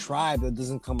cousin of Tribe that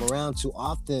doesn't come around too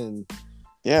often.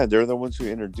 Yeah, they're the ones who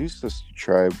introduced us to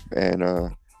Tribe, and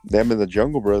them and the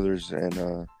Jungle Brothers,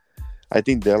 and I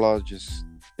think De La just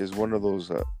is one of those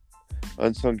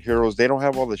unsung heroes. They don't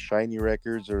have all the shiny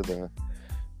records or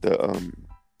but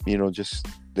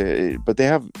they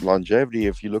have longevity.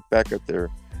 If you look back at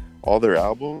all their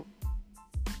albums,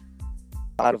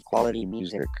 a lot of quality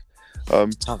music. I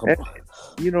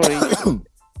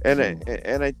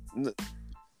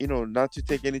not to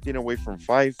take anything away from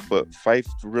Fife, but Fife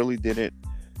really didn't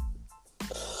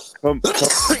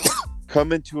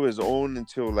come into his own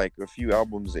until like a few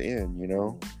albums in, you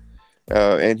know.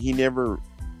 And he didn't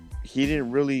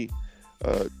really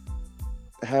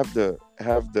have the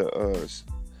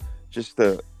just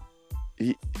the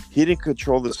he didn't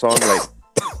control the song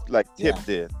like Tip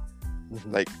did.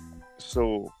 Like,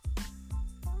 so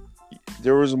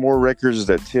there was more records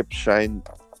that Tip shined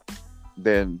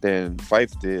than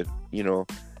Fife did, you know.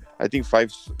 I think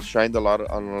Fife shined on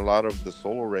a lot of the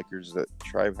solo records that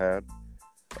Tribe had.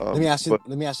 Let me ask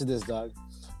you this, dog.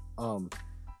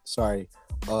 Sorry.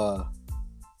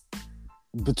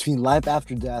 Between Life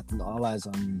After Death and All Eyes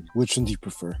on Me, which one do you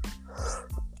prefer?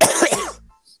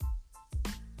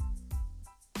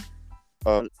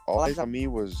 All Eyes on Me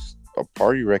was a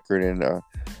party record, and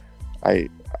I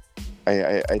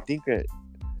think that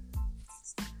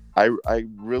I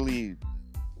really,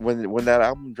 when that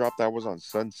album dropped, I was on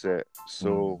Sunset,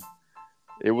 so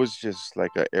it was just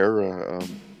like an era,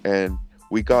 and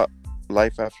we got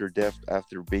Life After Death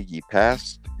after Biggie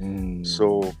passed,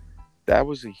 so that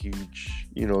was a huge,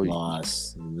 you know,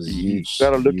 loss. It was you huge.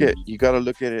 You gotta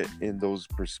look at it in those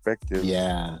perspectives.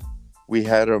 Yeah, we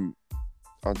had them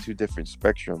on two different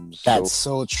spectrums. That's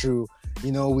so true.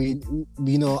 You know,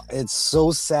 it's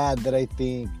so sad that I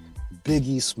think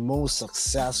Biggie's most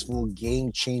successful,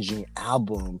 game-changing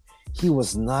album, he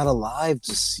was not alive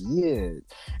to see it.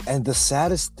 And the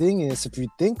saddest thing is, if you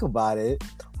think about it,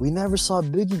 we never saw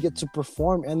Biggie get to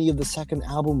perform any of the second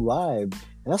album live.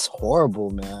 And that's horrible,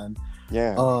 man.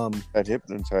 Yeah. That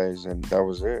Hypnotized, and that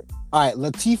was it. All right,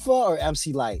 Latifah or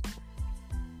MC Lyte?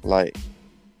 Lyte.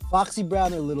 Foxy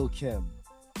Brown or Lil' Kim?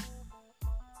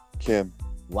 Kim.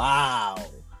 Wow.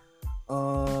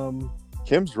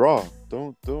 Kim's raw.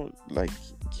 Don't like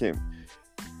Kim.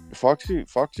 Foxy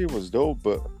was dope,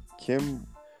 but Kim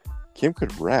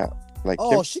could rap. Like,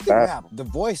 she could rap. The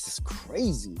voice is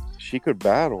crazy. She could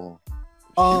battle.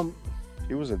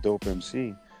 She was a dope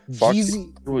MC. Foxy,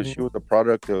 she was a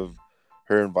product of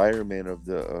her environment, of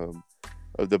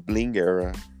the bling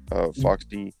era.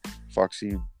 Foxy.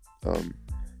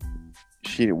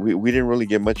 We didn't really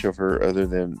get much of her other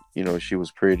than, you know, she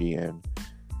was pretty and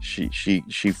she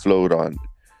flowed on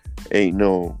Ain't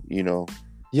No, you know.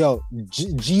 Yo,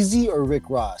 Jeezy or Rick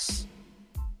Ross?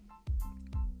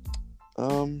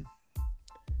 I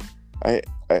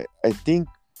think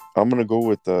I'm gonna go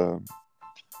with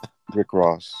Rick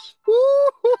Ross.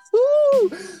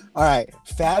 All right,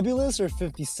 Fabulous or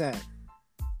 50 Cent?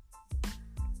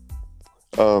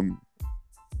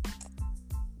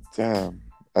 Damn,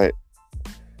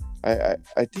 I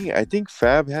think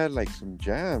Fab had like some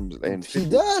jams, and he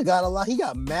got a lot. He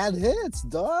got mad hits,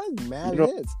 dog.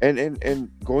 Hits.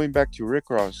 And going back to Rick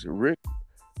Ross, Rick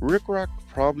Rock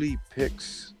probably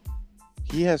picks.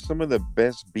 He has some of the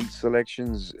best beat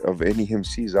selections of any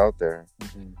MCs out there.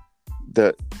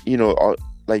 That, you know,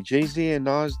 like Jay-Z and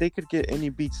Nas, they could get any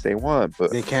beats they want,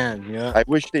 but they can. Yeah. I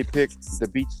wish they picked the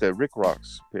beats that Rick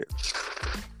Ross picked.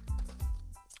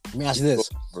 Let me ask you this.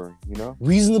 You know?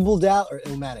 Reasonable Doubt or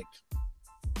Illmatic?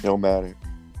 Illmatic.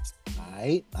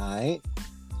 Alright.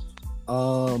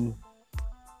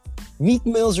 Meek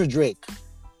Mills or Drake?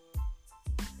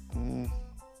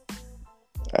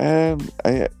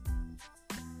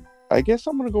 I guess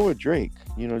I'm gonna go with Drake.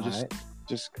 You know, just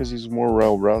because he's more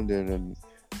well-rounded, and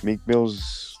Meek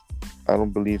Mills, I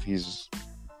don't believe he's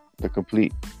the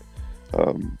complete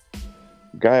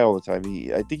guy all the time.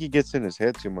 I think he gets in his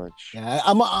head too much. Yeah,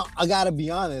 I gotta be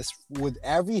honest. With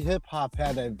every hip hop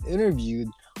head I've interviewed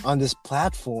on this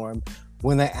platform,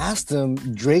 when I asked them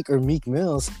Drake or Meek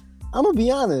Mills, I'm gonna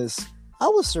be honest, I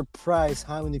was surprised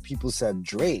how many people said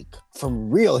Drake,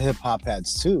 from real hip hop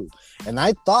heads too. And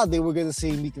I thought they were gonna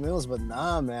say Meek Mills, but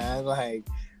nah, man. Like,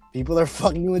 people are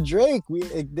fucking with Drake.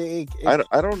 I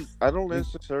don't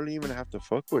necessarily even have to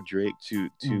fuck with Drake to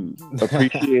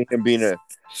appreciate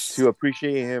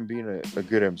him being a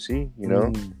good MC, you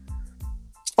know.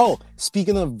 Oh,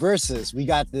 speaking of verses, we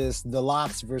got this The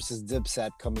Lox versus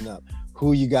Dipset coming up.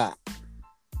 Who you got?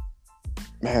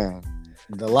 Man,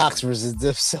 The Lox versus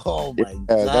Dipset. Oh my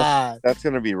god, that's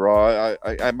gonna be raw.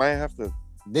 I might have to.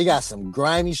 They got some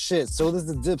grimy shit. So does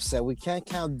the Dipset. We can't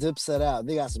count Dipset out.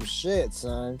 They got some shit,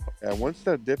 son. And once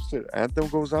that Dipset anthem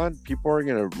goes on, people are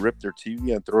gonna rip their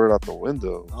TV and throw it out the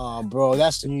window. Oh, bro,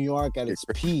 that's New York at its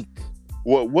peak.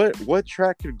 What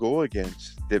track could go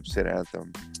against Dipset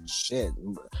anthem? Shit.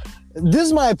 This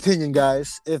is my opinion,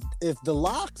 guys. If the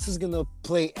Lox is gonna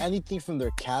play anything from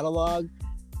their catalog,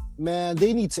 man,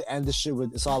 they need to end the shit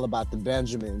with It's All About the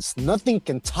Benjamins. Nothing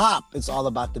can top It's All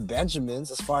About the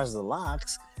Benjamins as far as the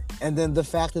Lox. And then the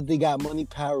fact that they got Money,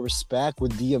 Power, Respect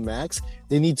with DMX,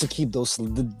 they need to keep those.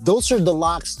 Those are the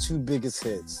Lox' two biggest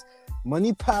hits.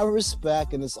 Money, Power,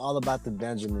 Respect, and it's all about the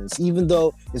Benjamins. Even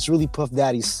though it's really Puff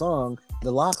Daddy's song,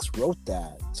 the Locks wrote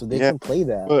that, so they can play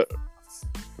that.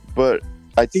 But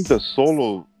I think the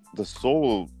solo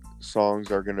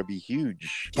songs are gonna be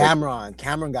huge.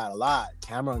 Cameron got a lot.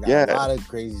 Cameron got a lot of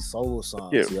crazy solo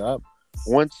songs. Yeah. Yep.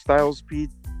 Once Styles P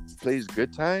plays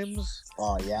Good Times.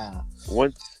 Oh yeah.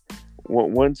 Once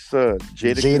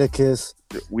Jadakiss,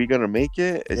 We Gonna Make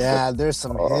It. There's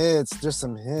some hits. There's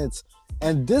some hits.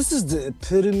 And this is the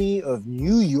epitome of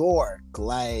New York.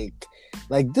 Like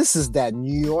this is that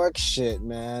New York shit,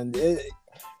 man. I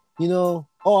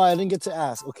didn't get to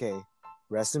ask. Okay,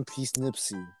 rest in peace,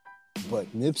 Nipsey. But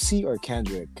Nipsey or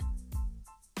Kendrick?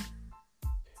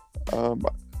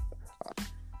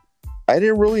 I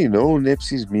didn't really know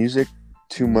Nipsey's music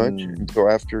too much until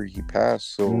after he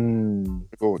passed. So I'll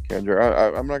go with Kendrick.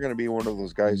 I'm not gonna be one of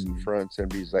those guys in front and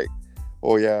be like,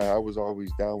 "Oh yeah, I was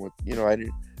always down with."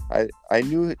 I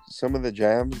knew some of the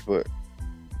jams, but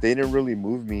they didn't really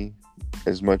move me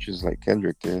as much as like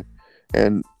Kendrick did.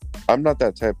 And I'm not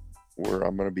that type where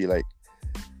I'm gonna be like,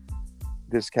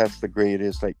 "This cat's the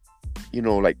greatest." Like,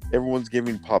 like everyone's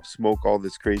giving Pop Smoke all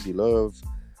this crazy love.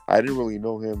 I didn't really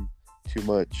know him too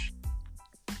much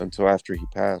until after he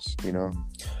passed,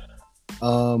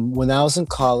 When I was in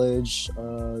college,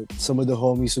 some of the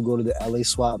homies would go to the LA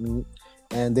swap meet,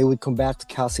 and they would come back to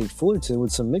Cal State Fullerton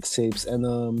with some mixtapes, and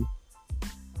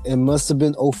it must have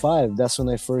been 2005. That's when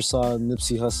I first saw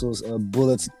Nipsey Hussle's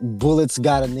Bullets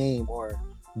Got a Name, or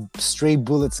Straight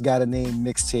Bullets Got a Name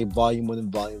mixtape, Volume 1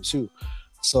 and Volume 2.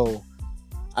 So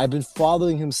I've been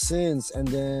following him since, and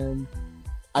then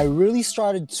I really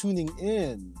started tuning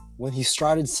in when he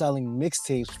started selling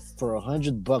mixtapes for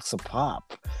 $100 a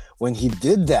pop. When he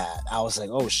did that, I was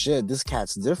like, "Oh shit, this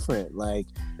cat's different." I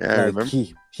remember.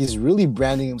 He's really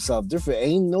branding himself different.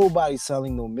 Ain't nobody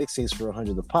selling no mixtapes for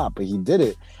 $100 a pop, but he did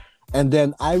it. And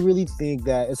then I really think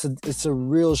that it's a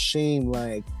real shame.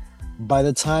 Like, by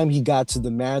the time he got to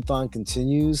The Marathon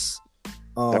Continues,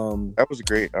 that was a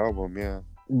great album. Yeah.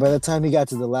 By the time he got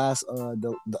to the last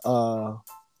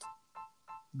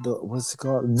what's it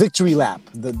called? Victory Lap.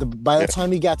 By the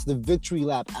time he got to the Victory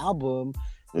Lap album,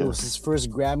 it was his first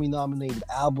Grammy nominated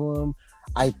album.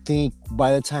 I think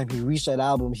by the time he reached that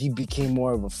album, he became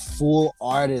more of a full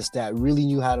artist that really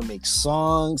knew how to make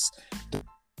songs.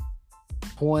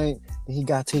 Point, he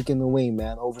got taken away,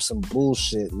 man, over some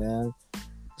bullshit, man.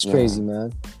 It's crazy,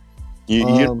 man.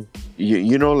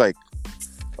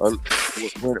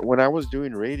 When I was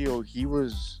doing radio, he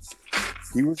was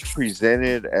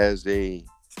presented as the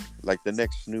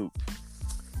next Snoop.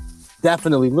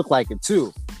 Definitely looked like it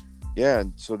too. Yeah,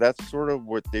 and so that's sort of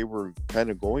what they were kind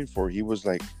of going for. He was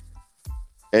like,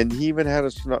 and he even had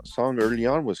a song early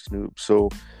on with Snoop. So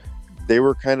they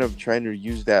were kind of trying to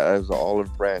use that as an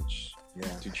olive branch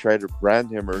to try to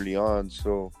brand him early on.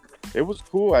 So it was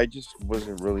cool. I just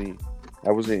wasn't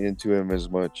into him as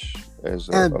much as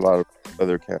a lot of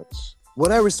other cats.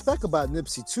 What I respect about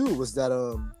Nipsey too was that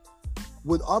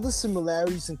with all the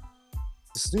similarities in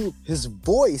Snoop, his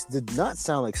voice did not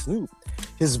sound like Snoop.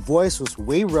 His voice was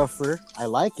way rougher. I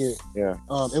like it. Yeah.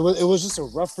 It was just a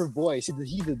rougher voice.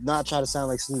 He did not try to sound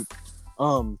like Snoop.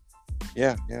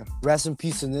 Yeah. Rest in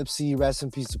peace to Nipsey. Rest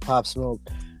in peace to Pop Smoke.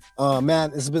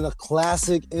 Man, it's been a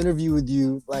classic interview with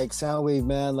you, like Soundwave,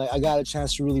 man. Like, I got a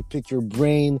chance to really pick your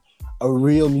brain, a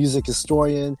real music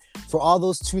historian. For all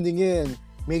those tuning in,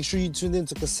 make sure you tune in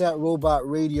to Cassette Robot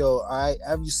Radio, all right?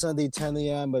 Every Sunday, 10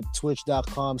 a.m. at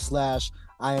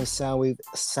twitch.com/I am Soundwave,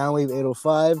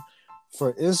 Soundwave805.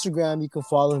 For Instagram, you can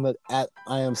follow him at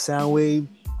I am Soundwave.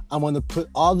 I'm gonna put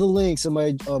all the links in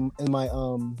my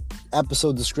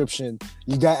episode description.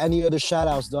 You got any other shout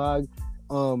outs, dog?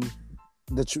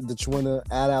 That you want to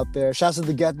add out there? Shouts to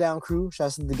the Get Down crew.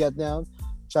 Shouts to the Get Down.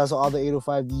 Shouts to all the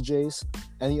 805 DJs.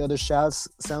 Any other shouts,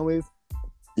 Soundwave?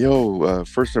 Yo,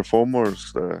 first and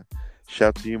foremost,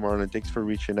 shout to you, Marlon. Thanks for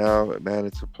reaching out, man.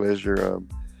 It's a pleasure.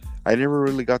 I never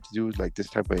really got to do like this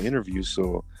type of interview,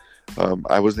 so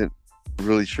I wasn't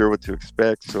really sure what to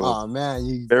expect. So, oh man,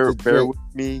 you bear with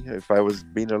me if I was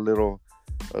being a little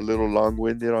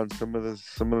long-winded on some of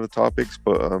the topics,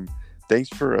 but thanks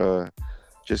for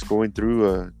just going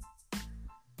through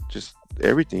just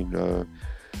everything.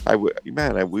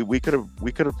 We could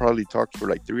have probably talked for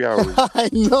like 3 hours.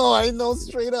 I know,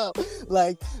 straight up.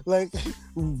 Like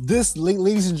this,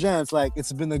 ladies and gents, like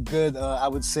it's been a good. I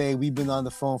would say we've been on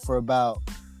the phone for about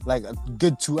like a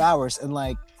good 2 hours, and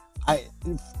like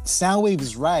Soundwave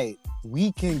is right.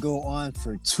 We can go on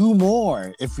for 2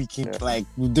 more if we can. Yeah. Like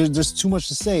there's too much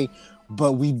to say,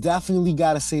 but we definitely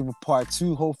got to save a part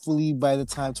 2. Hopefully by the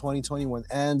time 2021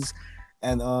 ends,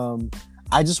 and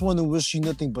I just want to wish you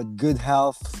nothing but good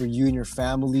health for you and your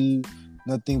family,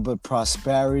 nothing but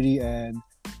prosperity, and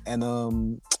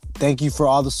thank you for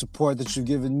all the support that you've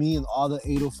given me and all the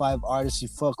 805 artists you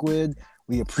fuck with.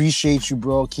 We appreciate you,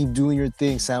 bro. Keep doing your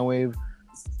thing, Soundwave.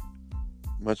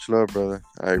 Much love, brother.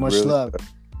 I Much really love.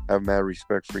 have mad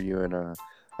respect for you, and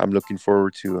I'm looking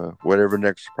forward to whatever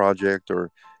next project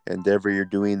or endeavor you're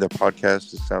doing. The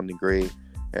podcast is sounding great,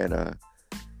 and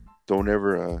don't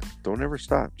ever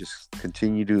stop. Just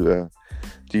continue to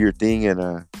do your thing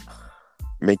and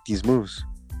make these moves.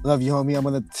 Love you, homie. I'm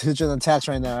gonna hit you on the text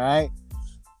right now. All right.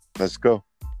 Let's go.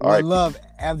 All One right. love.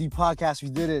 MD Podcast. We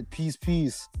did it. Peace.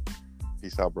 Peace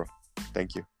out, bro.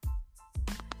 Thank you.